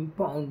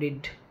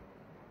impounded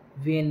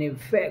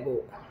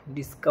Winnebago,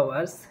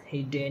 discovers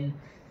hidden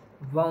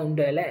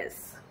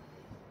bundles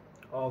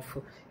of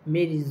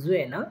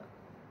marijuana,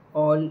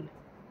 all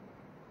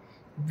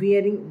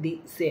wearing the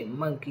same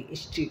monkey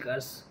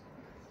stickers.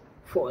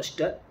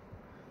 Foster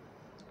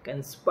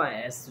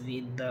conspires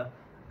with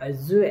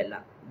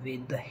Azuela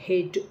with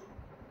hate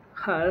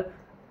her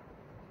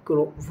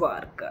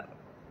co-worker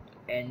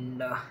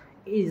and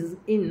is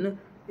in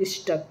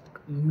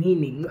stuck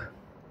meaning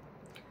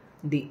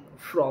the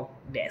frog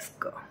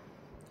desk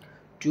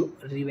to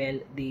reveal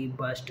the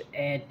bust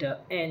at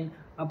an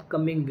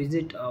upcoming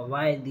visit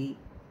by the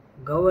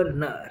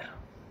governor,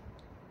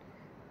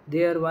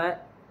 thereby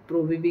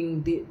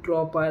proving the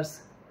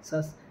troopers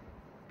suspicions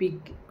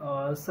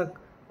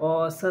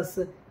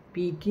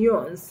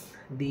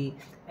the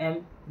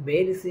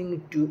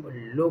embarrassing to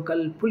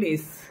local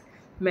police.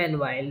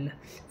 Meanwhile,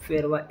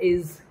 Ferva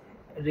is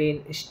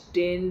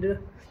stand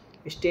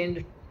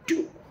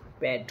to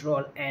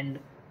patrol and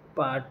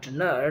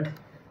partnered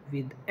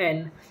with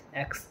an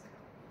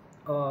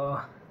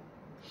uh,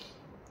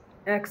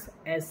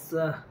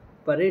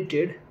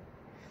 exasperated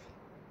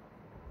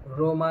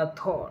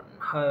Romathon.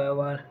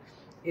 However,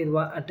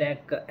 Irva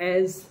attacked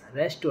as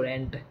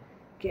restaurant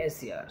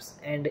cashiers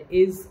and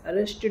is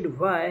arrested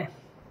by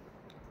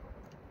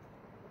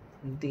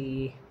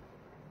the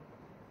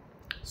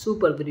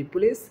Super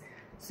Police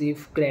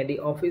Chief Grady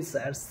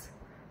officers.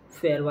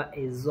 Ferva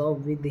is off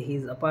with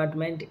his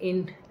apartment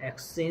in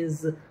exchange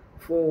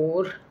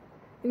for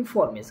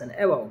information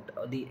about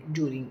the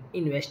during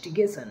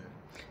investigation.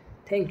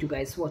 Thank you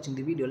guys for watching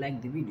the video.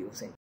 Like the video.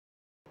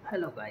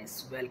 Hello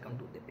guys, welcome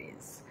to the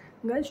page.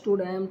 Guys,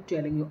 today I am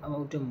telling you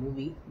about a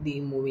movie. The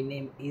movie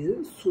name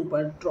is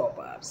Super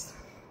Troopers.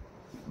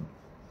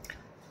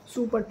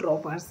 Super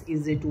Troopers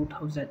is a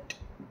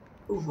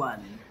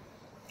 2001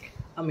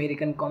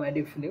 American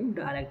comedy film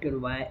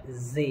directed by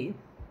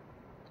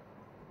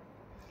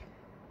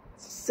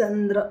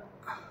Chandrasekhar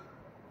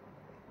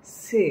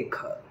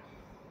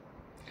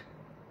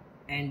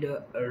and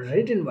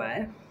written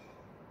by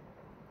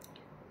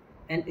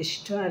and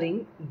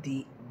starring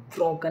the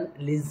Broken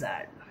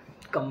Lizard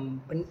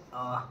Company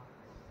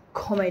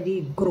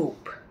comedy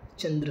group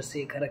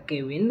Chandrasekhar,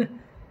 Kevin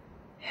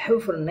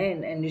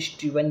Heffernan, and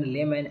Steven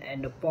Lehman,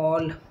 and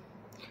Paul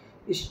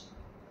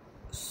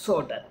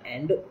Soter,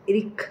 and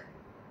Eric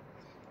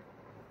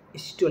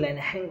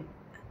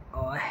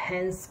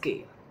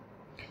Stolenhanske,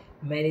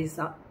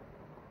 Marissa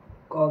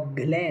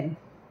Coughlin,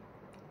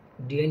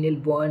 Daniel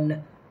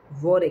Bourne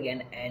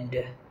Vorrigan,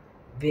 and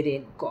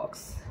Viren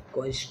Cox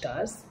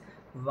co-stars,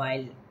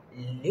 while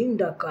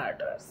Linda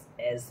Carter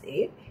as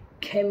a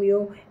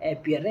cameo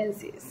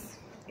appearances.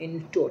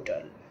 In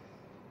total,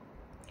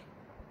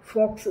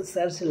 Fox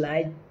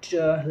Searchlight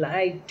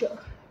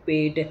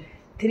paid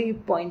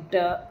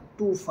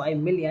 $3.25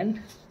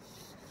 million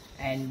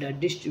and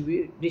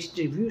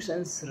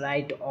distributions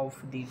right of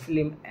the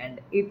film, and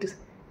it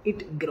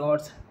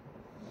grossed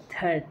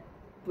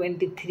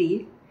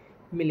 $23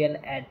 million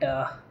at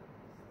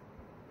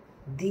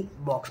the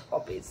box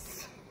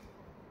office.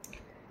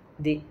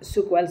 The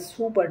sequel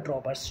Super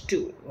Troopers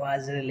 2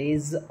 was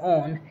released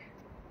on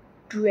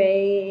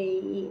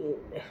 20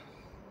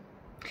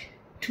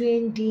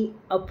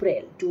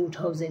 April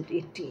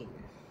 2018.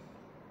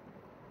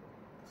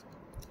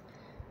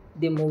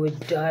 The movie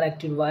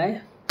directed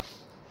by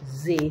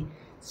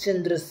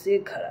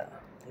Chandrasekhar,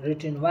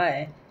 written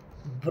by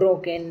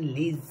Broken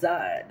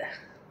Lizard,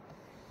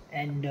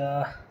 and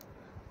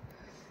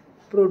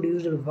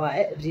produced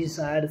by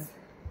Richard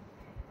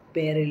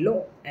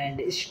Perillo,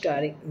 and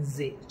starring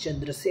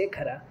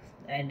Chandrasekhar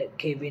and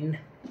Kevin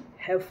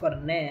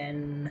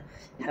Heffernan,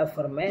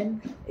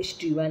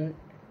 Stephen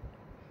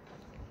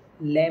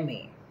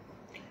Lemay,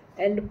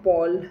 and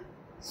Paul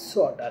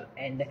Soter,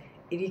 and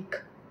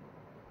Eric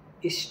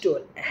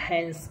Stoll,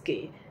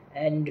 Hanske,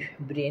 and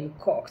Brian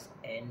Cox,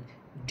 and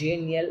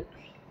Daniel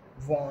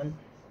von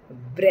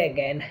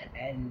Braggan,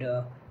 and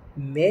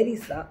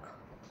Marisa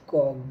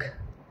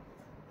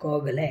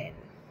Coglan.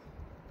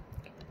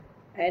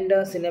 And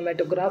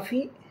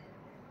cinematography,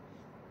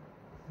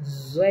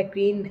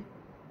 Joaquin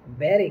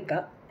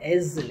Barrica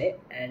Esley,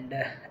 and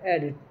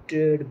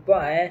edited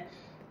by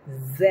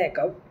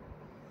Jacob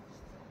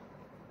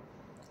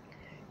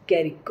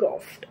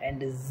Careycroft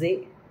and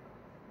J.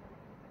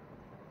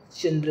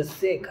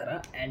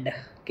 Chandrasekhar, and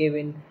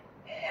Kevin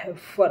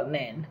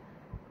Heffernan,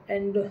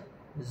 and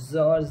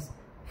George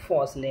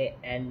Fosley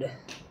and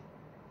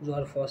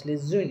George Fosley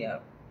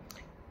Jr.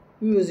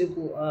 Music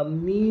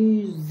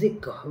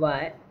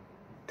by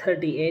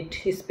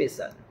 38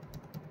 Special.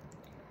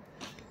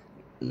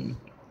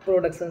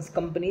 Productions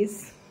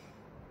companies: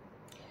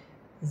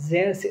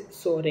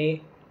 Sore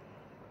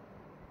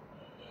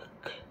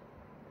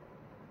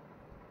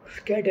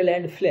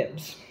Catalan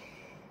Films,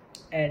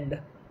 and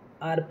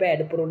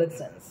Arpad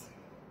Productions,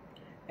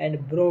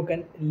 and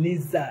Broken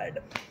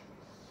Lizard.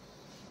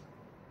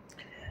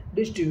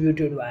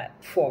 Distributed by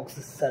Fox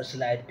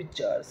Searchlight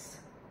Pictures.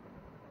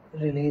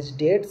 Release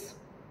dates: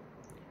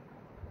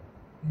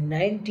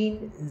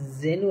 19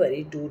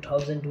 January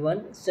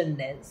 2001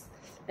 Sundance,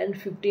 and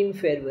 15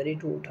 February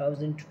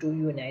 2002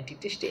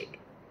 United States.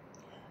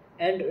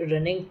 And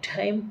running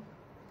time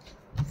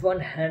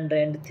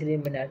 103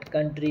 minutes.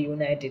 Country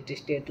United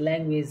States.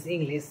 Language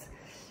English.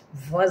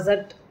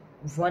 Budget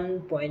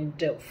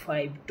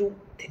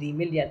 1.523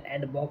 million,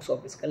 and box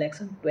office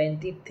collection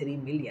 23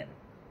 million.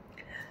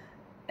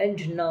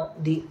 And now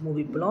the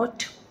movie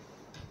plot.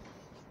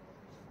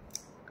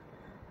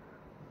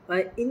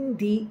 In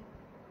the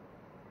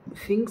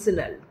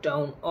fictional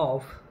town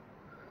of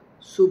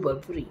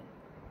Superbury,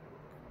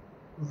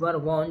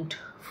 Vermont,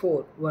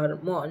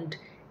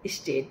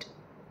 state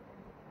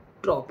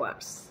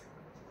troopers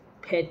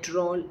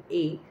patrol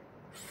a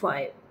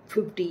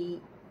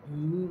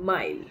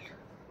 50-mile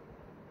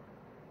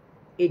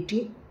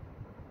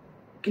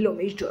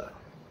 80-kilometer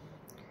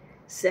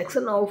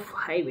section of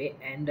highway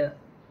and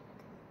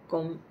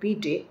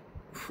compete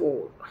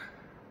for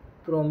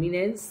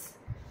prominence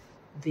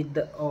with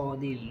the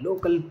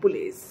local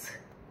police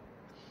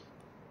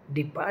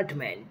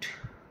department.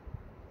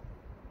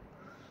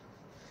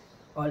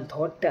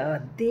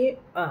 Although they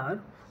are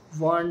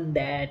warned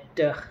that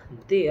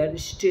their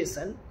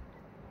station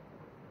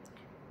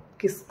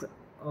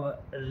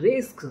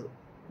risks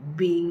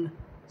being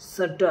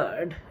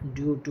shuttered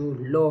due to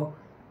low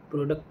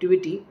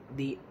productivity,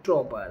 the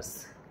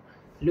troopers,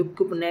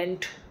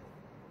 Lieutenant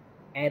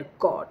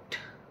Aircott,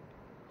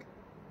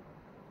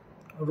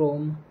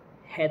 Rome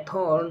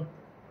Hathorn,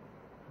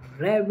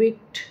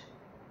 Rabbit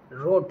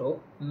Roto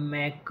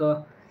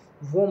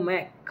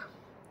McVomack,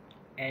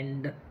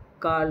 and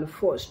Carl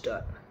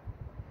Foster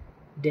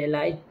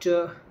delight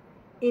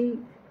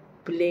in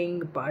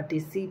playing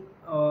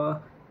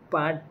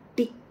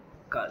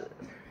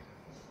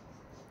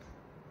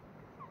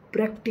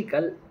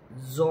practical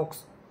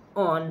jokes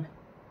on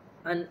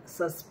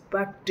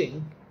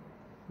unsuspecting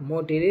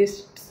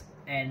motorists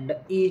and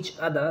each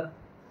other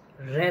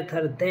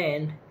rather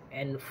than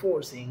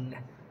enforcing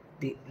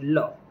the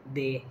law.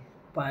 They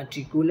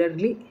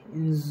particularly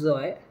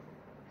enjoy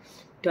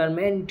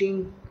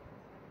tormenting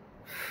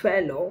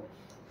fellow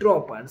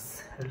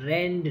troopers.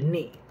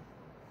 Randy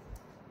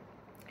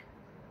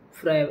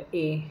from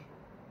a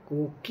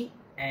cookie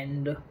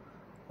and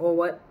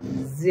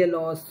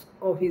overzealous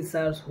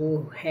officers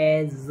who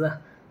has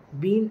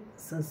been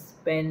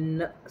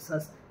suspended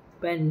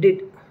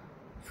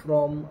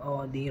from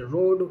the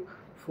road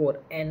for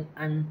an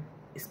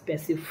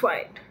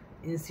unspecified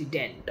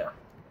incident.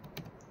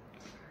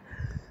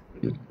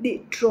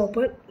 The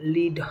trooper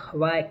led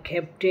by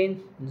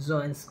Captain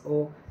Jones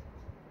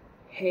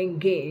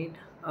O'Hagan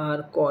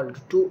are called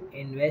to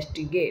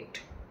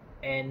investigate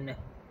an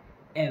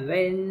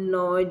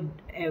abandoned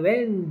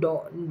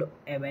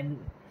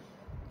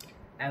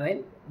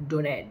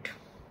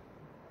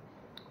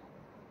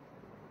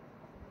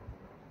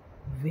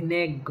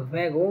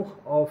Winnebago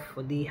of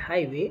the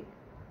highway,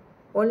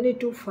 only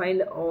to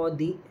find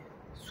the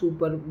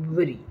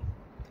Superbury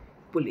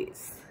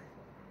police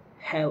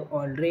have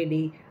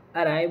already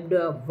arrived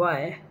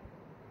by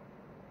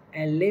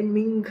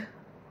alarming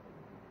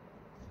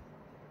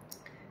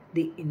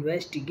the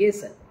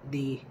investigation.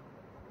 The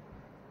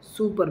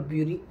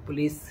Superbury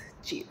police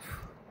chief,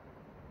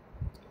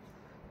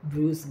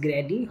 Bruce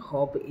Grady,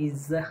 hope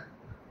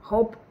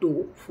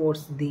to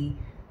force the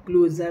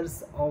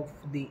closures of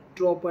the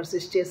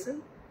troopers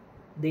station,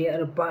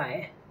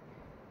 thereby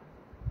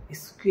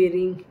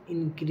securing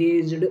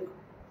increased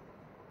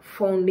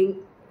funding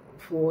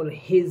for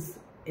his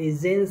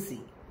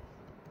agency.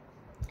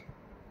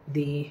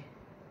 The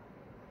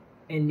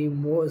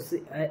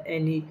animosity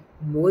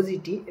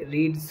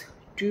leads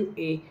to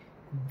a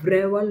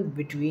brawl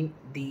between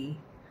the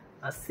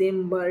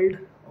assembled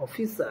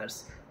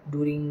officers,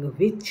 during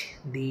which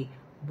the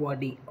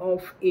body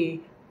of a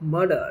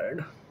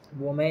murdered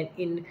woman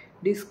is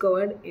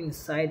discovered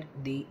inside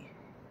the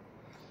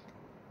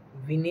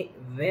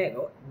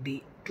Winnebago.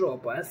 The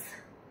troopers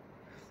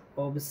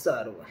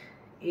observe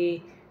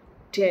a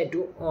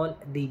tattoo on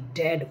the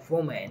dead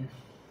woman,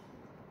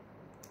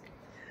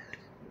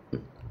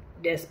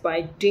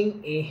 despite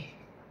a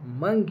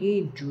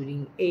monkey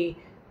during a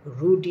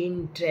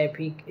routine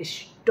traffic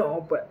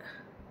stop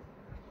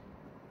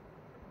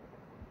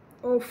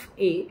of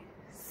a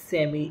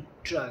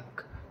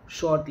semi-truck.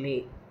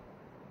 Shortly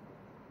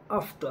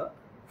after,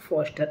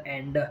 Foster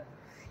and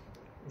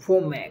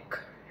Womack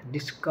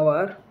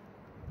discover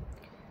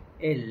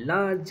a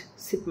large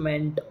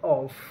shipment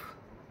of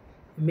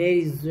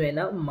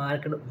marijuana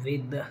marked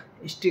with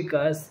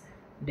stickers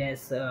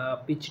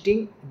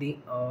depicting the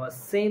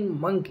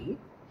same monkey.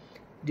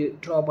 The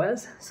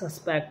troopers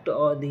suspect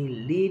the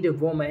lead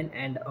woman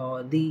and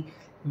the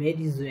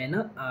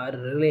marijuana are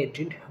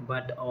related,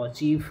 but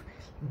Chief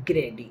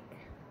Grady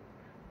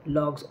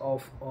logs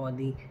off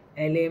the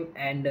alarm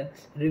and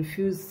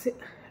refuses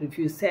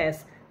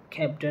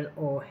Captain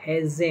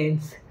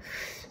O'Hazen's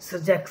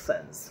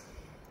suggestions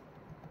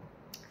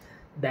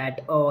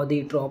that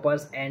the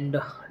troopers and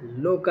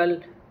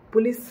local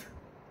police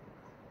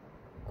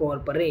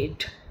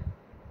cooperate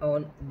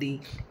on the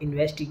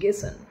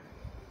investigation.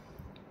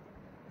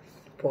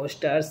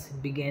 Foster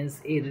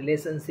begins a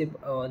relationship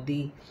with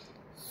the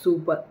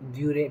Super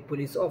Bureau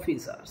police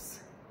officers,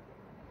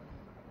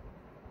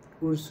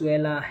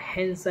 Ursula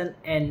Hanson,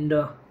 and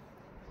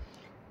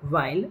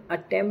while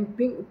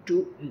attempting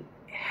to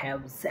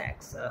have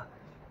sex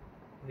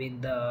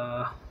with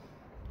her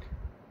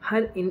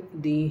in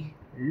the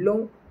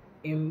low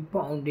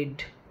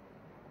impounded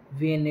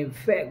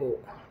Winnebago,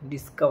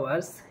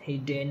 discovers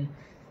hidden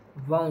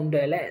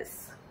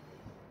bundles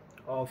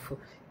of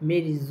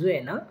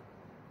marijuana,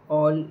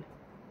 all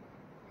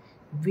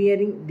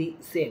wearing the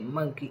same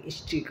monkey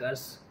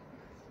stickers.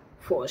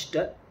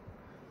 Foster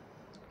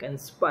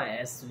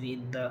conspires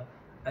with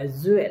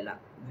Azuela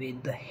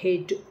with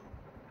hate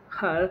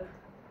her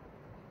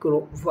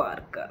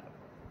co-worker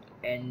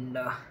and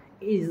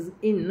is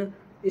in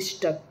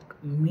stuck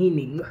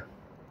meaning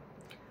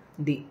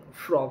the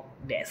frog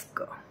desk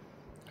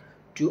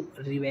to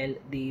reveal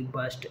the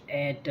bust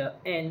at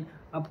an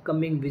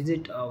upcoming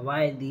visit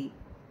by the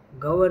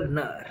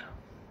governor,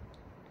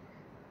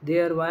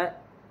 thereby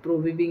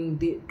proving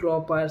the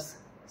troopers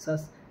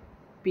suspicions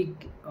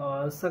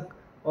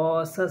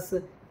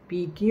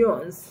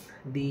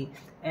the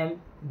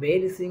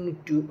embarrassing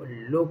to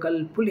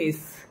local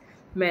police.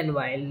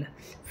 Meanwhile,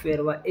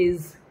 Ferva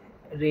is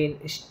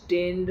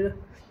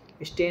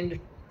stand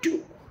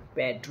to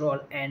patrol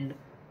and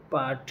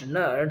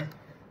partnered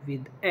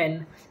with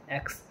an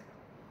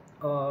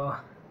uh,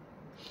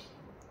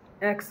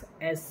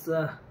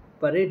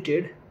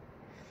 exasperated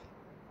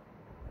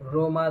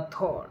Roma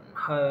Thorn.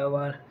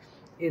 However,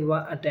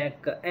 Irva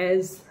attacked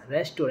as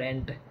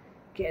restaurant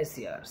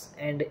cashiers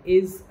and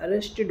is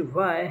arrested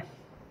by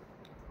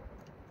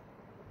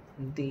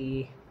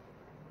the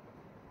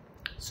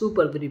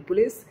Super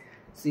Police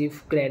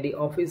Chief Grady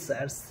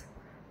officers.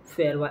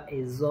 Ferva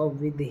is off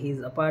with his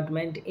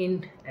apartment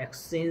in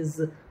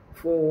exchange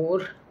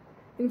for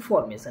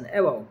information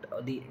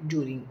about the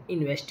during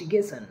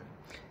investigation.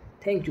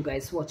 Thank you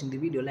guys for watching the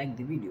video. Like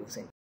the video.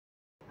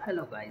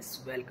 Hello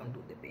guys, welcome to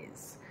the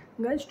page.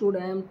 Guys,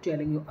 today I am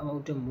telling you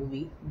about a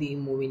movie. The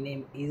movie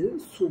name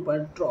is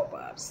Super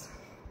Troopers.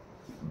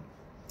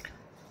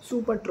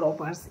 Super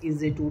Troopers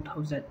is a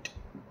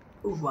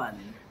 2001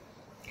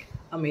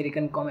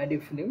 American comedy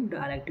film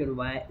directed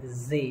by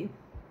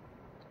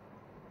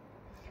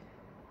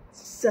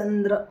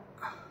Chandrasekhar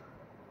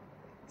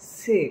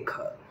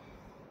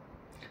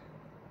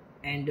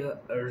and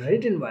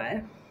written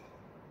by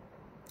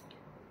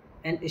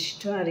and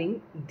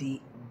starring the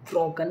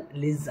Broken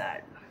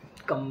Lizard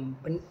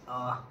Company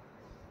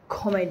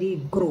comedy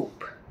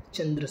group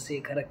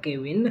Chandrasekhar,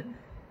 Kevin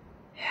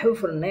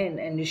Heffernan,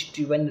 and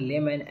Stephen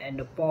Lehman,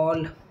 and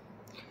Paul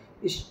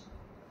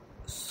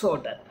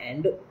Soter,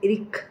 and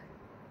Eric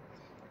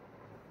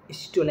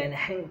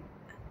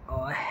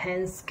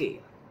Stolenhanske,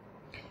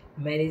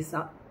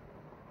 Marissa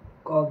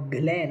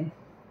Coughlin,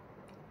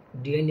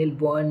 Daniel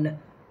Bourne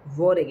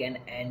Vorrigan,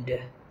 and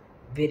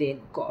Viren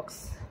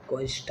Cox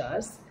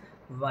co-stars,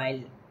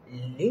 while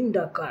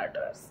Linda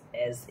Carter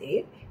as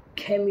a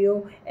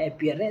cameo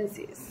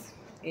appearances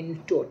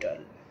in total.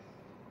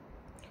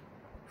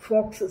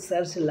 Fox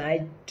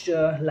Searchlight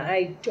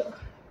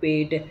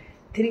paid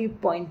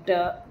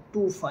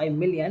 $3.25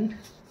 million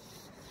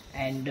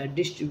and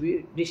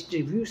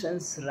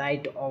distributions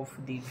right of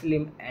the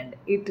film, and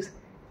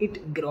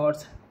it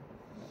grossed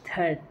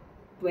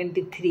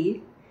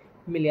 $23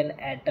 million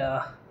at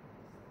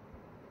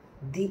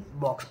the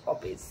box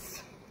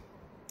office.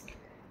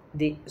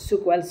 The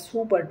sequel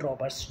Super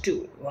Troopers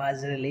 2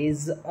 was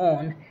released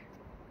on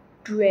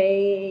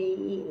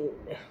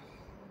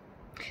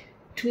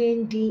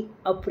 20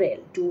 April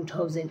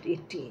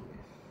 2018.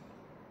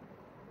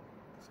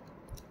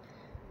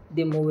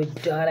 The movie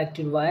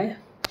directed by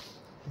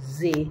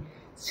Z.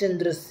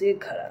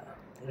 Chandrasekhar,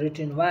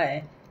 written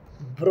by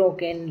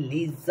Broken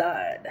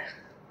Lizard,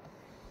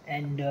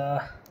 and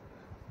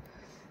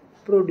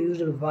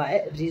produced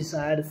by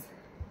Richard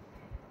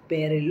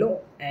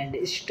Perillo, and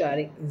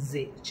starring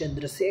Z.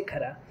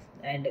 Chandrasekhar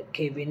and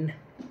Kevin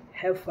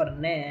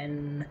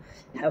Heffernan,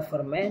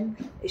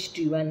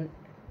 Stephen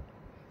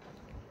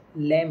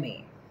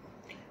Lemmy,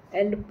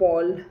 and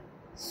Paul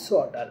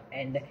Soter,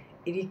 and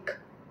Eric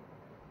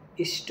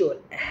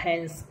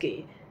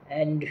Stolhanske,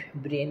 and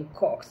Brian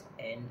Cox,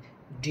 and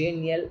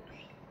Daniel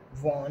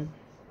Von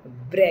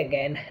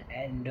Braggan,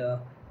 and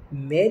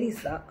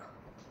Marisa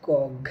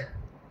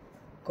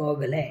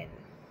Coglan.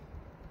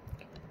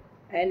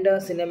 And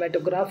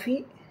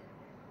cinematography,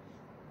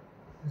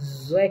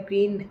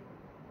 Joaquin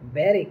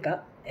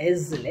Barrica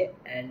Esley,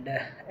 and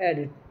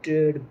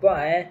edited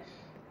by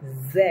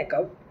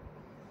Jacob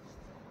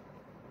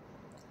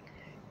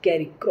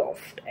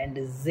Careycroft, and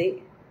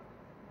Z.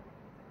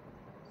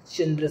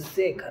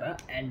 Chandrasekhar,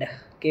 and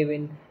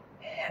Kevin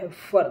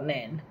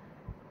Heffernan,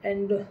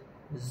 and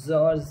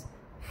George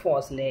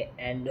Fosley,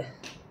 and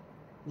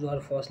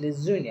George Fosley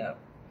Jr.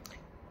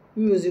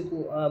 Music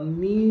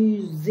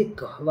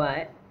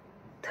by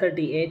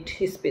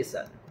 38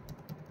 Special.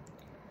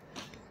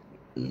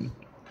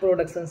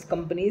 Productions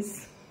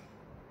companies: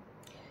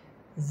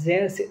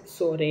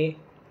 Sore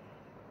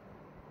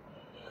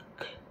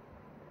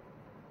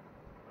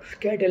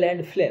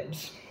Catalan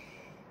Films,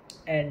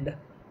 and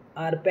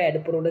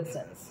Arpad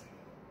Productions,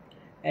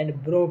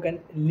 and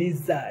Broken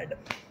Lizard.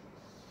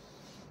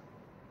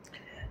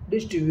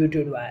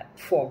 Distributed by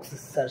Fox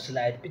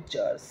Searchlight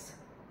Pictures.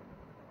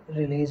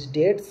 Release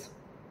dates: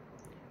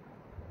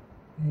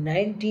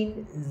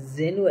 19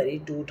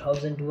 January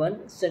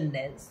 2001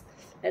 Sundance,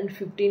 and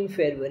 15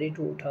 February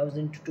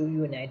 2002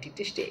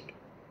 United States.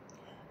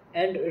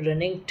 And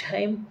running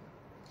time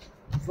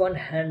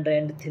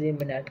 103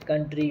 minutes.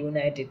 Country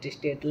United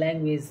States.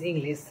 Language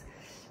English.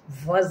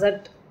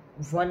 Budget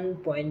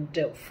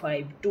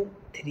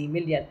 1.523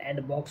 million,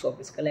 and box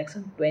office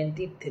collection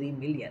 23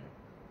 million.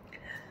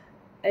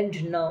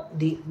 And now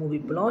the movie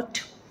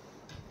plot.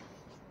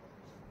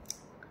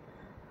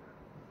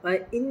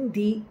 In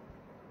the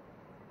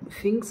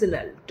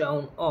fictional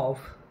town of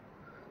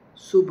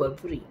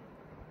Superbury,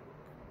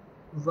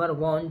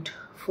 Vermont,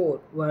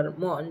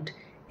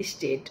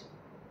 state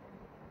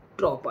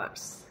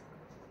troopers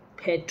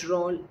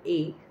patrol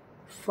a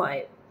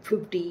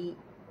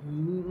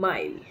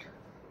 50-mile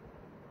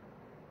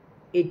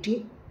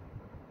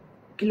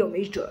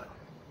 80-kilometer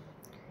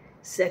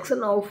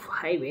section of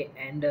highway,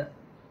 and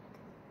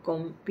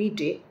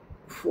compete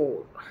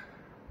for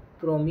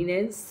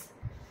prominence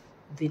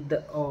with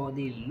the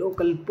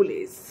local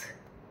police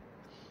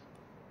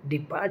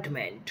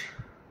department.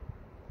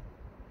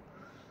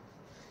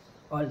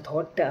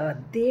 Although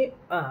they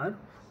are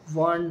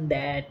warned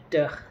that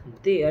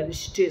their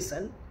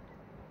station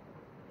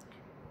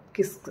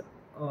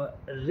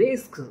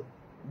risks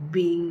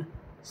being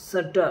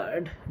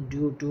shuttered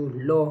due to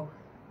low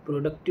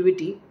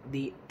productivity,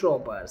 the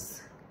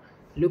troopers,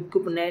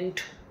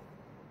 Lieutenant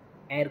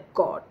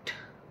Aircott,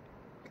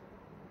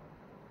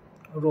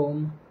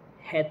 Rome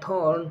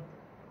Hathorn,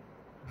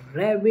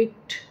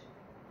 Rabbit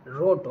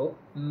Roto,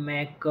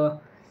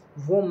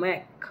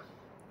 McVomack,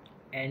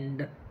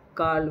 and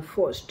Carl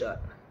Foster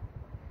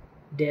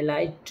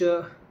delight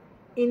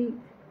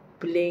in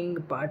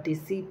playing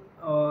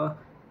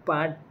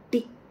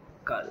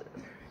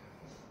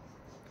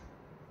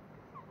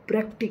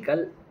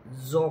practical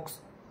jokes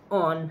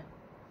on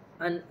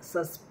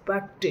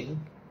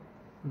unsuspecting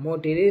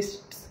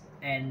motorists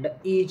and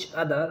each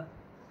other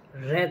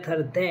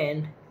rather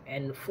than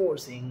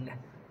enforcing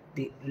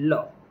the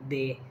law.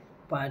 They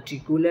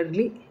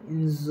particularly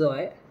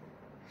enjoy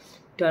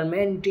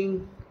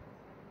tormenting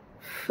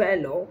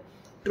fellow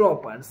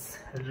troopers.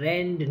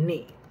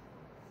 Randy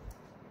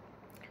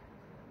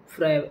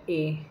Frey,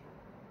 a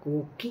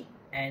cookie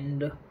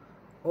and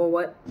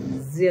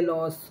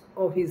overzealous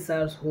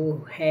officers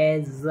who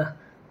has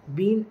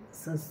been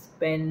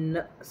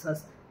suspended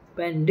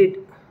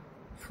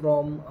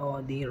from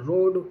the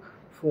road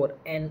for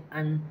an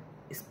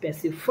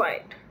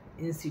unspecified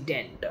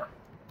incident.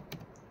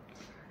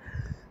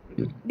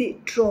 The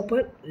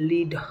trooper,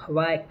 led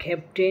by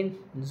Captain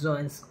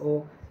Jones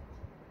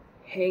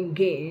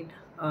O'Hagan,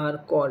 are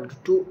called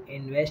to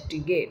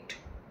investigate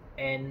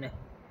an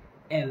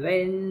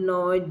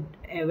abandoned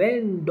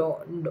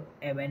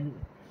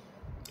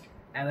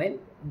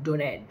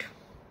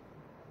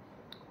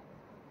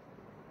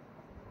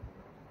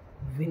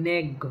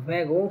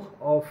Winnebago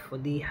of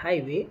the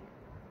highway,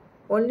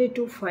 only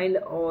to find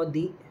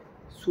the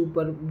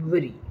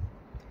Superbury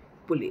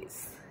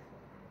police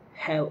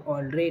have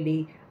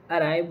already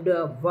arrived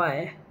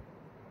by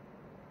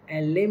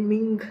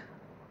alarming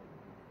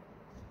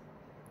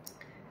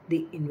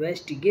the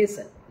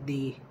investigation.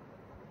 The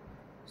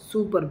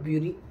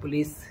Superbury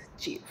police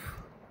chief,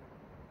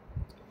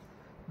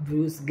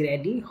 Bruce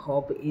Grady,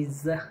 hope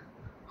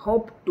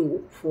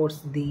to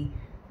force the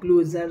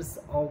closures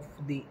of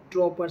the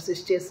troopers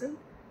station,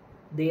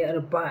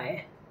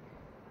 thereby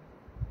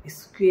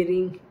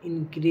securing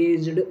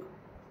increased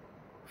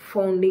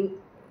funding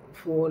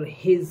for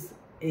his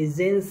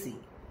agency.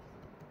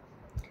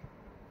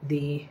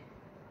 The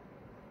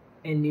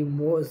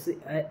animosity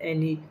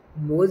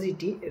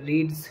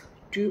leads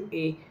to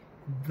a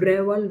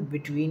brawl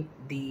between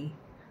the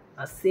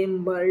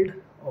assembled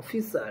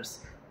officers,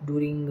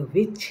 during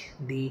which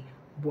the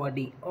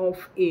body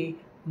of a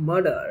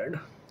murdered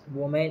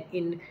woman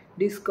is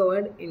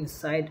discovered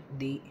inside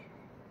the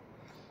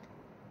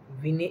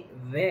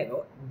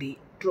Winnebago. The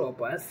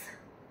troopers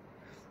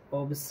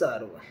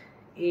observe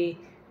a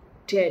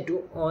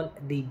tattoo on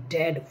the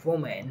dead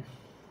woman.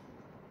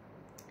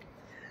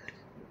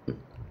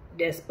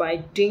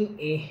 Despite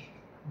a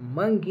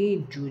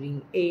monkey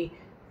during a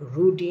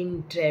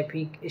routine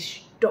traffic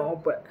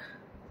stop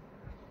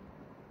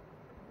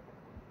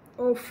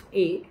of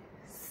a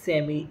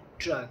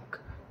semi-truck.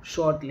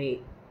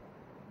 Shortly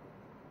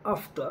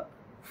after,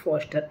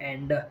 Foster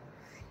and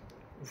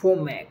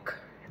Womack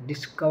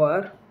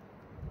discover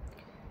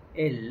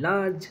a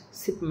large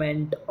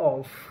shipment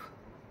of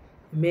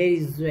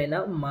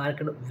marijuana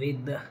marked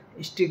with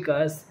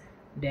stickers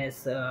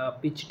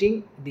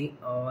depicting the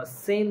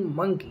same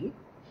monkey.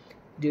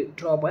 The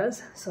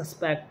troopers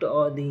suspect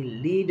the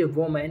lead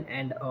woman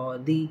and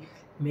the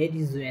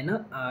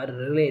marijuana are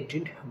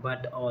related,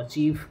 but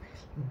Chief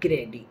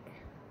Grady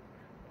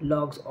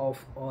logs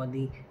off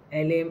the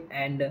alarm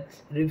and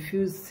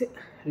refuses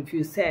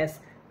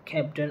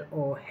Captain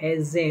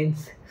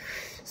O'Hazen's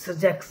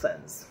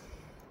suggestions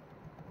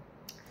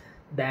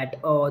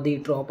that the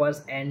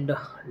troopers and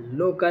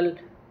local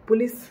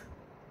police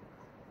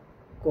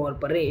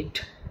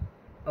cooperate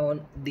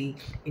on the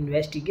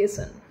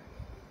investigation.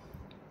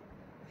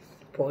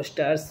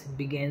 Foster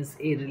begins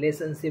a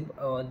relationship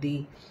with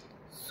the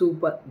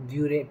Super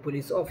Bureau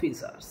police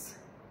officers,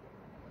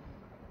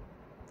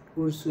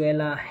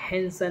 Ursula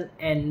Hanson,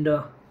 and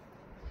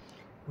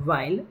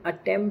while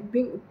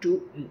attempting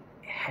to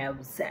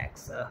have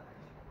sex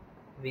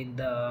with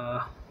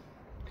her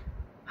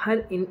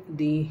in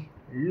the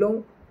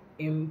low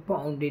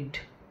impounded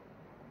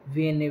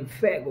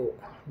Winnebago,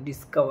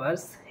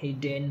 discovers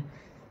hidden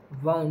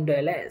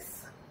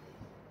bundles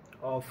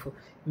of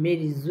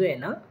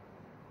marijuana,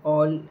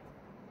 all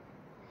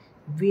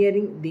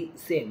wearing the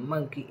same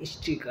monkey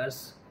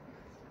stickers.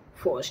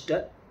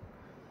 Foster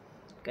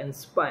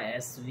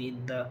conspires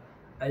with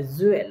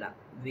Azuela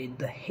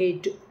with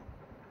hate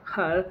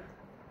her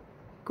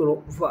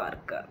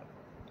co-worker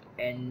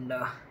and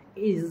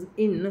is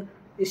in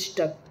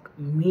stuck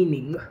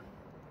meaning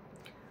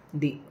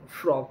the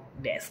frog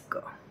desk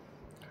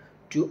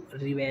to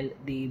reveal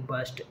the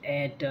bust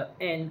at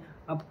an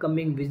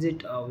upcoming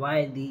visit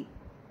by the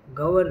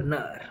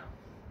governor,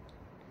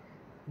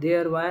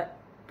 thereby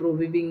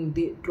proving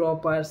the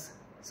troopers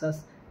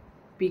suspicions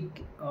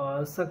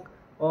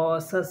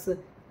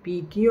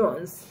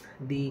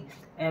the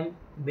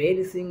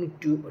embarrassing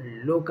to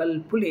local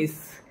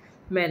police.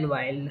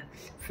 Meanwhile,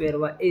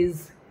 Ferva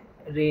is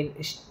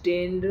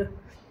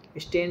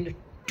stand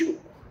to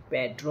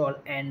patrol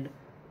and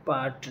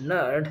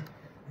partnered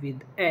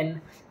with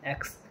an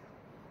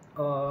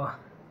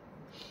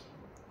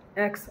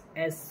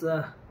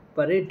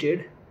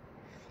exasperated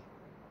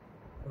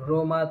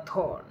Roma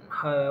Thorn.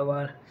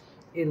 However,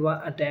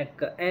 Irva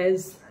attacked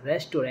as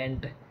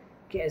restaurant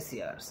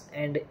cashiers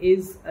and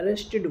is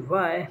arrested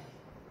by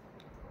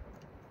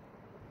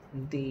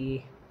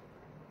the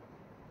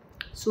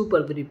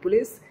Super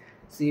Police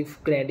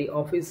Chief Grady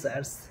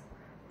officers.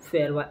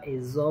 Ferva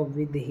is off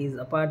with his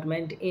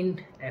apartment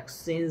in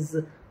exchange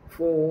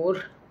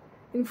for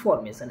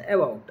information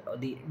about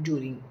the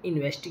during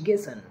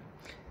investigation.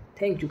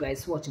 Thank you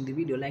guys for watching the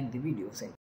video. Like the video.